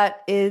 but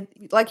I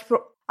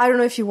don't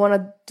know if you want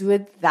to do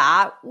it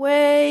that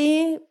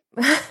way.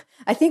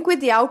 I think with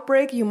the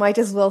outbreak, you might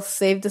as well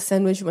save the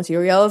sandwich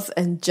materials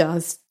and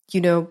just,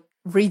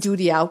 redo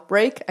the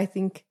outbreak. I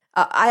think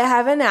I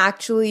haven't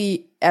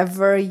actually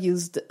ever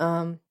used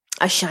a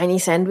shiny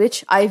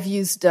sandwich. I've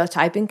used a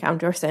type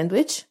encounter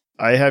sandwich.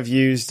 I have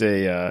used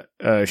a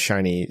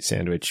shiny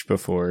sandwich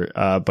before,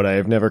 but I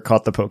have never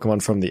caught the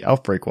Pokemon from the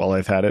outbreak while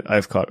I've had it.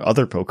 I've caught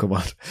other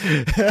Pokemon.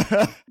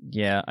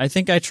 Yeah, I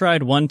think I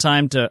tried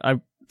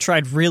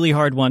really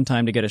hard one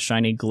time to get a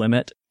shiny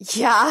Glimmet.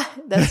 Yeah,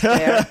 that's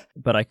fair.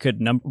 But I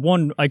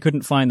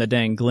couldn't find the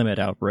dang Glimmet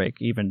outbreak,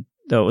 even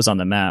though it was on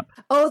the map.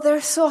 Oh, they're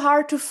so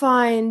hard to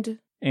find.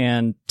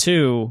 And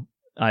 2,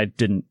 it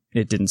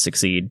didn't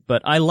succeed.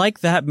 But I like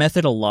that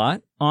method a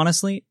lot,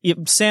 honestly.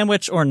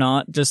 Sandwich or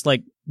not, just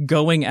like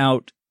going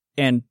out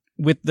and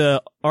with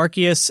the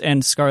Arceus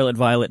and Scarlet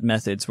Violet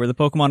methods where the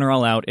Pokemon are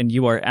all out and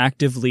you are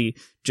actively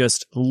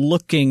just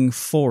looking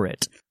for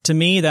it. To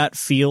me, that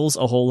feels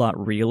a whole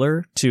lot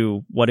realer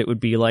to what it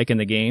would be like in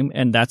the game.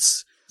 And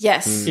that's,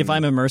 yes. If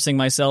I'm immersing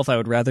myself, I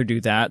would rather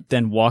do that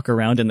than walk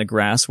around in the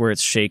grass where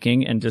it's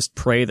shaking and just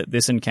pray that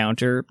this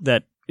encounter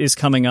that is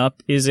coming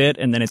up is it,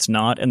 and then it's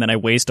not, and then I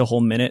waste a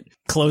whole minute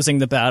closing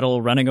the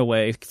battle, running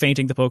away,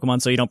 fainting the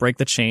Pokemon so you don't break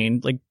the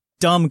chain. Like,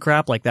 dumb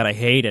crap like that. I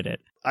hated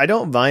it. I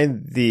don't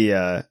mind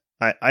the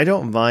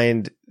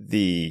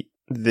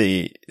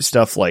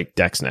stuff like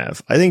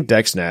Dexnav. I think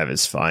Dexnav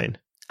is fine.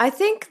 I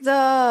think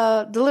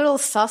the little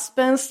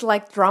suspense,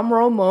 like drum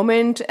roll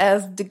moment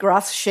as the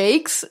grass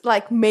shakes,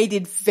 like made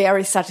it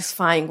very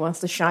satisfying once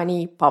the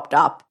shiny popped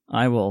up.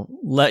 I will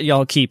let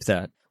y'all keep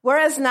that.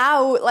 Whereas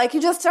now, like,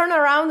 you just turn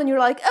around and you're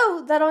like,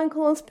 oh, that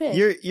Oinkulon's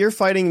pig. You're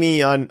fighting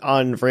me on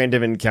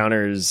random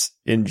encounters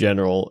in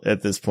general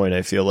at this point,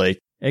 I feel like.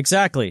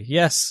 Exactly.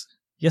 Yes.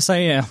 Yes, I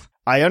am.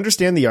 I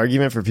understand the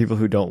argument for people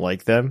who don't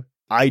like them.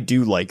 I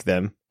do like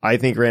them. I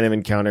think random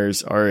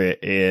encounters are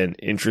an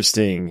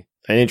interesting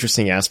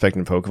aspect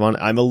in Pokemon.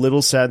 I'm a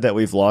little sad that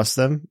we've lost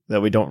them,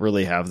 that we don't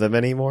really have them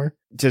anymore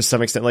to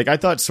some extent. Like, I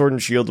thought Sword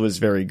and Shield was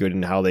very good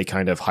in how they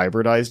kind of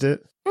hybridized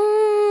it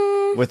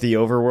with the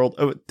overworld.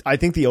 Oh, I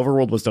think the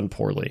overworld was done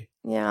poorly.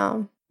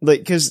 Yeah. Like,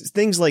 because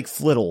things like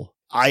Flittle,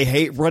 I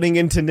hate running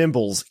into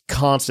Nimbles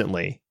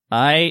constantly.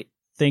 I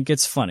think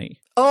it's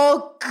funny.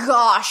 Oh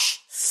gosh,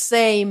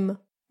 same.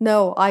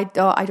 No, I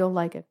don't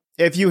like it.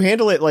 If you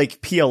handle it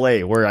like PLA,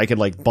 where I could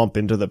like bump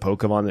into the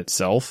Pokemon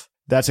itself,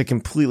 that's a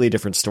completely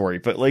different story.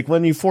 But like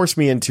when you force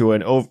me into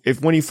an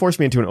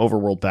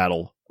overworld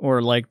battle,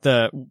 or like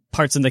the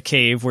parts in the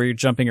cave where you're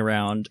jumping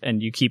around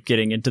and you keep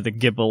getting into the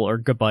Gibble or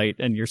Gabite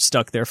and you're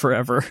stuck there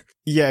forever.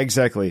 Yeah,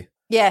 exactly.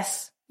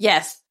 Yes,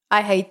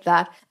 I hate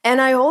that. And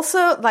I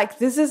also, like,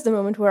 this is the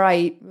moment where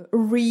I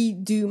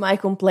redo my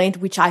complaint,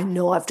 which I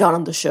know I've done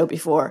on the show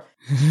before.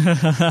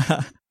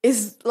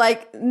 Is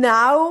like,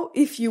 now,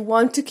 if you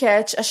want to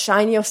catch a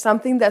shiny of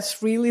something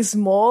that's really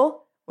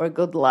small, well,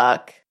 good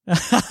luck.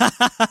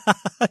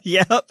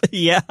 Yep.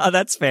 Yeah,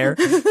 that's fair.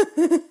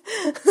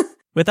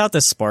 Without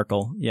the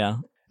sparkle, yeah.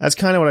 That's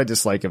kind of what I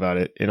dislike about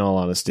it, in all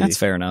honesty. That's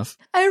fair enough.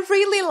 I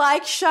really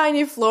like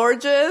shiny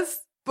Florges,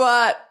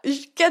 but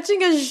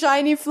catching a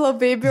shiny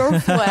Flabébé or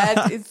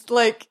Flat, it's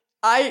like,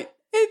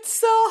 it's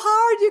so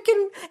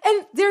hard.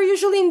 And they're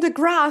usually in the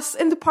grass,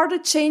 and the part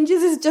that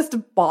changes is just the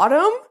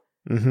bottom.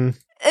 Mm-hmm.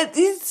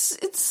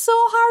 It's so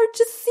hard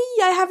to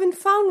see. I haven't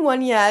found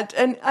one yet,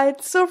 and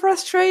it's so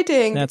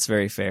frustrating. That's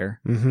very fair.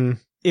 Mm-hmm.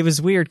 It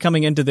was weird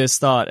coming into this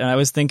thought, and I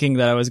was thinking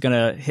that I was going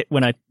to hit,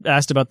 when I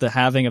asked about the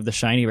halving of the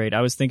shiny rate, I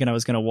was thinking I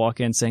was going to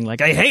walk in saying,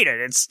 like, I hate it,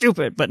 it's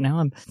stupid, but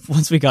now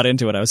once we got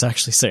into it, I was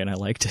actually saying I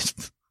liked it.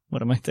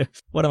 What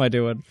am I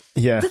doing?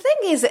 Yeah. The thing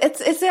is,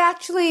 it's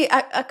actually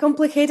a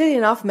complicated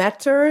enough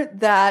matter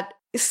that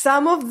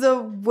some of the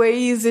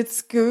ways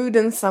it's good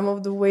and some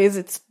of the ways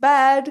it's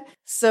bad.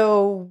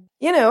 So,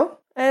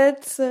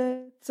 it's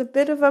a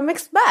bit of a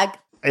mixed bag.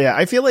 Yeah,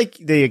 I feel like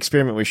they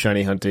experiment with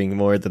shiny hunting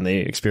more than they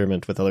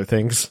experiment with other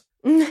things.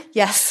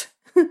 Yes.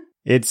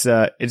 It's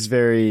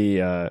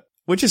very,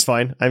 which is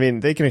fine. I mean,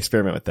 they can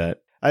experiment with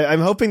that.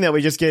 I'm hoping that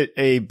we just get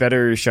a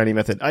better shiny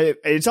method.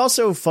 It's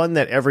also fun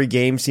that every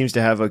game seems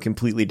to have a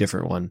completely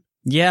different one.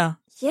 Yeah.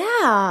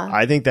 Yeah.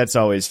 I think that's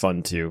always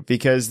fun too,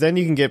 because then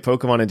you can get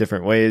Pokemon in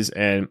different ways.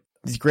 And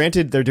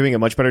granted, they're doing a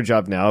much better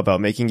job now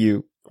about making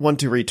you want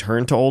to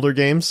return to older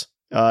games,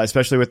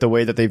 especially with the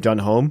way that they've done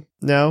home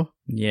now.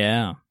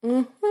 Yeah.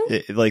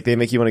 Mm-hmm. Like they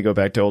make you want to go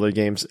back to older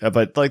games.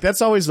 But like,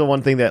 that's always the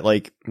one thing that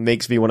like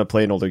makes me want to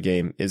play an older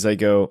game is I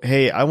go,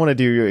 hey, I want to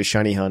do a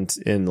shiny hunt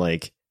in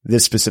like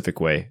this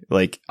specific way.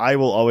 Like I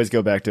will always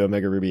go back to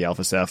Omega Ruby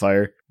Alpha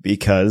Sapphire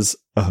because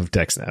of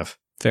DexNav.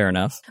 Fair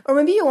enough. Or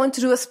maybe you want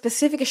to do a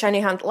specific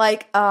shiny hunt.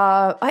 Like,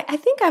 I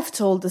think I've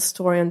told this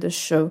story on this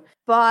show,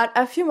 but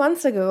a few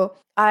months ago,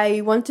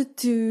 I wanted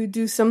to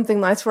do something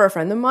nice for a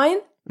friend of mine,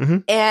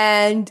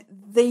 and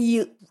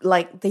they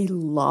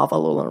love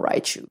Alolan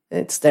Raichu.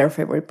 It's their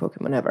favorite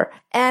Pokemon ever.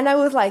 And I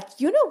was like,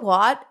 you know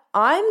what?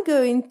 I'm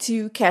going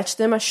to catch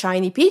them a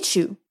shiny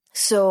Pichu.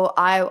 So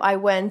I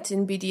went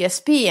in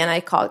BDSP and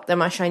I caught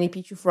them a shiny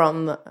Pichu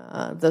from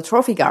the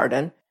Trophy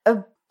Garden.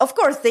 Of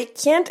course, they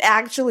can't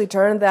actually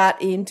turn that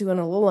into an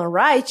Alolan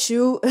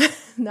Raichu,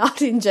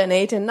 not in Gen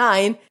 8 and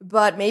 9,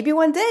 but maybe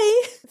one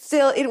day.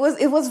 Still, it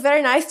was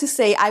very nice to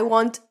say, I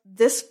want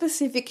this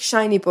specific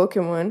shiny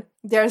Pokemon.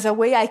 There's a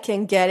way I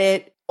can get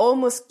it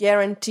almost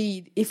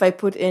guaranteed if I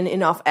put in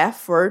enough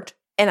effort,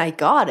 and I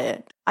got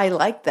it. I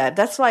like that.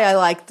 That's why I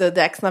like the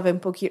DexNav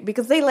and Poke,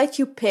 because they let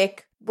you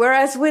pick.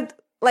 Whereas with,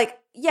 like,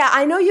 yeah,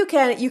 I know you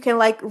can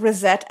like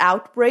reset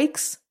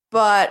outbreaks,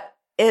 but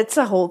it's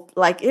a whole,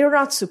 like, you're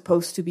not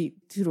supposed to be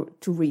to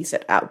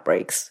reset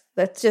outbreaks.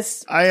 That's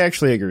just... I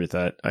actually agree with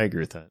that. I think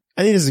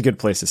this is a good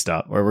place to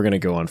stop, or we're going to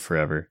go on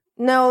forever.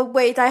 No,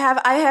 wait, I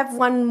have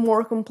one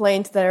more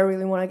complaint that I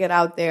really want to get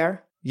out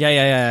there.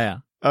 Yeah.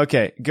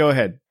 Okay, go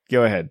ahead.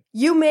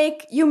 You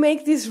make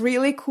these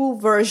really cool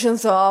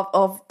versions of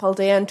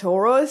Paldea and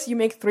Tauros. You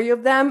make 3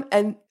 of them,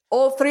 and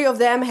all 3 of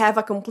them have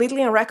a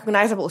completely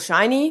unrecognizable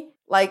shiny.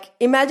 Like,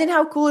 imagine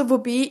how cool it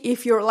would be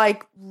if you're,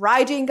 like,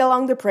 riding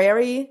along the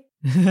prairie.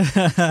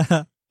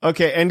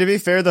 Okay, and to be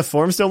fair, the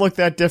forms don't look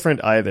that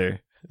different either.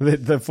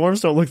 The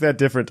forms don't look that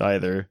different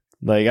either.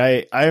 Like,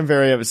 I am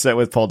very upset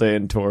with Paldea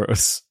and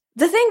Tauros.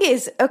 The thing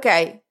is,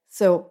 okay,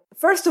 so,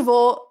 first of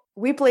all,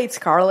 we played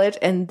Scarlet,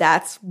 and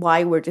that's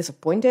why we're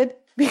disappointed.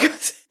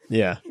 Because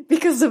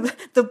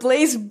the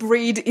Blaze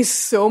breed is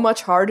so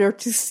much harder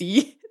to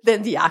see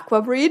than the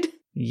Aqua breed.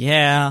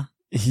 Yeah.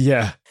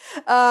 Yeah.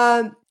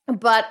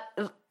 But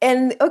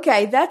And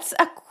okay, that's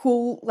a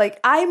cool, like,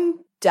 I'm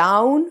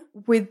down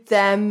with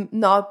them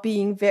not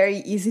being very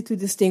easy to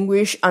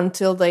distinguish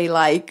until they,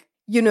 like,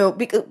 you know,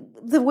 because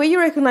the way you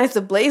recognize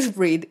the Blaze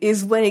breed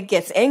is when it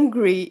gets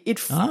angry, it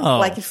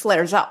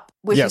flares up,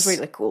 which is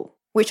really cool,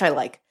 which I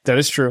like. That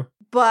is true.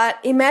 But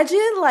imagine,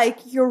 like,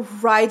 you're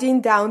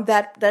riding down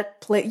that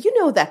place, you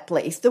know that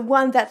place, the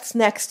one that's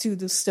next to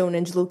the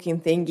Stonehenge-looking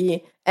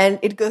thingy, and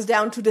it goes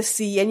down to the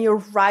sea, and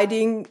you're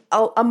riding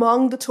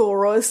among the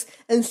Tauros,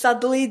 and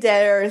suddenly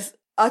there's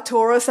a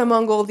Tauros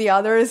among all the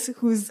others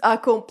who's a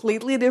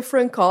completely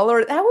different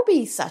color. That would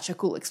be such a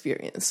cool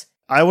experience.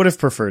 I would have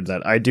preferred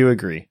that. I do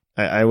agree.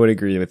 I would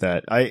agree with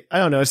that. I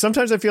don't know.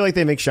 Sometimes I feel like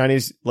they make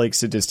shinies, like,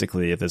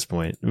 sadistically at this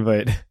point,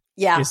 but...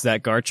 Yeah. Is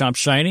that Garchomp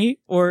shiny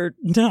or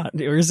not?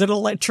 Or is it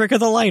a trick of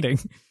the lighting?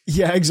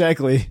 Yeah,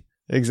 exactly.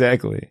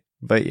 Exactly.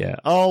 But yeah.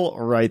 All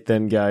right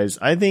then, guys.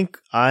 I think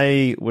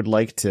I would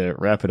like to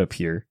wrap it up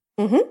here.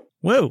 Mm-hmm.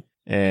 Whoa.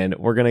 And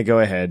we're going to go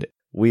ahead.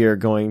 We are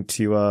going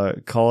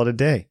to call it a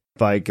day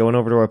by going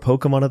over to our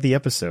Pokemon of the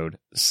episode.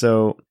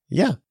 So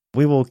yeah,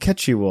 we will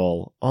catch you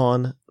all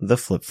on the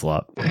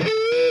flip-flop.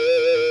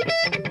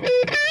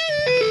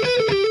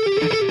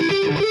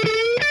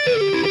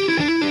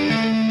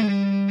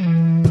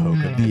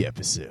 The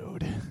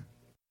episode.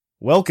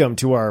 Welcome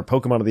to our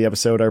Pokemon of the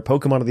episode. Our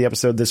Pokemon of the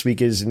episode this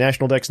week is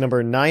National Dex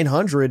number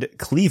 900,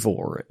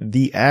 Kleavor,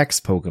 the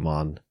Axe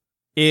Pokemon.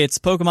 It's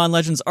Pokemon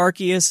Legends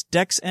Arceus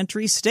Dex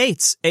entry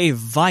states, a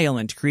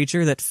violent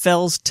creature that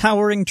fells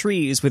towering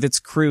trees with its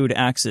crude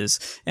axes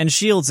and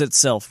shields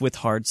itself with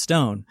hard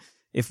stone.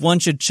 If one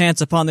should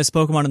chance upon this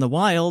Pokemon in the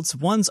wilds,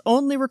 one's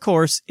only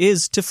recourse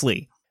is to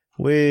flee.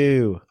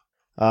 Woo.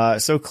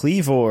 So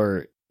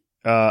Kleavor,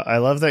 I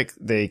love that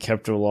they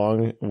kept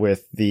along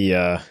with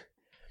the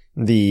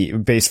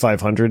base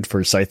 500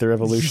 for Scyther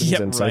evolutions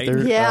and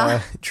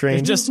Scyther train.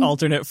 They're just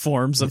alternate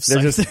forms of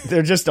Scyther.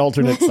 They're just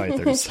alternate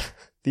Scythers.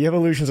 The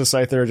evolutions of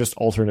Scyther are just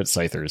alternate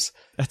Scythers.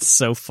 That's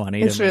so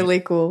funny. It's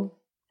really cool.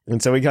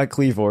 And so we got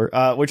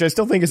Kleavor, which I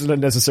still think is an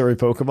unnecessary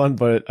Pokemon,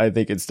 but I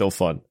think it's still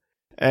fun.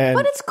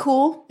 But it's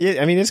cool.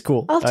 Yeah, I mean, it's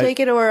cool. I'll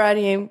take it over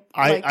any.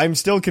 I'm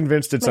still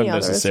convinced it's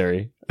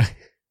unnecessary.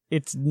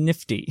 It's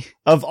nifty.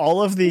 Of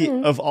all of the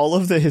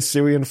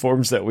Hisuian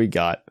forms that we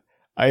got,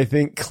 I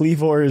think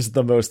Kleavor is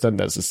the most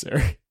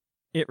unnecessary.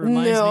 It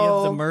reminds me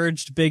of the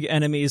merged big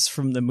enemies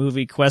from the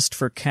movie Quest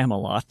for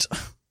Camelot,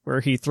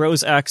 where he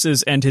throws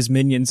axes and his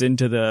minions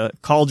into the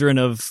cauldron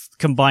of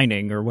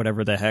combining or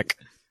whatever the heck,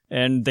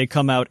 and they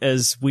come out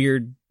as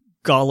weird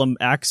Gollum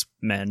axe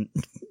men.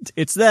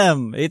 It's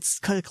them. It's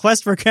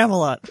Quest for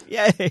Camelot.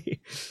 Yay!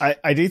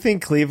 I do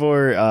think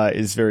Kleavor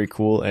is very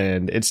cool,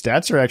 and its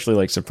stats are actually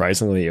like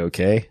surprisingly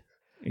okay.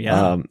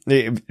 Yeah.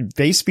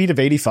 Base speed of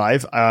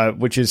 85,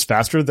 which is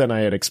faster than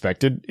I had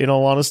expected, in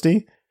all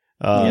honesty.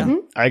 I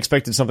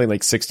expected something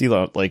like 60,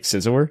 like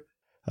Scizor.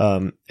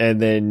 And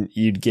then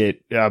you'd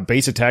get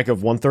base attack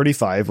of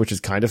 135, which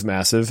is kind of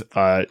massive.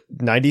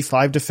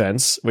 95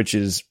 defense, which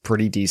is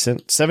pretty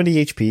decent.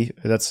 70 HP.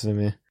 That's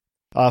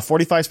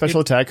 45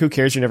 special attack. Who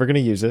cares? You're never going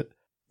to use it.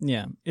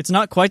 Yeah. It's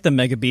not quite the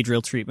Mega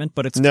Beedrill treatment,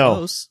 but it's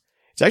close.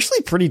 It's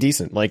actually pretty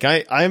decent. Like,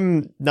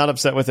 I'm not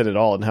upset with it at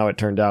all and how it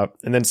turned out.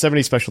 And then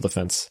 70 special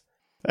defense.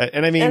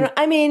 And I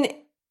mean,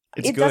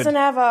 it doesn't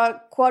have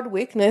a quad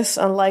weakness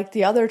unlike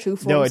the other two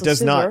forms. No, it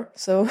does Scizor, not.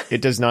 So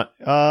it does not.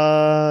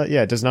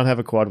 It does not have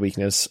a quad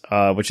weakness,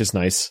 which is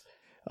nice.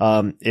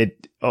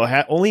 It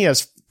only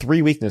has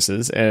 3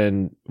 weaknesses,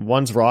 and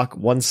one's rock,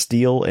 one's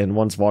steel, and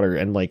one's water,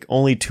 and like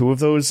only 2 of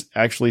those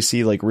actually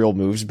see like real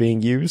moves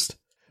being used.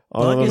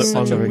 Bug is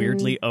such a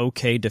weirdly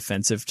okay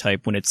defensive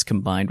type when it's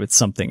combined with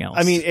something else.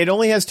 I mean, it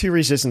only has 2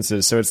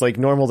 resistances, so it's like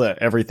normal to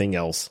everything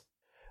else.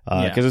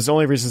 Because it's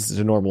only resistant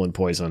to normal and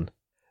poison.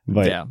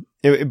 But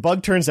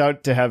Bug turns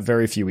out to have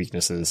very few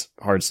weaknesses,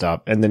 hard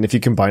stop, and then if you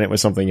combine it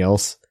with something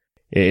else,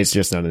 it's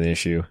just not an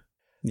issue.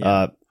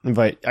 Yeah.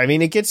 But I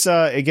mean, it gets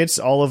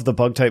all of the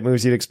Bug type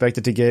moves you'd expect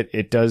it to get.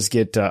 It does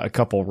get a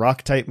couple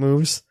rock type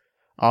moves,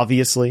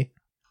 obviously.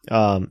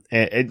 And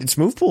its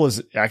move pool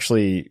is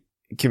actually,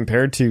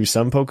 compared to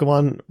some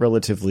Pokemon,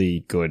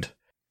 relatively good.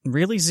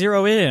 Really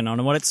zero in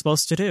on what it's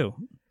supposed to do.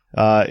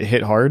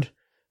 Hit hard,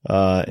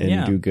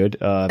 and do good.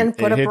 And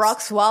put up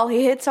rocks while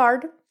he hits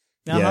hard.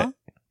 Yeah.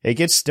 It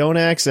gets Stone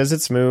Axe as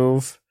its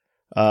move,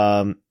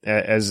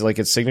 as like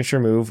its signature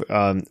move,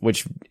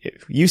 which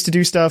used to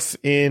do stuff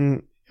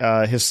in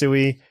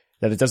Hisui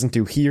that it doesn't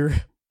do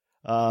here.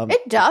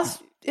 It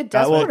does. It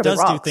does. It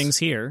does do things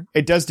here.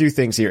 It does do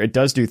things here. It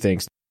does do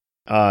things.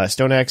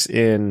 Stone Axe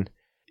in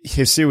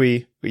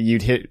Hisui,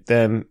 you'd hit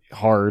them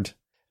hard,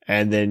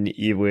 and then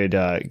you would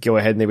go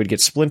ahead and they would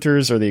get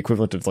splinters, or the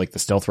equivalent of like the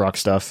Stealth Rock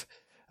stuff.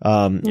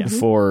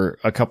 For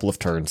a couple of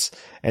turns.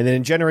 And then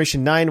in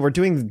Generation 9, we're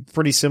doing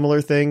pretty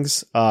similar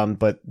things,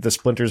 but the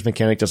splinters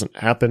mechanic doesn't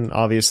happen,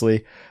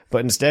 obviously.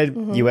 But instead,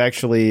 you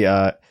actually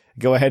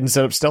go ahead and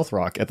set up Stealth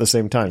Rock at the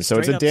same time.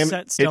 So Straight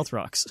it's Stealth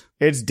Rocks.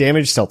 It's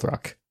damaged Stealth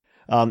Rock.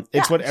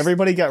 It's what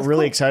everybody got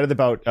really excited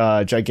about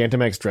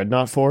Gigantamax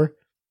Dreadnought for.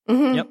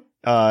 Mm-hmm. Yep.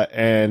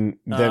 and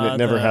then it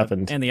never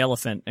happened. And the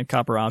elephant and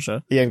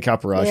Kaparaja. Yeah, and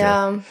Kaparaja.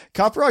 Yeah.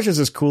 Kaparaja's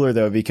is cooler,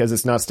 though, because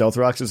it's not stealth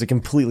rocks. It's a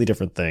completely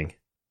different thing.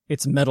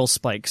 It's metal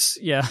spikes.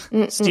 Yeah.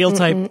 Steel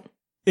type.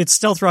 It's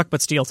stealth rock,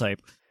 but steel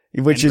type.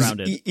 Which is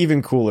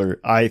even cooler,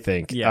 I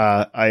think.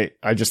 Yeah.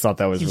 I just thought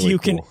that was really cool. You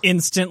can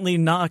instantly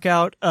knock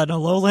out an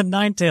Alolan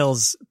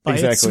Ninetales by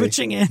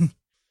switching in.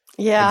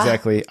 Yeah.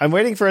 Exactly. I'm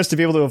waiting for us to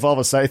be able to evolve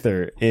a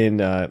Scyther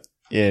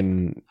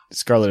in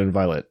Scarlet and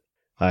Violet.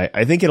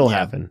 I think it'll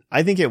happen.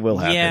 I think it will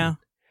happen. Yeah.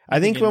 I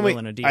think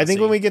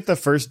when we get the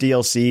first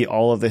DLC,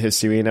 all of the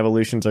Hisuian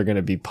evolutions are going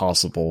to be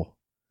possible.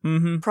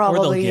 Mm-hmm. Probably,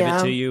 or they'll give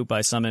it to you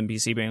by some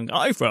NPC being,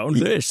 I found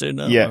this. And,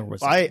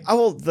 I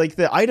will, like,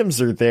 the items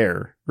are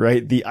there,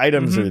 right? The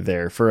items are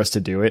there for us to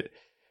do it.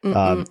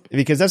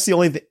 Because that's the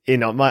only,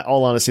 in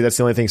all honesty, that's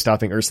the only thing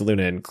stopping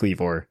Ursaluna and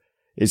Cleavor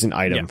is an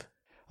item.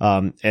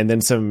 Yeah. And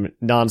then some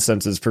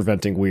nonsense is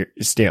preventing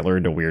Stantler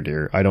into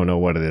Weirdeer. I don't know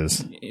what it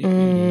is.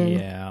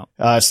 Yeah.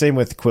 Same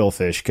with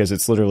Quillfish, because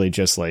it's literally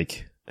just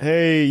like,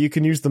 hey, you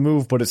can use the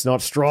move, but it's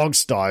not strong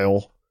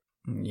style.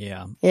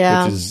 Yeah.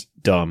 Which is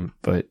dumb,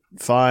 but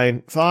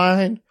fine.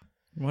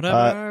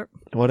 Whatever.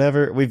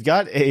 We've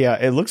got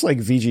it looks like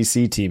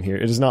VGC team here.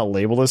 It is not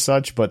labeled as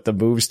such, but the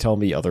moves tell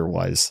me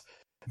otherwise.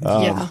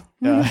 So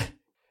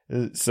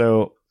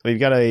we've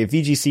got a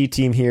VGC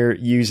team here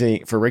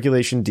using for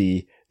Regulation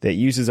D that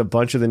uses a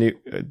bunch of the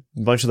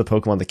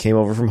Pokemon that came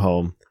over from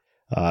home,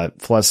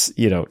 plus,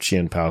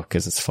 Chien Pao,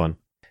 because it's fun.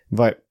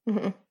 But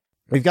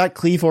we've got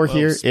Cleavor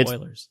here.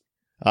 Spoilers.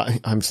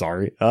 I'm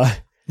sorry.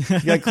 You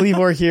got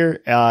Cleavor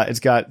here. It's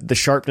got the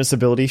Sharpness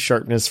ability.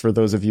 Sharpness, for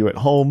those of you at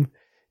home,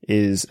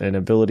 is an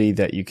ability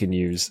that you can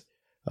use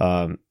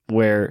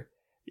where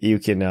you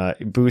can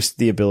boost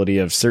the ability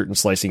of certain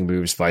slicing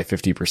moves by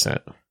 50%.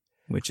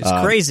 Which is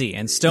crazy,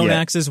 and Stone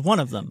Axe is one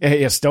of them.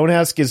 Yeah, Stone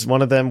Axe is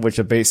one of them, which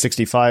a base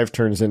 65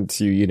 turns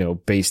into,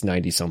 base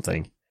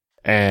 90-something,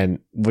 and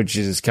which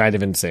is kind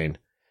of insane.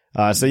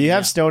 So you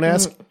have Stone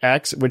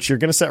Axe, which you're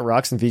going to set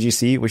rocks in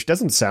VGC, which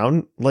doesn't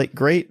sound like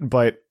great,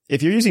 but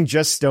if you're using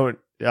just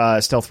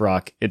Stealth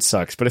Rock, it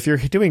sucks. But if you're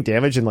doing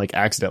damage and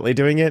accidentally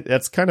doing it,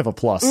 that's kind of a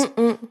plus.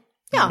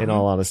 Yeah. In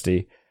all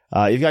honesty,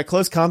 you've got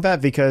Close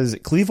Combat because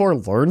Cleavor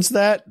learns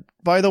that,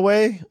 by the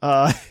way,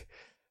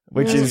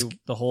 which is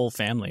the whole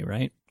family,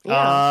 right?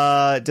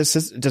 Yeah. Does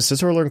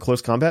Scizor learn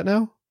Close Combat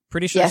now?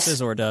 Pretty sure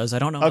Scizor does. I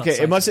don't know. Okay,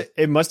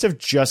 it must have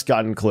just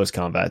gotten Close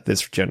Combat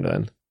this gen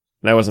then.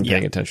 And I wasn't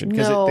paying attention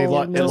because it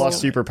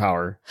lost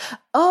superpower.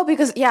 Oh,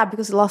 because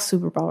it lost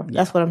superpower. Yeah.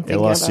 That's what I'm thinking.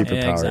 It lost about.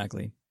 superpower. Yeah,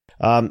 exactly.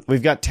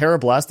 We've got Terra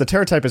Blast. The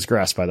Terra type is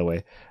Grass, by the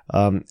way,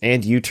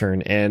 and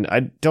U-Turn. And I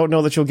don't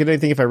know that you'll get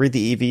anything if I read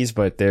the EVs,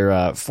 but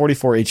they're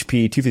 44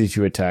 HP,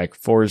 252 attack,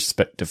 4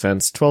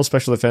 defense, 12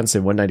 special defense,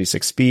 and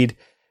 196 speed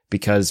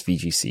because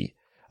VGC.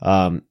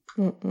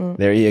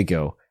 There you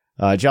go.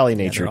 Jolly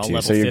nature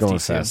too, so you're going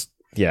fast.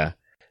 Too. Yeah.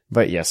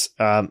 But yes.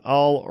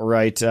 All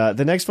right.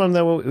 The next one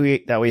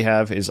that we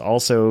have is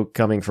also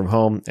coming from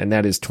home, and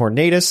that is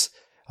Tornadus,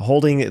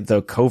 holding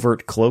the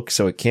covert cloak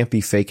so it can't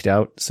be faked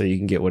out, so you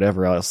can get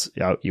whatever else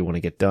out you want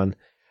to get done.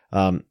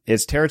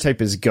 Its Terra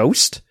type is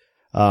Ghost,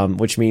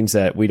 which means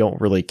that we don't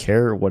really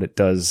care what it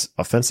does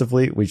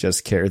offensively. We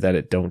just care that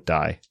it don't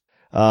die.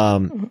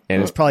 And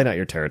it's probably not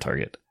your Terra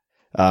target.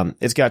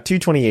 It's got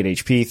 228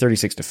 HP,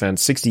 36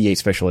 defense, 68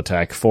 special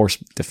attack, 4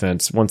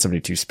 defense,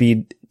 172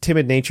 speed,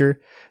 timid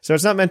nature. So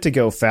it's not meant to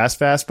go fast,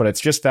 but it's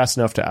just fast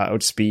enough to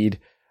outspeed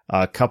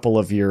a couple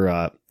of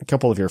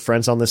your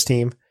friends on this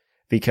team,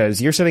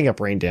 because you're setting up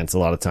Rain Dance a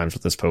lot of times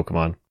with this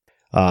Pokemon.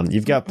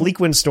 You've got Bleak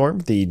Wind Storm,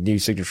 the new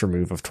signature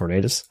move of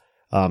Tornadus,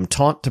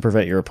 Taunt to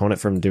prevent your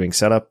opponent from doing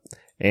setup,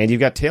 and you've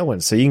got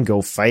Tailwind, so you can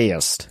go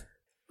fast.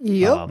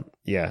 Yep.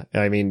 Yeah,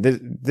 I mean,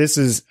 this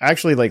is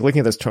actually, looking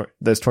at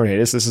this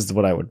Tornadus, this is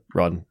what I would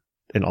run,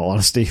 in all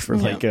honesty, for a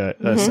Utility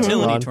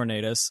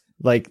Tornadus.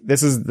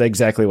 This is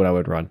exactly what I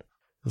would run.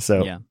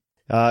 So,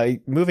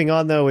 moving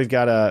on, though, we've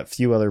got a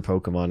few other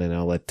Pokemon, and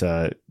I'll let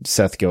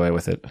Seth go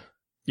with it.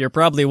 You're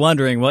probably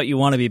wondering what you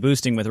want to be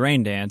boosting with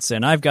Rain Dance,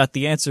 and I've got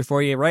the answer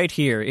for you right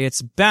here.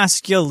 It's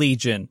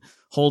Basculegion,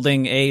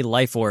 holding a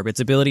Life Orb. Its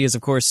ability is,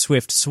 of course,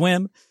 Swift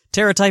Swim.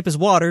 Terra type is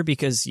Water,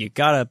 because you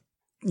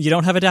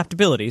don't have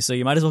adaptability, so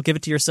you might as well give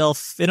it to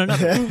yourself in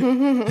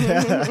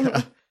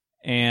another.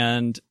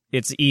 And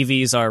its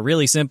EVs are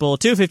really simple.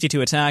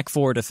 252 attack,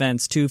 4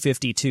 defense,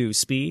 252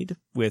 speed.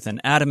 With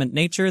an adamant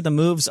nature, the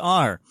moves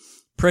are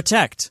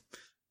Protect,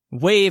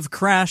 Wave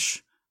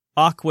Crash,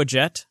 Aqua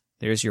Jet.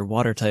 There's your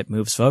water type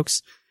moves,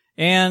 folks.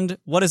 And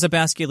what is a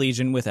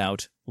Basculegion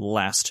without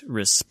Last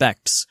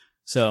Respects?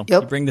 So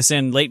you bring this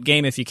in late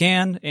game if you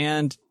can,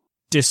 and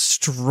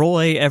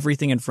destroy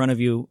everything in front of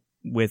you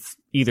with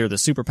either the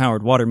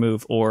super-powered water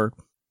move or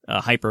a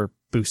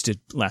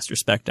hyper-boosted Last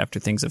Respect after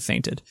things have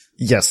fainted.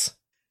 Yes.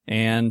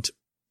 And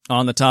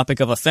on the topic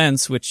of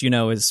offense, which,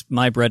 is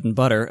my bread and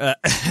butter,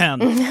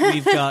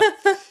 we've got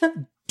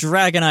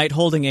Dragonite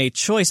holding a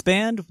choice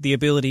band. The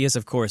ability is,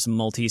 of course,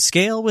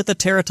 multi-scale with a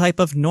Terra type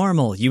of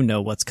normal. You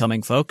know what's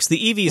coming, folks.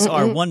 The EVs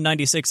are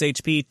 196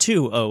 HP,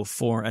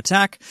 204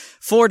 attack,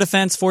 4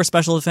 defense, 4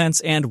 special defense,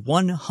 and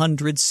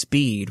 100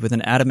 speed with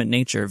an adamant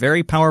nature.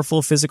 Very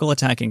powerful physical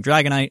attacking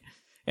Dragonite.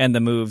 And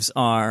the moves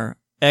are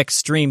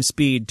extreme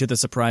speed to the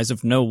surprise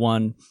of no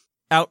one,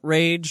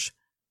 outrage,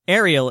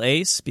 aerial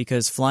ace,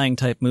 because flying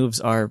type moves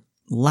are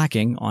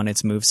lacking on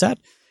its moveset,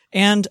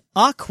 and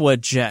Aqua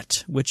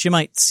Jet, which you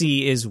might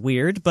see is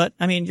weird, but,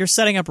 I mean, you're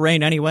setting up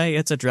rain anyway.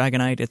 It's a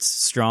Dragonite. It's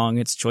strong.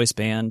 It's choice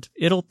band.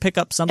 It'll pick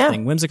up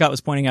something. Yeah. Whimsicott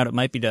was pointing out it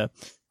might be to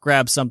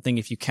grab something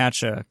if you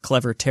catch a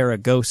clever Terra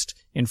ghost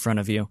in front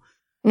of you.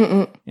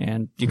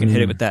 And you can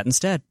hit it with that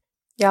instead.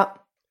 Yeah.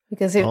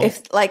 Because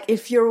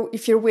if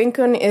your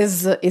Wincon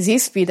is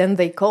E-Speed and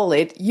they call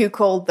it, you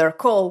call their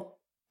call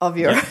of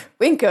your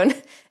Wincon,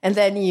 and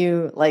then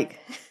you,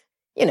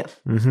 you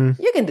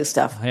can do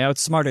stuff. I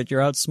outsmarted,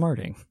 you're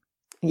outsmarting.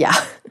 Yeah.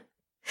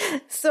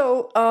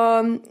 So,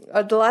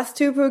 the last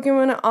 2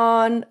 Pokemon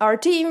on our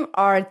team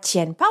are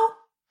Tianpao,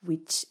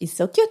 which is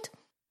so cute,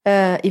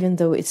 even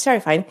though it's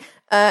terrifying.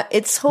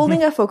 It's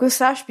holding a focus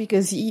sash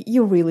because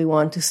you really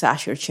want to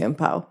sash your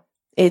Tianpao.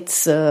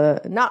 It's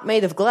not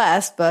made of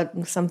glass,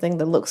 but something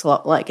that looks a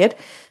lot like it.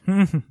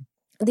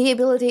 The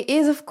ability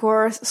is, of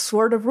course,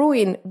 Sword of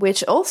Ruin,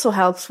 which also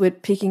helps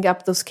with picking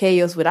up those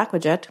KOs with Aqua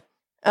Jet.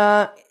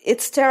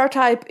 Its Terra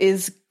type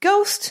is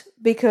Ghost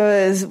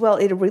because, well,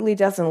 it really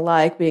doesn't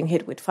like being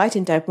hit with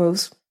fighting type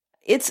moves.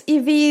 Its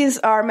EVs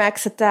are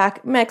Max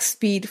Attack, Max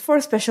Speed,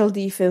 4 Special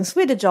Defense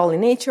with a Jolly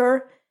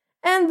Nature,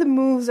 and the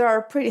moves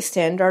are pretty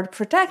standard: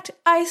 Protect,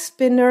 Ice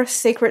Spinner,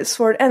 Sacred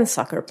Sword, and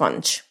Sucker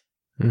Punch.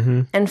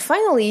 And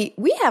finally,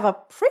 we have a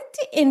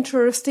pretty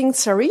interesting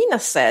Tsarina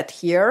set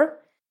here.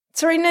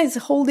 Tsarina is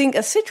holding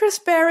a Citrus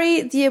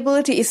Berry. The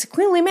ability is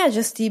Queenly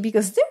Majesty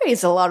because there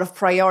is a lot of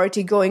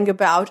priority going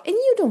about and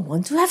you don't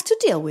want to have to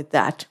deal with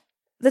that.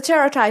 The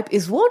Terra type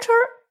is Water,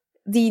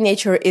 the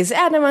nature is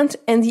Adamant,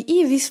 and the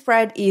EV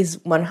spread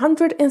is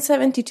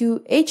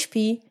 172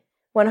 HP,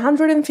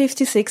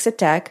 156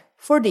 attack,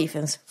 4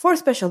 defense, 4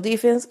 special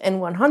defense, and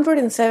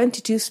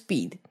 172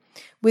 speed,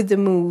 with the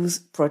moves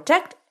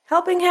Protect,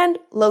 Helping Hand,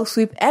 Low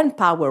Sweep, and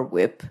Power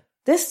Whip.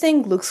 This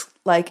thing looks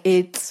like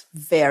it's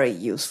very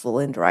useful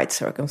in the right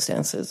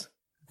circumstances.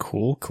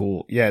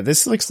 Cool. Yeah,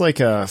 this looks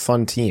like a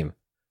fun team.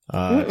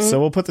 So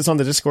we'll put this on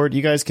the Discord.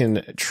 You guys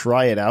can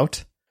try it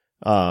out.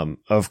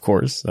 Of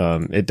course.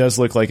 It does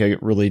look like a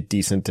really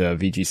decent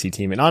VGC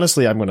team. And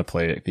honestly, I'm going to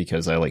play it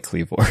because I like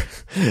Cleavor.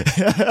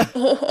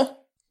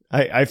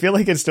 I feel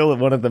like it's still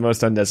one of the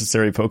most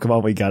unnecessary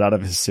Pokemon we got out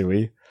of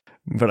Hisui,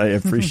 but I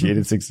appreciate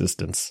its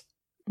existence.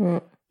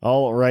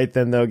 All right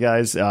then, though,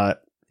 guys.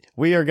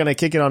 We are going to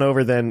kick it on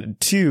over then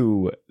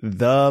to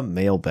the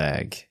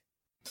mailbag.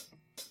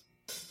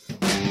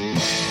 It's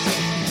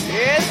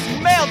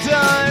mail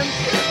time!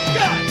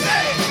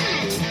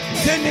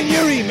 Send in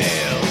your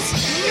emails!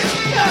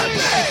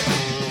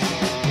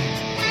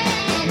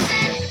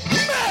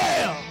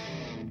 Mail!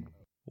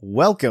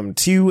 Welcome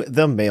to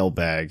the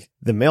mailbag.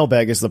 The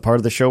mailbag is the part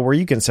of the show where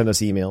you can send us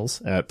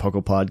emails at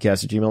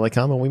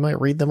pucklepodcast@gmail.com and we might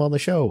read them on the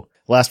show.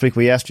 Last week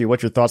we asked you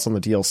what your thoughts on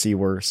the DLC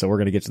were, so we're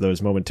going to get to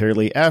those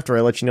momentarily after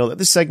I let you know that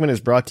this segment is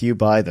brought to you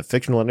by the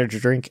fictional energy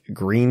drink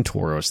Green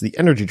Tauros, the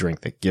energy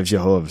drink that gives you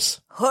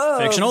hooves.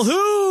 Fictional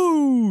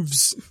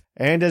hooves!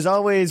 And as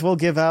always, we'll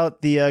give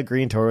out the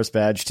Green Tauros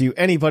badge to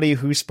anybody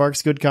who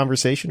sparks good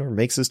conversation or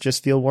makes us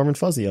just feel warm and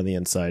fuzzy on the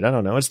inside. I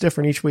don't know, it's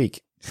different each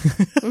week.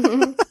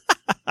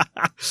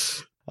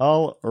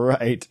 All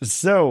right,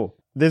 so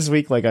this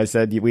week, like I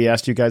said, we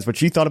asked you guys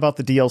what you thought about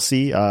the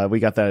DLC. We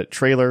got that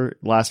trailer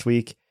last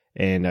week.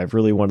 And I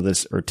really wanted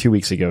this, or 2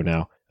 weeks ago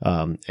now.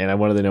 And I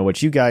wanted to know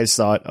what you guys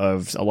thought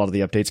of a lot of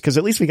the updates, because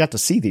at least we got to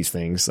see these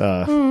things,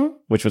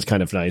 which was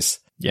kind of nice.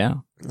 Yeah.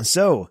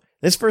 So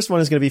this first one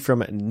is going to be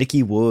from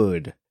Nikki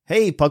Wood.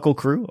 Hey, Puckle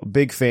crew, a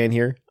big fan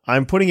here.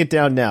 I'm putting it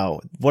down now.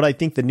 What I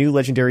think the new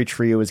legendary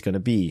trio is going to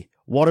be: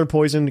 Water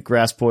Poison,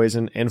 Grass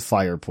Poison, and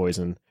Fire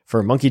Poison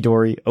for Monkey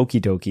Dory,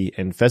 Okidoki,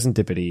 and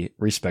Pheasantipity,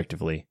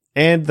 respectively.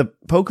 And the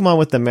Pokemon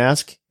with the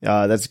mask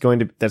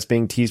that's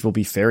being teased will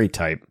be Fairy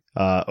type.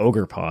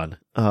 Ogerpon.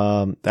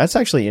 That's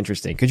actually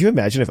interesting. Could you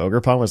imagine if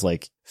Ogerpon was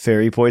like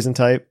Fairy Poison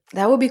type?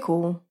 That would be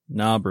cool.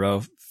 Nah,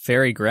 bro.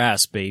 Fairy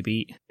Grass,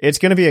 baby. It's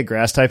going to be a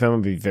Grass type. I'm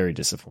going to be very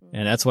disappointed.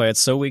 And that's why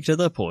it's so weak to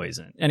the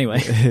poison.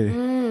 Anyway.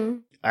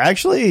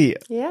 Actually,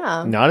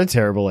 not a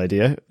terrible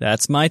idea.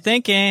 That's my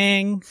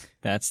thinking.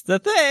 That's the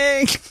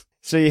thing.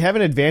 So you have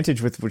an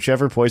advantage with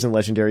whichever poison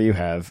legendary you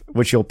have,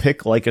 which you'll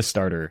pick like a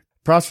starter.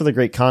 Props for the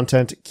great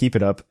content. Keep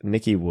it up,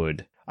 Nikki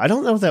Wood. I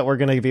don't know that we're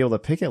going to be able to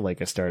pick it like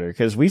a starter,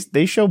 because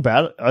they show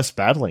us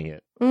battling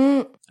it.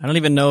 I don't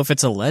even know if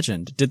it's a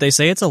legend. Did they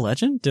say it's a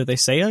legend? Did they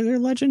say they're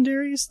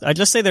legendaries? I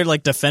just say they're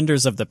like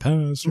defenders of the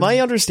past. My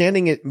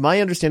understanding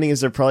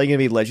is they're probably going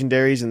to be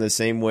legendaries in the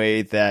same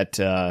way that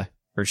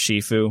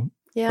Urshifu.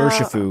 Yeah.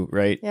 Urshifu,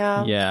 right?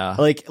 Yeah. Yeah.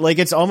 Like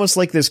it's almost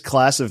like this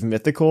class of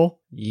mythical.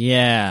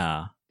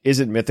 Yeah.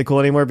 isn't mythical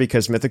anymore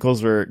because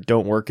mythicals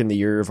don't work in the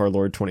year of our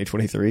Lord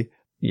 2023.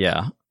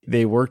 Yeah.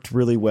 They worked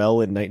really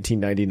well in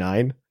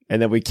 1999,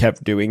 and then we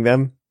kept doing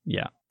them.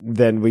 Yeah.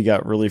 Then we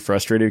got really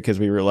frustrated because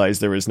we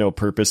realized there was no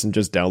purpose in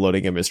just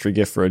downloading a mystery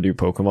gift for a new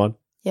Pokemon.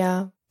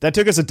 Yeah. That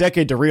took us a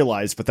decade to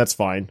realize, but that's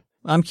fine.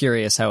 I'm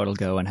curious how it'll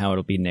go and how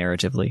it'll be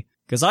narratively.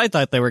 Because I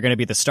thought they were going to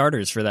be the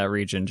starters for that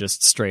region,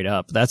 just straight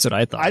up. That's what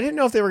I thought. I didn't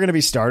know if they were going to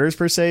be starters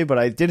per se, but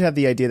I did have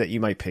the idea that you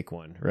might pick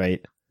one,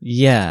 right?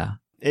 Yeah.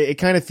 It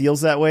kind of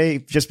feels that way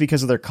just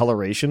because of their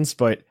colorations,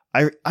 but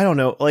I don't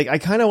know. Like, I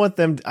kind of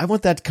I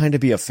want that kind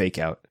of be a fake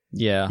out.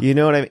 Yeah. You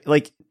know what I mean?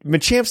 Like,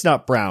 Machamp's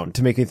not brown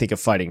to make me think of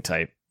fighting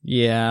type.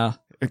 Yeah.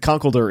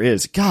 Conkeldurr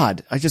is.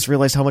 God, I just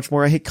realized how much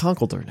more I hate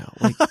Conkeldurr now.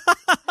 Like,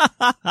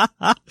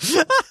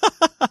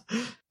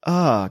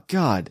 oh,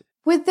 God.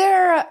 With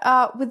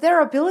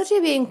their ability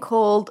being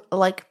called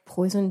like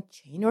poison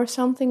chain or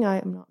something,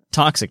 I'm not.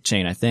 Toxic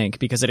chain, I think,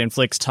 because it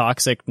inflicts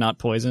toxic, not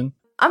poison.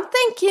 I'm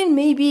thinking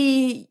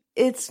maybe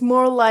it's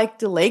more like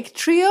the Lake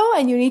Trio,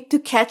 and you need to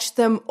catch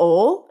them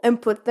all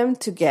and put them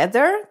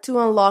together to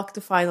unlock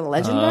the final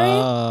legendary.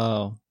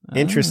 Oh.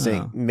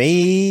 Interesting.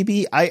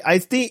 Maybe. I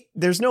think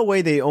there's no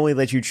way they only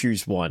let you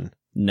choose one.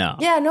 No.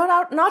 Yeah,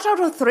 not out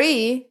of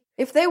 3.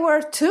 If they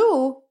were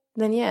 2,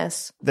 then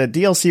yes. The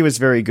DLC was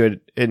very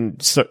good in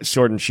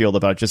Sword and Shield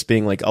about just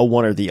being like a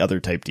one or the other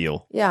type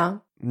deal. Yeah.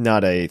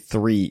 Not a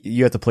 3.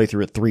 You have to play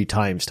through it 3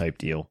 times type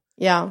deal.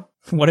 Yeah.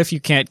 What if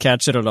you can't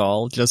catch it at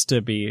all, just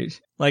to be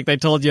like they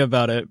told you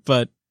about it,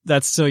 but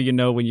that's so you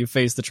know when you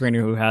face the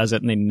trainer who has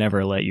it and they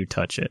never let you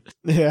touch it.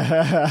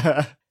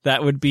 Yeah.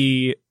 That would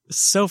be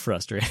so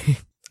frustrating.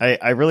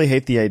 I really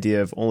hate the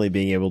idea of only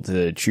being able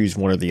to choose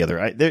one or the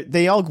other.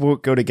 They all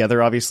go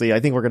together, obviously. I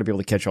think we're going to be able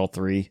to catch all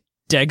 3.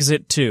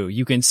 Dexit too.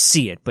 You can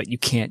see it, but you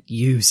can't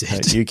use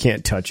it. You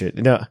can't touch it.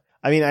 No,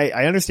 I mean,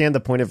 I understand the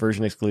point of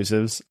version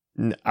exclusives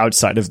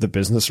outside of the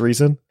business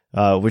reason,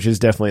 which is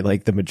definitely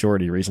like the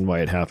majority reason why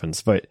it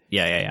happens. But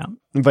yeah.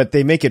 But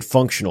they make it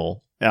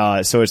functional,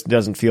 so it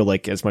doesn't feel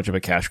like as much of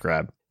a cash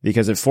grab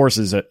because it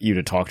forces you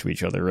to talk to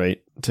each other,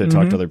 right? To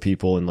talk to other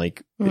people and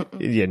like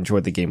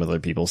enjoy the game with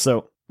other people.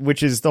 So,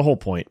 which is the whole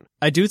point.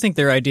 I do think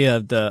their idea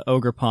of the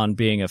Ogerpon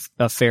being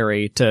a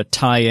fairy to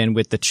tie in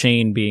with the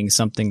chain being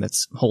something that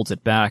holds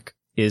it back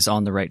is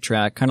on the right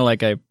track. Kind of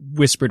like I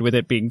whispered with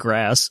it being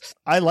grass.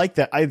 I like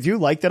that. I do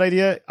like that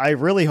idea. I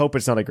really hope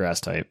it's not a grass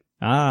type.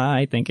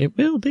 I think it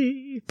will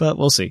be, but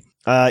we'll see.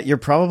 You're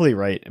probably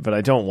right, but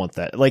I don't want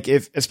that. Like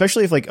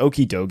especially if like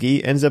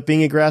Okidogi ends up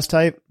being a grass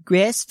type.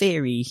 Grass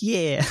fairy,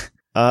 yeah.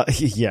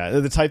 Yeah,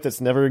 the type that's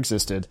never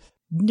existed.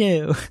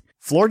 No.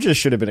 Florges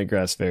should have been a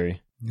grass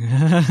fairy.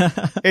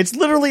 It's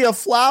literally a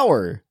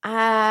flower.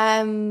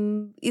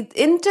 It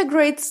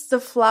integrates the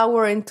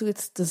flower into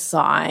its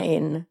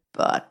design,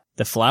 but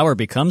the flower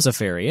becomes a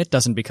fairy. It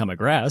doesn't become a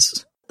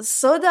grass.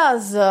 So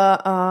does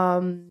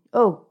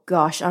oh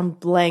gosh, I'm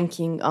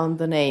blanking on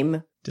the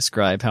name.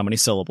 Describe how many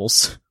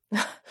syllables.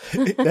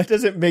 That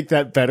doesn't make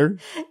that better.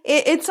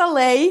 It's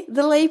a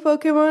the lay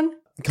Pokemon.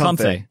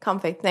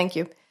 Comfey, thank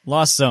you.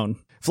 Lost Zone.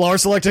 Flower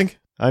selecting.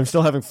 I'm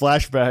still having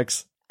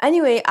flashbacks.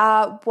 Anyway,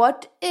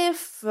 what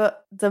if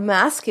the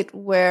mask it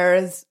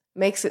wears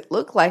makes it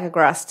look like a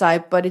grass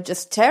type, but it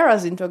just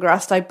tears into a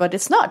grass type, but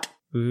it's not?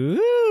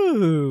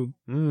 Ooh.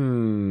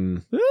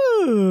 Ooh.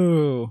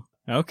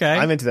 Okay.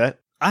 I'm into that.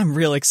 I'm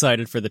real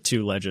excited for the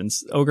 2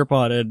 legends.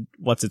 Ogerpon and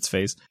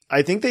What's-Its-Face.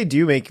 I think they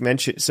do make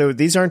mention. So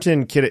these aren't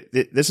in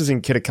this is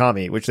in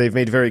Kitakami, which they've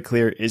made very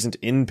clear isn't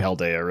in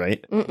Paldea,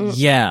 right? Mm-mm.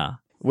 Yeah.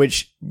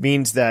 Which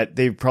means that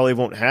they probably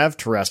won't have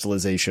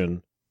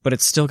terrestrialization. But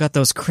it's still got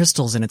those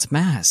crystals in its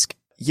mask.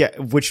 Yeah,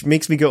 which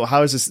makes me go,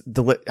 how is this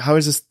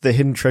the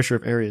hidden treasure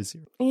of areas?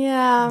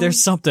 Yeah. There's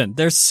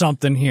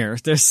something here.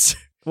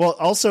 Well,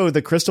 also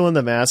the crystal in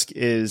the mask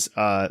is,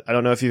 I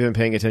don't know if you've been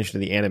paying attention to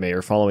the anime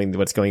or following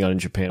what's going on in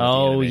Japan.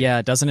 Oh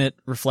yeah, doesn't it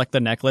reflect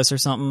the necklace or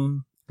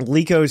something?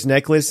 Liko's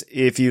necklace,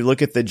 if you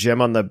look at the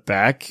gem on the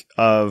back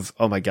of,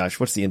 oh my gosh,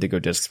 what's the Indigo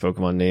Discs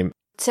Pokemon name?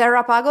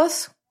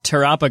 Terrapagos,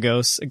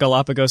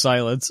 Galapagos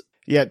Islands.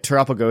 Yeah,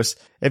 Terrapagos.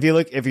 If you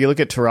look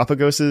at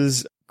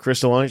Terrapagos's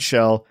crystal on its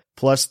shell,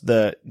 plus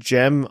the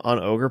gem on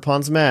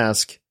Ogerpon's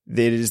mask, it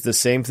is the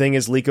same thing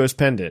as Liko's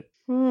pendant.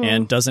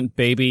 And doesn't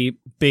baby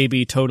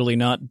totally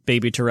not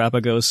baby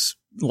Terrapagos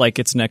like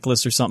its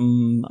necklace or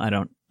something?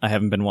 I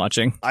haven't been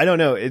watching. I don't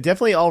know. It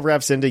definitely all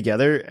wraps in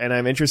together, and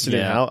I'm interested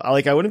in how.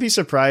 Like, I wouldn't be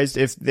surprised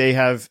if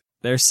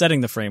they're setting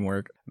the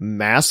framework.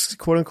 Masks,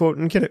 quote unquote,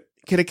 in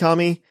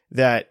Kitakami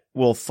that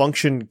will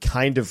function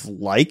kind of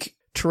like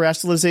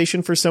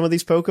terrestrialization for some of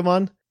these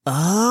Pokemon.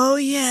 Oh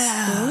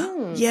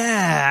yeah.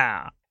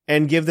 Yeah.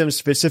 And give them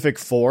specific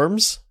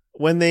forms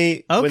when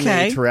they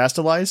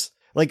terrestrialize.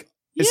 Like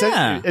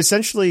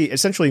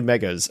essentially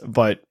megas,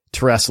 but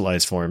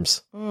terrestrialized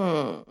forms.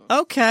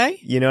 Okay.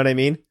 You know what I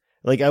mean?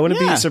 Like, I wouldn't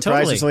be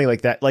surprised if something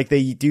like that, like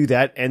they do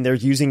that and they're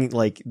using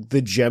like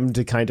the gem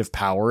to kind of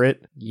power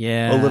it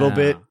a little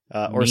bit,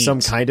 or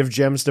some kind of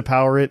gems to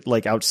power it,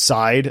 like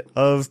outside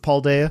of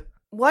Paldea.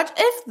 What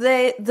if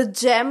the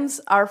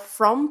gems are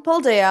from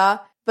Paldea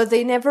but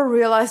they never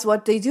realized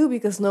what they do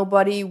because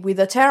nobody with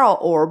a Terra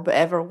orb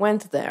ever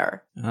went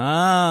there.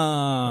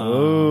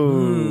 Oh.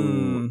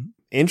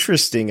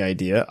 Interesting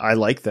idea. I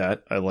like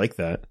that.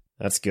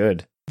 That's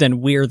good.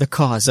 Then we're the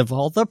cause of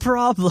all the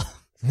problem.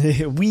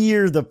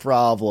 We're the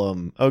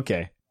problem.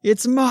 Okay.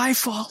 It's my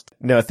fault.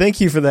 No,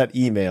 thank you for that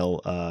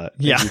email. Thank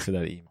Yeah. you for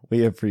that email.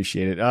 We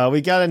appreciate it.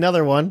 We got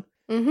another one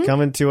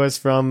coming to us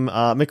from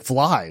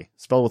McFly,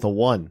 spelled with a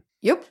 1.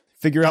 Yep.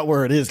 Figure out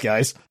where it is,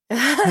 guys.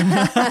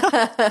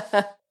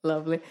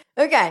 Lovely.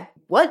 Okay.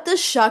 What the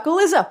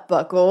shuckle is up,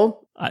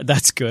 Buckle?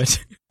 That's good.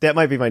 That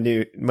might be my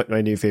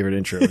new favorite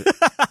intro.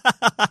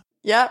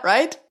 Yeah,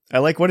 right? I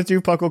like what it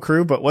do, Puckle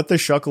Crew, but what the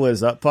shuckle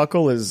is up,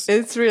 Puckle is...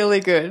 It's really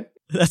good.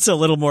 That's a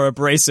little more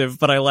abrasive,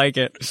 but I like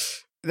it.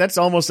 That's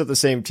almost at the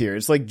same tier.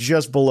 It's like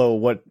just below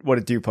what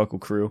it do, Puckle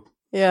Crew.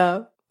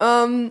 Yeah.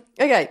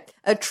 Okay.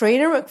 A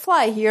Trainer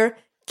McFly here.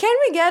 Can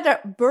we get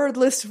a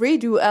birdless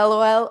redo,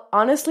 LOL?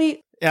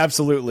 Honestly...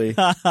 Absolutely.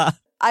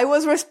 I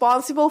was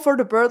responsible for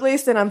the bird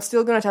list, and I'm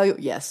still gonna tell you,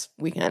 yes,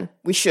 we can.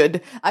 We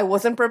should. I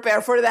wasn't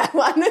prepared for that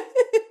one,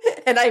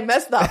 and I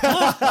messed up.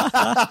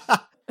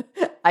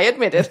 I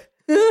admit it.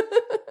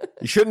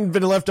 You shouldn't have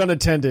been left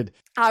unattended.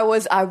 I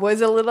was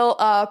a little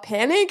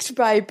panicked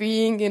by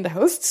being in the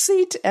host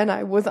seat, and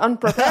I was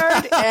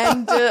unprepared,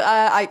 and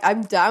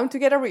I'm down to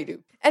get a redo.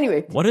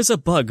 Anyway. What is a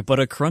bug but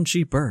a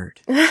crunchy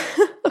bird?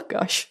 Oh,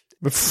 gosh.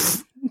 But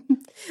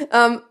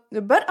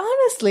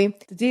honestly,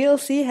 the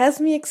DLC has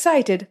me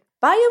excited.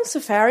 Biome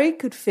Safari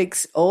could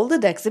fix all the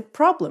Dexit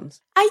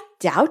problems. I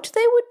doubt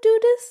they would do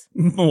this.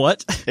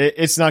 What?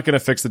 It's not going to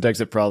fix the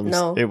Dexit problems.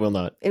 No. It will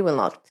not. It will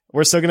not.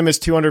 We're still going to miss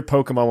 200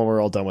 Pokemon when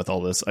we're all done with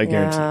all this. I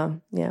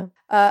guarantee. Yeah.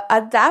 I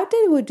doubt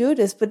they would do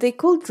this, but they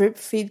could drip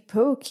feed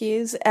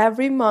Pokies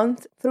every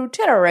month through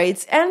Terra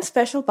raids and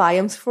special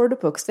biomes for the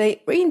Pokes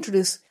they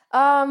reintroduce.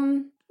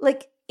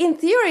 Like, in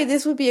theory,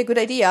 this would be a good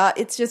idea.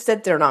 It's just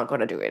that they're not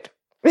going to do it.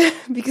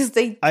 Because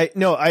they...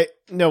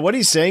 No, what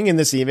he's saying in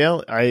this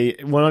email, I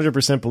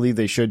 100% believe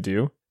they should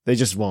do. They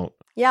just won't.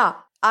 Yeah,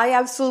 I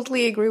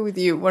absolutely agree with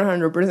you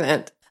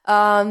 100%.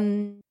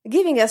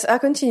 Giving us a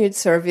continued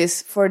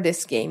service for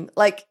this game.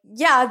 Like,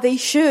 yeah, they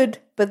should,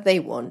 but they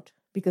won't.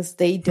 Because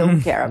they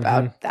don't care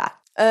about that.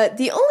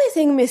 The only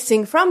thing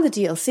missing from the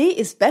DLC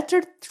is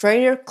better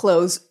trainer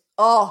clothes.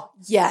 Oh,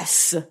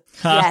 yes.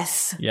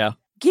 Yes. Yeah.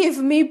 Give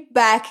me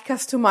back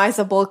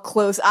customizable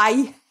clothes.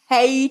 I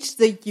hate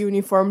the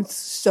uniform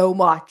so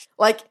much.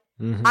 Like,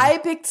 I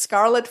picked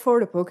Scarlet for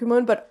the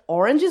Pokemon, but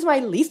orange is my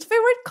least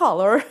favorite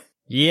color.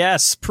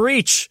 Yes,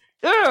 preach.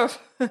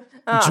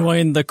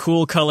 Join the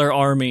cool color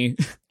army.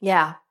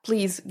 Yeah,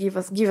 please give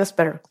us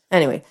better.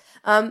 Anyway,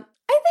 I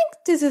think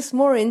this is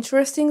more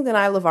interesting than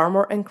Isle of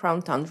Armor and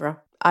Crown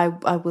Tundra. I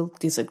will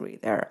disagree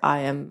there. I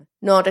am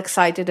not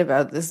excited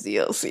about this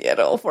DLC at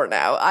all for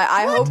now.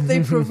 I hope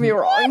they prove me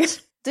wrong.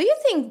 Do you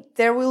think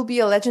there will be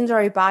a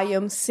legendary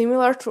biome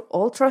similar to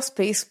Ultra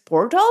Space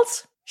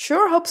Portals?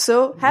 Sure, hope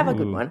so. Have a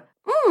good one.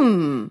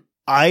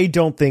 I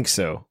don't think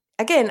so.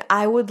 Again,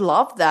 I would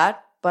love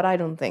that, but I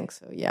don't think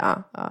so.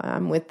 Yeah,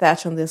 I'm with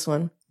Thatch on this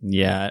one.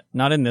 Yeah,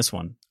 not in this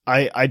one.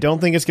 I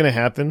don't think it's going to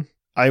happen.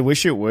 I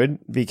wish it would,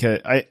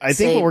 because I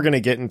think what we're going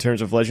to get in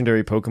terms of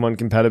legendary Pokemon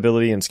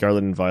compatibility in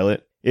Scarlet and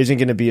Violet isn't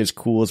going to be as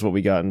cool as what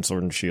we got in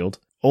Sword and Shield.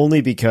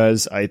 Only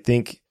because I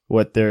think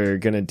what they're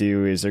going to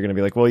do is they're going to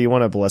be like, well, you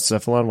want a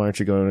Blacephalon? Why aren't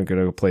you going to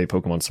go play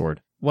Pokemon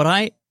Sword? What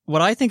I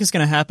think is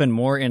going to happen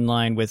more in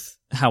line with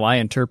how I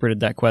interpreted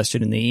that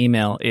question in the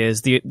email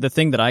is the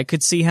thing that I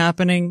could see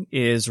happening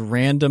is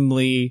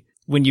randomly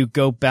when you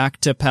go back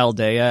to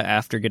Paldea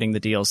after getting the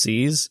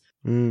DLCs,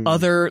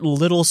 other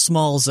little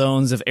small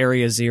zones of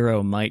Area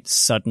Zero might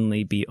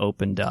suddenly be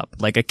opened up.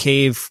 Like a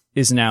cave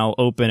is now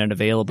open and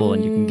available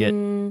and you can get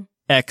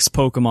X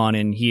Pokemon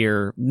in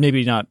here,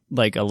 maybe not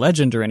like a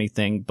legend or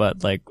anything,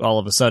 but like all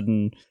of a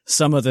sudden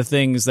some of the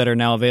things that are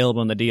now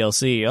available in the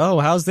DLC. Oh,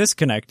 how's this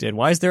connected?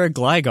 Why is there a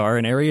Gligar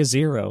in Area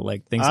Zero?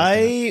 Like things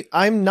like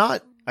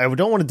that. I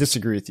don't want to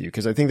disagree with you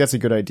because I think that's a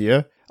good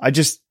idea.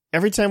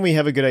 Every time we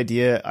have a good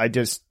idea,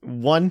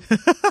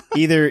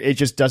 either it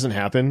just doesn't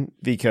happen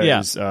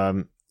because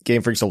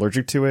Game Freak's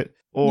allergic to it,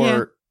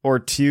 or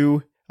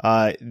two,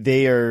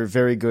 they are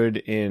very good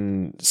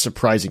in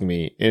surprising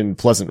me in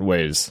pleasant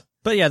ways.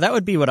 But yeah, that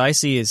would be what I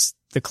see is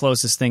the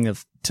closest thing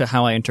to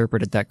how I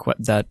interpreted that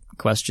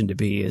question to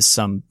be is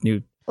some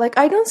new... Like,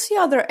 I don't see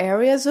other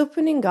areas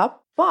opening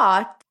up,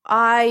 but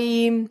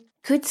I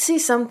could see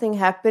something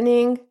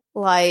happening.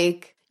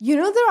 Like,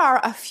 there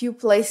are a few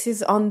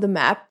places on the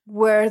map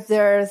where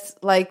there's,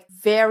 like,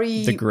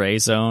 The gray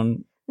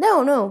zone?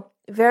 No.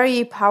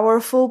 Very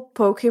powerful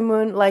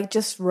Pokemon, like,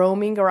 just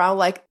roaming around,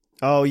 like...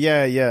 Oh,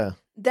 yeah.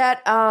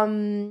 That,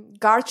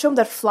 Garchomp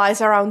that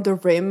flies around the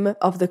rim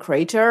of the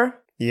crater...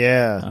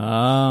 Yeah.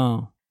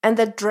 Oh. And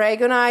the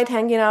Dragonite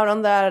hanging out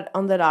on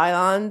that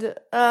island.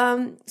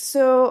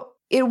 So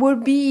it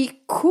would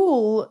be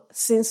cool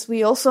since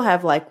we also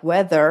have like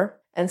weather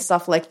and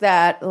stuff like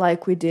that,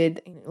 like we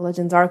did in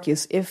Legends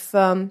Arceus. If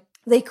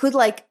they could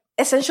like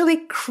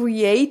essentially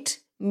create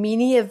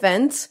mini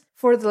events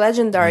for the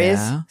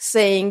legendaries,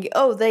 saying,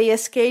 oh, they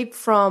escaped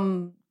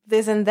from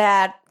this and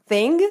that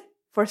thing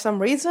for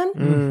some reason.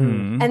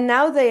 Mm-hmm. And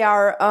now they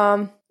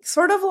are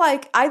sort of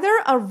like either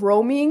a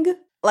roaming,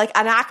 like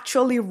an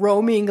actually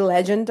roaming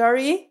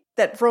legendary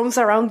that roams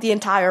around the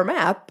entire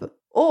map,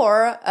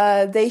 or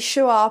they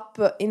show up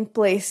in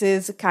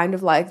places kind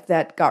of like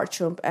that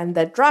Garchomp and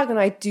that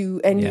Dragonite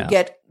do, and you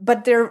get,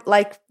 but they're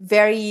like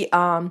very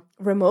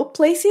remote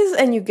places,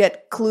 and you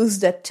get clues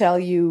that tell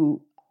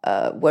you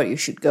where you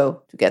should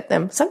go to get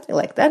them. Something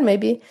like that,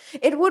 maybe.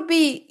 It would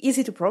be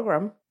easy to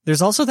program.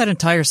 There's also that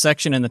entire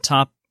section in the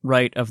top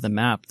right of the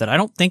map that I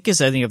don't think is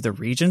any of the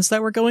regions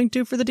that we're going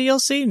to for the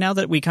DLC, now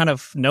that we kind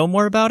of know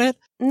more about it.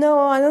 No,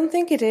 I don't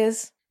think it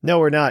is. No,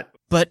 we're not.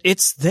 But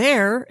it's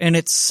there, and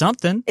it's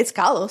something. It's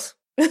Kalos.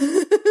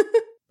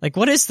 Like,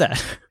 what is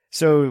that?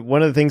 So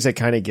one of the things that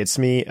kind of gets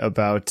me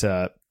about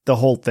the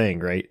whole thing,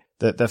 right?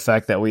 The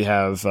fact that we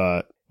have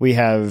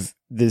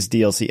this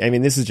DLC. I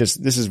mean, this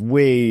is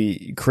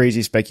way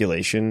crazy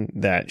speculation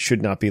that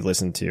should not be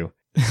listened to.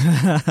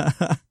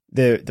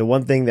 The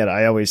one thing that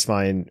I always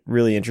find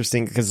really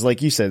interesting, because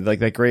like you said, like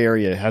that gray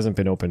area hasn't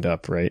been opened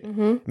up, right?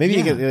 Mm-hmm. Maybe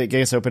it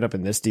gets opened up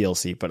in this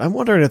DLC, but I'm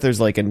wondering if there's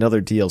like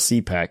another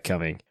DLC pack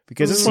coming,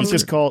 because this one's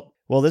just called,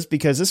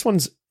 because this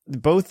one's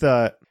both,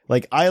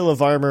 like Isle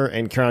of Armor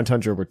and Crown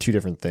Tundra were two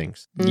different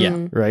things.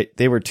 Yeah. Right?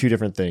 They were two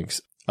different things.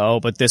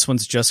 Oh, but this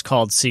one's just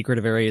called Secret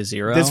of Area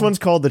Zero? This one's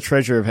called the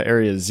Treasure of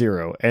Area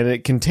Zero, and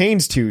it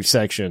contains two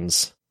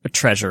sections. A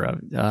treasure of,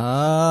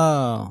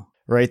 oh.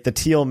 Right, the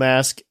teal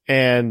mask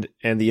and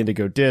the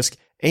indigo disc,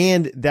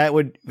 and that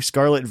would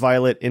scarlet,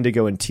 violet,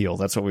 indigo, and teal.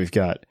 That's what we've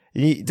got.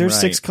 There's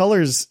 6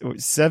 colors,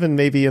 7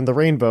 maybe in the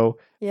rainbow.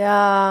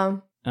 Yeah.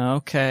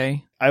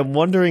 Okay. I'm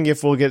wondering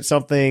if we'll get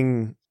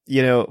something,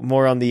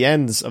 more on the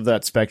ends of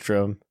that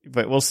spectrum,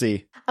 but we'll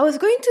see. I was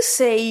going to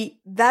say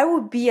that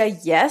would be a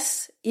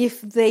yes if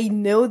they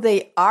know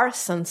they are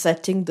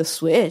sunsetting the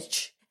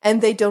Switch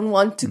and they don't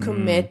want to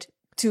commit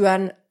to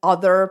an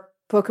other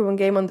Pokemon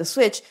game on the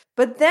Switch.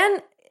 But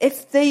then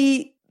if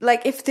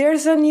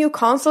there's a new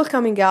console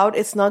coming out,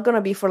 it's not going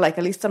to be for like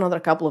at least another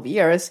couple of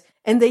years.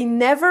 And they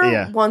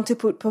never want to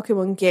put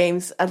Pokemon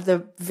games at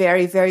the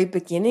very, very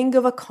beginning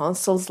of a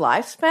console's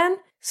lifespan.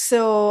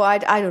 So I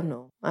don't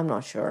know. I'm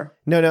not sure.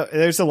 No,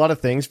 there's a lot of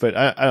things, but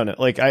I don't know.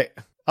 Like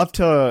up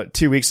to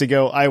 2 weeks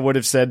ago, I would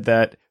have said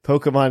that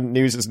Pokemon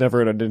news is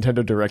never in a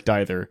Nintendo Direct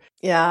either.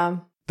 Yeah.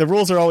 The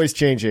rules are always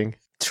changing.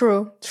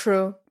 True.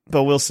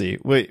 But we'll see.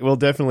 We'll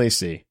definitely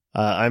see.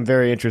 I'm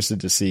very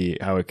interested to see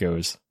how it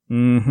goes.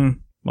 Mm-hmm.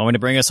 Want me to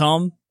bring us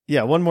home?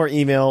 Yeah, one more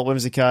email,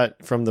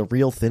 Whimsicott, from the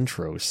Real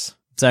Thintros.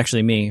 It's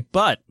actually me,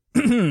 but...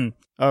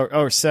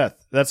 oh,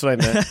 Seth. That's what I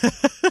meant.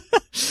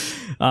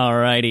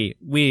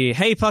 Alrighty.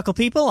 Hey, Puckle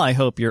people, I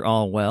hope you're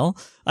all well.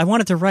 I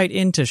wanted to write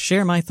in to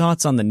share my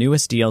thoughts on the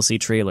newest DLC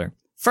trailer.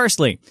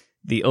 Firstly,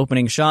 the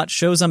opening shot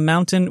shows a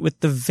mountain with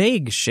the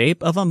vague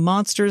shape of a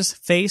monster's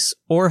face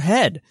or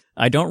head.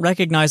 I don't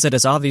recognize it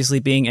as obviously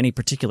being any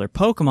particular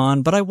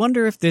Pokemon, but I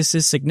wonder if this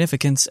is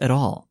significance at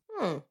all.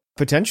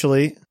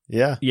 Potentially,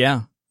 yeah.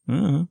 Yeah.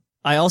 Mm-hmm.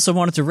 I also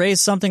wanted to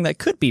raise something that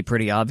could be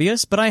pretty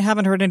obvious, but I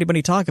haven't heard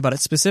anybody talk about it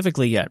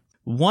specifically yet.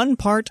 One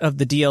part of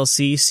the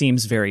DLC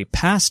seems very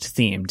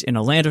past-themed in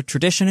a land of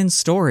tradition and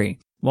story,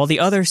 while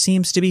the other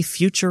seems to be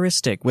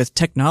futuristic with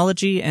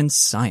technology and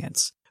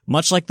science,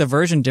 much like the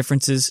version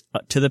differences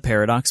to the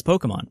Paradox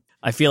Pokemon.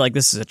 I feel like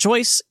this is a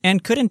choice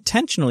and could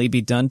intentionally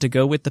be done to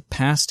go with the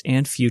past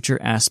and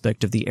future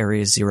aspect of the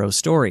Area Zero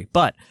story,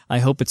 but I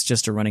hope it's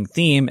just a running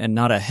theme and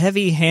not a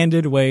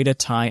heavy-handed way to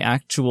tie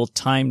actual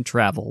time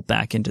travel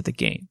back into the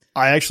game.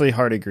 I actually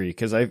hard agree,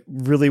 because I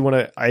really want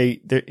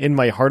to, in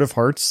my heart of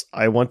hearts,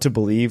 I want to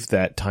believe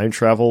that time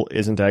travel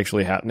isn't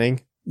actually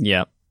happening.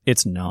 Yeah,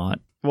 it's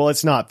not. Well,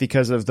 it's not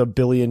because of the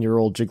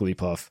billion-year-old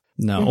Jigglypuff.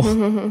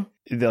 No.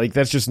 Like,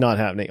 that's just not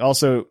happening.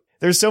 Also,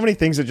 there's so many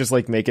things that just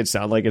like make it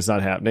sound like it's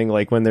not happening.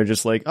 Like when they're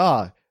just like,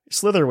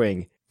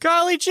 Slitherwing.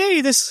 Golly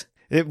gee,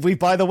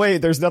 by the way,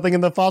 there's nothing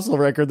in the fossil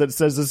record that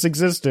says this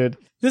existed.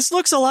 This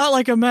looks a lot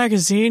like a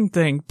magazine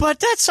thing, but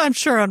that's, I'm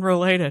sure,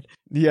 unrelated.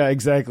 Yeah,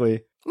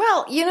 exactly.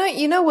 Well,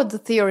 you know what the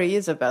theory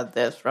is about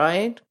this,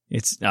 right?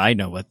 I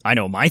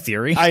know my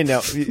theory. I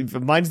know.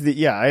 Mine's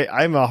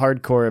I'm a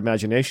hardcore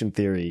imagination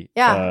theory.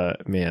 Yeah.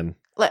 Man.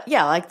 Like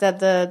that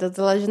the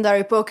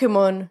legendary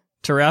Pokemon.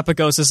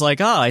 Terrapagos is like,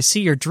 I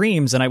see your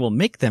dreams and I will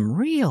make them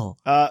real.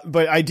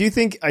 But I do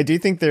think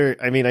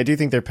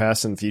they're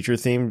past and future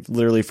themed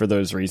literally for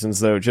those reasons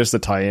though, just to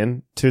tie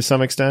in to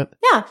some extent.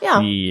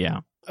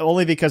 Yeah.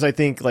 Only because I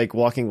think like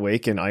Walking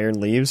Wake and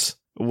Iron Leaves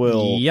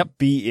will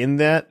be in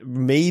that,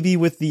 maybe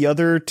with the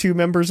other 2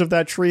 members of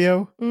that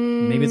trio.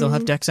 Maybe they'll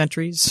have dex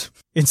entries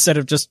instead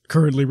of just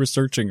currently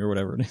researching or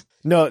whatever.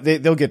 No,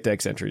 they'll get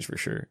dex entries for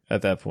sure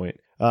at that point.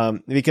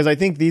 Because I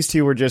think these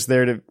 2 were just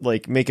there to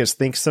like make us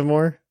think some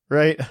more.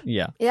 Right?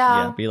 Yeah.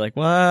 Be like,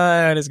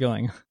 what is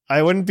going?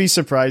 I wouldn't be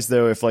surprised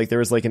though if like there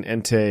was like an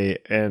Entei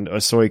and a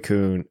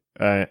Suicune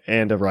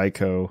and a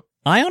Raikou.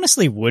 I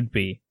honestly would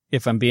be,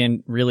 if I'm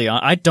being really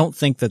honest. I don't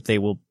think that they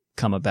will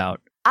come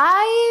about.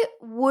 I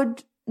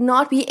would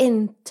not be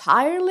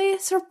entirely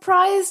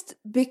surprised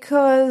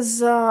because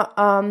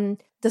the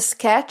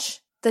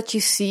sketch that you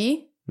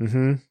see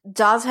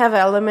does have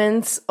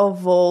elements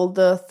of all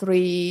the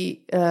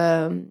three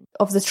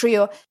of the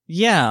trio.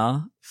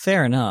 Yeah,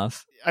 fair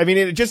enough. I mean,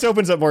 it just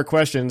opens up more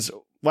questions.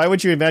 Why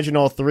would you imagine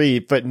all three,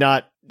 but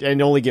not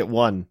and only get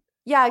one?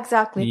 Yeah,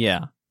 exactly.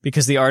 Yeah,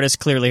 because the artist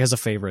clearly has a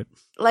favorite.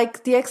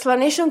 Like, the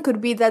explanation could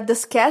be that the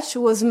sketch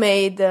was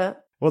made...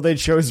 well, they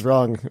chose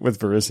wrong with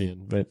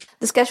Virizion, but...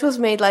 The sketch was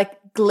made, like,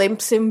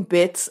 glimpsing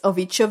bits of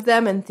each of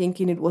them and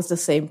thinking it was the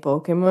same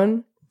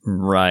Pokemon.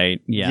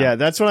 Right, yeah. Yeah,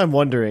 that's what I'm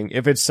wondering.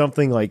 If it's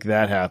something like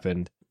that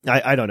happened.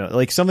 I don't know.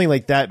 Like, something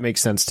like that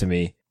makes sense to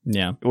me.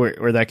 Yeah.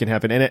 Where that can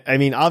happen. And I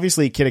mean,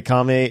 obviously,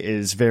 Kitakame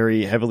is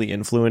very heavily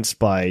influenced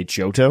by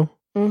Johto.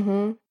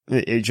 Mm-hmm.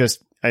 It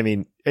just... I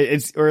mean,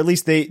 it's... Or at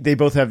least they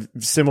both have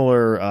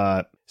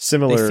similar...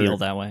 They feel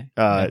that way.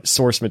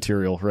 Source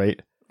material,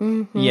 right?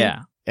 Mm-hmm.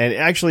 Yeah. And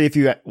actually, if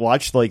you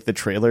watch like the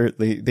trailer,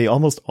 they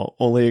almost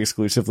only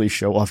exclusively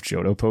show off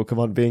Johto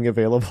Pokemon being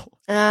available.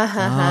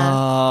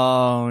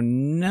 Oh,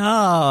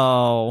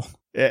 no.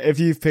 If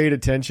you've paid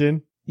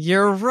attention.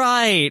 You're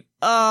right.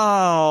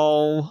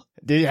 Oh.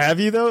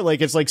 Have you, though?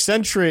 Like, it's like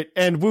Sentret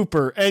and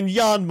Wooper and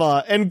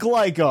Yanma and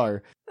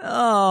Gligar.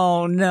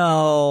 Oh,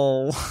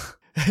 no.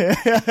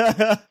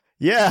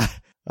 Yeah.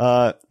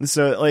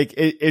 So, like,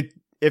 it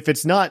if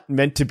it's not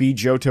meant to be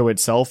Johto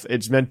itself,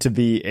 it's meant to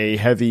be a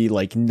heavy,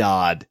 like,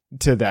 nod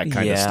to that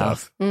kind of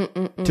stuff.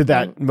 To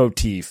that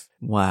motif.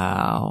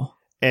 Wow.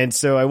 And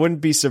so I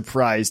wouldn't be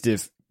surprised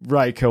if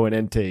Raikou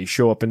and Entei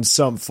show up in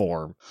some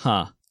form.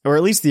 Huh. Or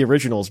at least the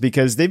originals,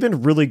 because they've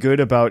been really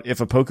good about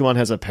if a Pokemon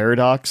has a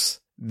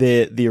paradox,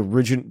 the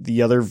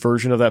other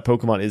version of that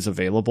Pokemon is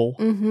available.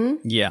 Mm-hmm.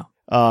 Yeah.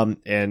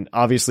 And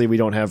obviously we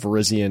don't have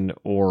Virizion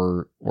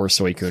or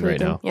Suicune right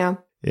now. Yeah.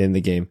 In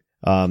the game.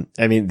 I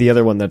mean, the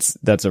other one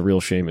that's a real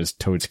shame is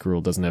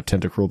Toedscruel doesn't have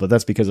Tentacruel, but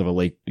that's because of a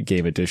late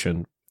game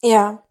edition.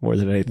 Yeah. More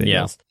than anything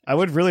else. I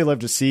would really love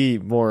to see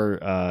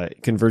more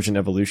convergent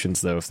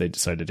evolutions, though, if they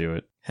decide to do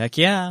it. Heck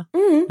yeah.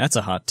 Mm-hmm. That's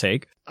a hot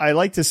take. I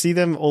like to see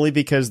them only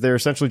because they're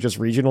essentially just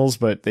regionals,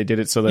 but they did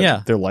it so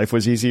that their life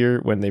was easier.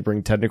 When they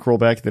bring Tentacruel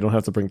back, they don't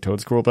have to bring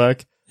Toedscruel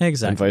back.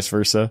 Exactly. And vice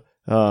versa.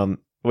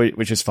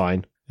 Which is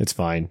fine. It's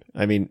fine.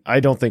 I mean, I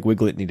don't think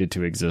Wiglet needed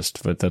to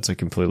exist, but that's a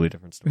completely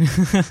different story.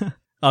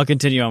 I'll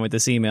continue on with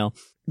this email.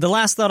 The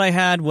last thought I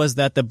had was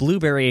that the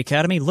Blueberry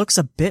Academy looks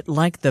a bit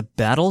like the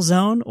Battle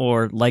Zone,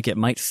 or like it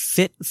might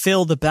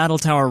fill the Battle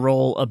Tower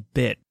role a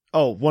bit.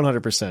 Oh,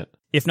 100%.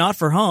 If not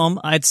for home,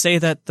 I'd say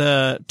that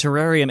the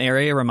terrarium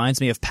area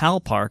reminds me of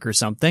Pal Park or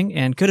something,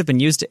 and could have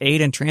been used to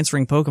aid in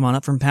transferring Pokemon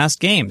up from past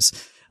games.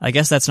 I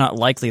guess that's not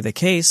likely the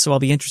case, so I'll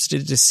be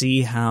interested to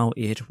see how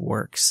it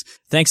works.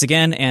 Thanks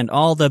again, and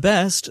all the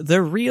best,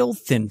 the real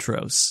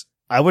Thintros.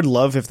 I would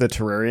love if the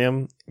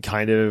terrarium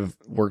kind of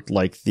worked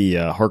like the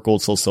Heart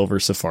Gold Soul Silver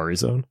Safari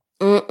Zone.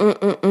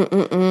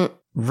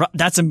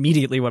 That's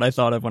immediately what I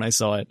thought of when I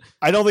saw it.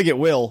 I don't think it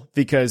will,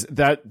 because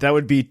that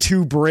would be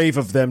too brave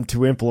of them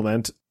to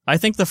implement. I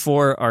think the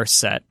 4 are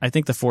set. I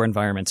think the 4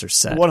 environments are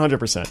set.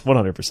 100%.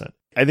 100%.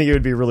 I think it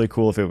would be really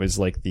cool if it was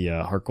like the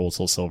Heart Gold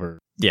Soul Silver.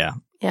 Yeah.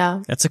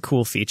 Yeah. That's a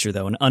cool feature,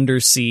 though. An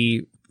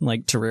undersea,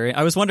 like, terrarium.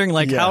 I was wondering,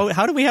 like,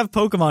 how do we have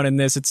Pokemon in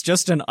this? It's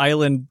just an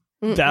island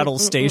battle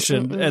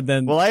station, and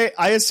then... Well,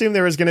 I assumed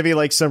there was going to be,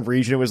 like, some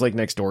region it was, like,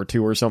 next door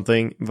to or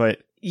something,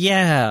 but...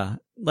 Yeah,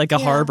 like a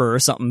harbor or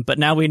something, but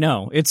now we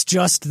know. It's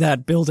just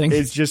that building.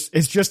 It's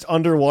just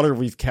underwater.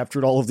 We've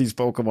captured all of these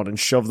Pokemon and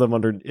shoved them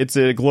under... It's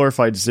a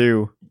glorified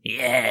zoo.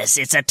 Yes,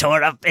 it's a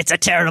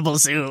terrible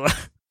zoo.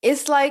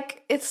 It's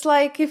like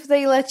if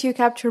they let you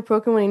capture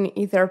Pokemon in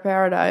Ether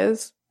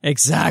Paradise.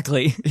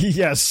 Exactly.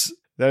 Yes,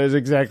 that is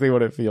exactly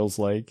what it feels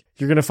like.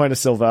 You're going to find a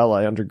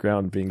Silvally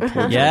underground being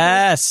tortured.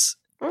 Yes.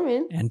 I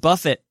mean. And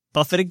buff it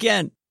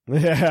again.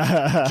 Give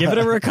it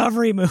a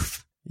recovery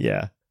move.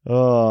 Yeah.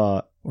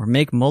 Or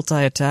make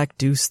multi-attack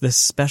do this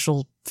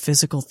special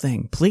physical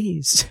thing.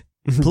 Please.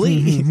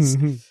 Please.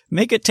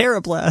 Make it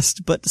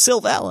Terrablast, but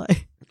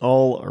Silvally.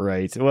 All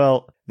right.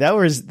 Well, that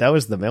was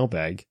the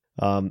mailbag.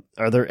 Are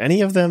there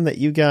any of them that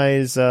you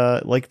guys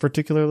like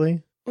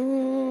particularly?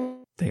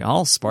 They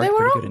all sparked They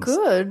were pretty all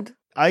good. good.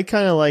 I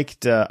kind of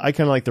liked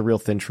the real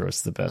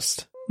Thintros the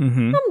best.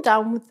 Mm-hmm. I'm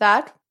down with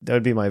that. That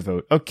would be my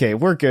vote. Okay,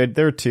 we're good.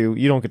 There are 2.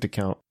 You don't get to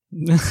count.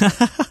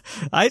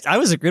 I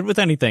was good with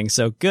anything,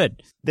 so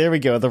good. There we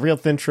go. The real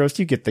Thintros.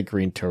 You get the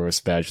green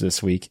Tauros badge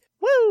this week.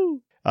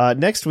 Woo!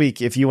 Next week,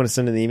 if you want to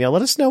send an email,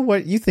 let us know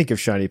what you think of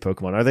shiny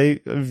Pokemon. Are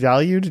they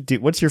valued?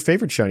 What's your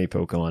favorite shiny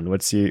Pokemon?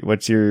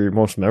 What's your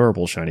most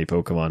memorable shiny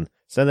Pokemon?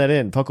 Send that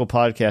in,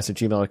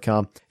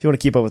 pucklepodcast@gmail.com. If you want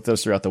to keep up with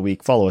us throughout the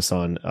week, follow us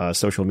on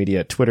social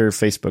media, Twitter,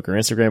 Facebook, or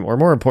Instagram, or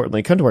more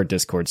importantly, come to our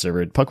Discord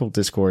server at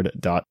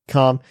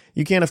pucklediscord.com.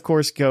 You can, of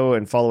course, go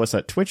and follow us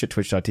at Twitch at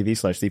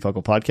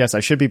twitch.tv/thepucklepodcast.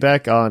 I should be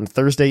back on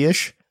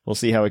Thursday-ish. We'll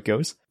see how it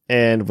goes.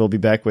 And we'll be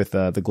back with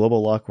the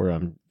Global Lock, where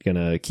I'm going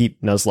to keep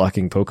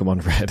Nuzlocking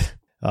Pokemon Red.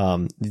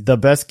 The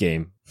best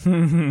game.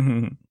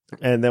 And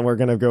then we're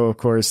going to go, of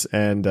course,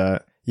 and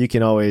you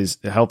can always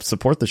help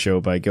support the show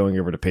by going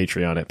over to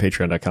Patreon at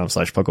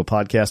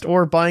patreon.com/PucklePodcast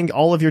or buying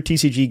all of your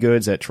TCG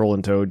goods at Troll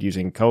and Toad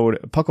using code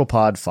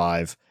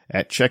PucklePod5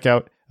 at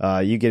checkout.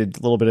 You get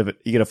a little bit of it.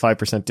 You get a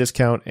 5%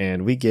 discount,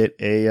 and we get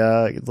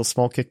a little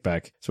small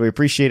kickback. So we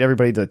appreciate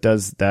everybody that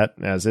does that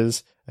as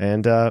is.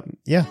 And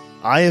yeah,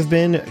 I have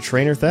been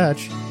Trainer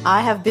Thatch.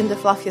 I have been the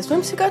fluffiest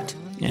whimsicott.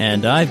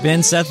 And I've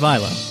been Seth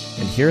Vilo.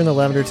 And here in the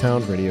Lavender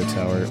Town Radio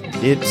Tower,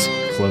 it's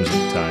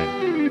closing time.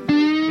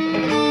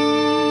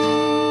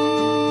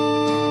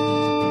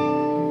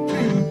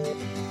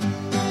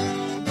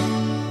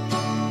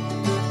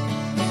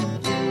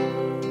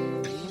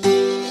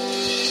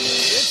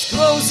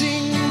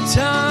 Closing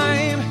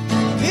time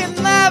in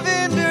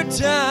Lavender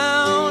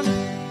Town.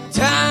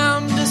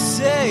 Time to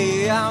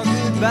say our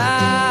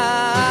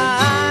goodbyes.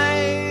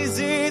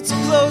 It's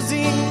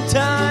closing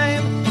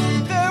time.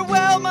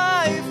 Farewell,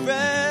 my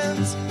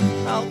friends.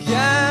 I'll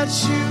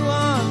catch you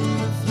on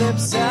the flip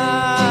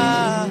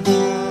side.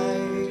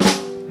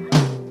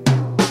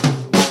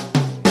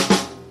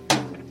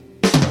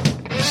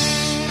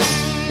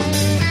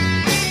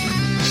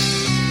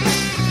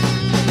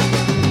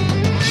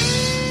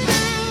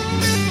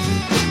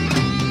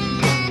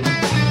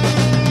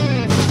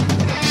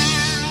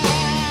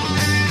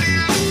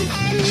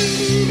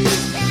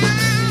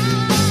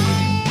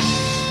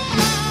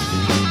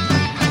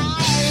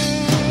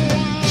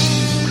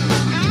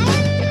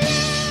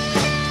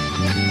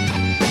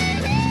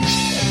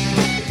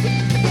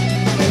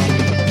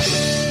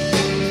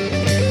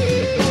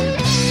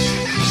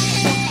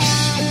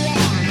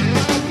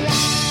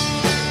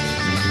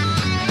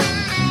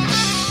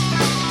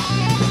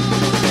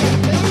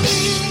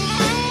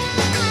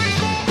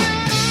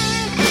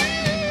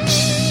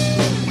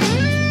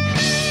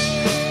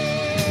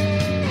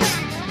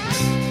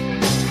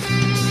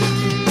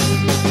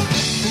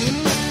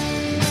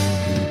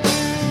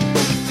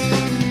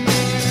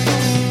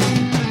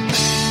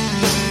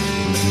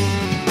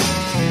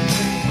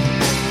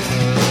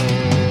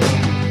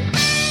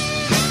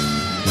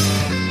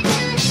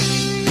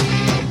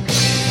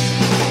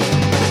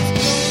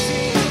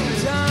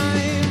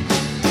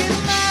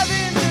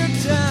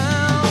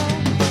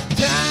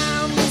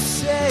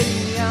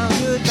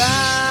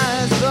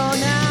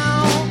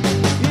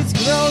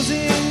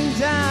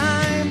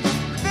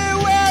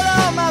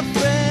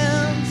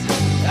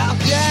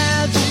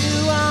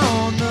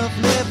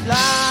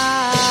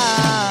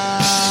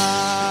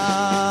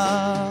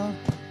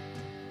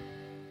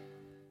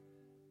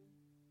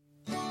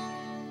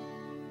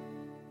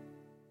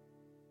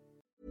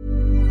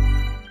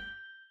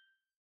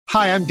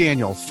 Hi, I'm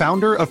Daniel,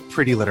 founder of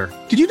Pretty Litter.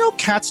 Did you know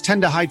cats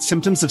tend to hide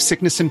symptoms of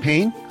sickness and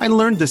pain? I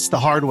learned this the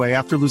hard way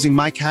after losing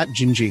my cat,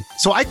 Gingy.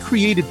 So I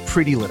created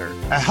Pretty Litter,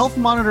 a health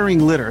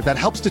monitoring litter that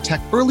helps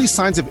detect early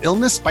signs of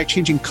illness by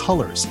changing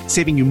colors,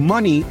 saving you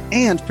money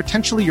and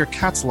potentially your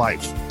cat's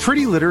life.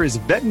 Pretty Litter is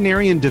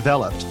veterinarian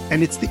developed,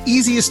 and it's the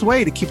easiest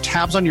way to keep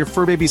tabs on your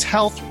fur baby's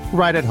health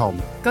right at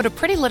home. Go to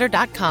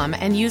prettylitter.com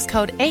and use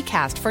code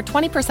ACAST for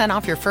 20%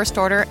 off your first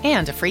order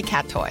and a free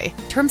cat toy.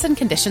 Terms and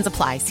conditions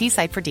apply. See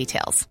site for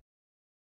details.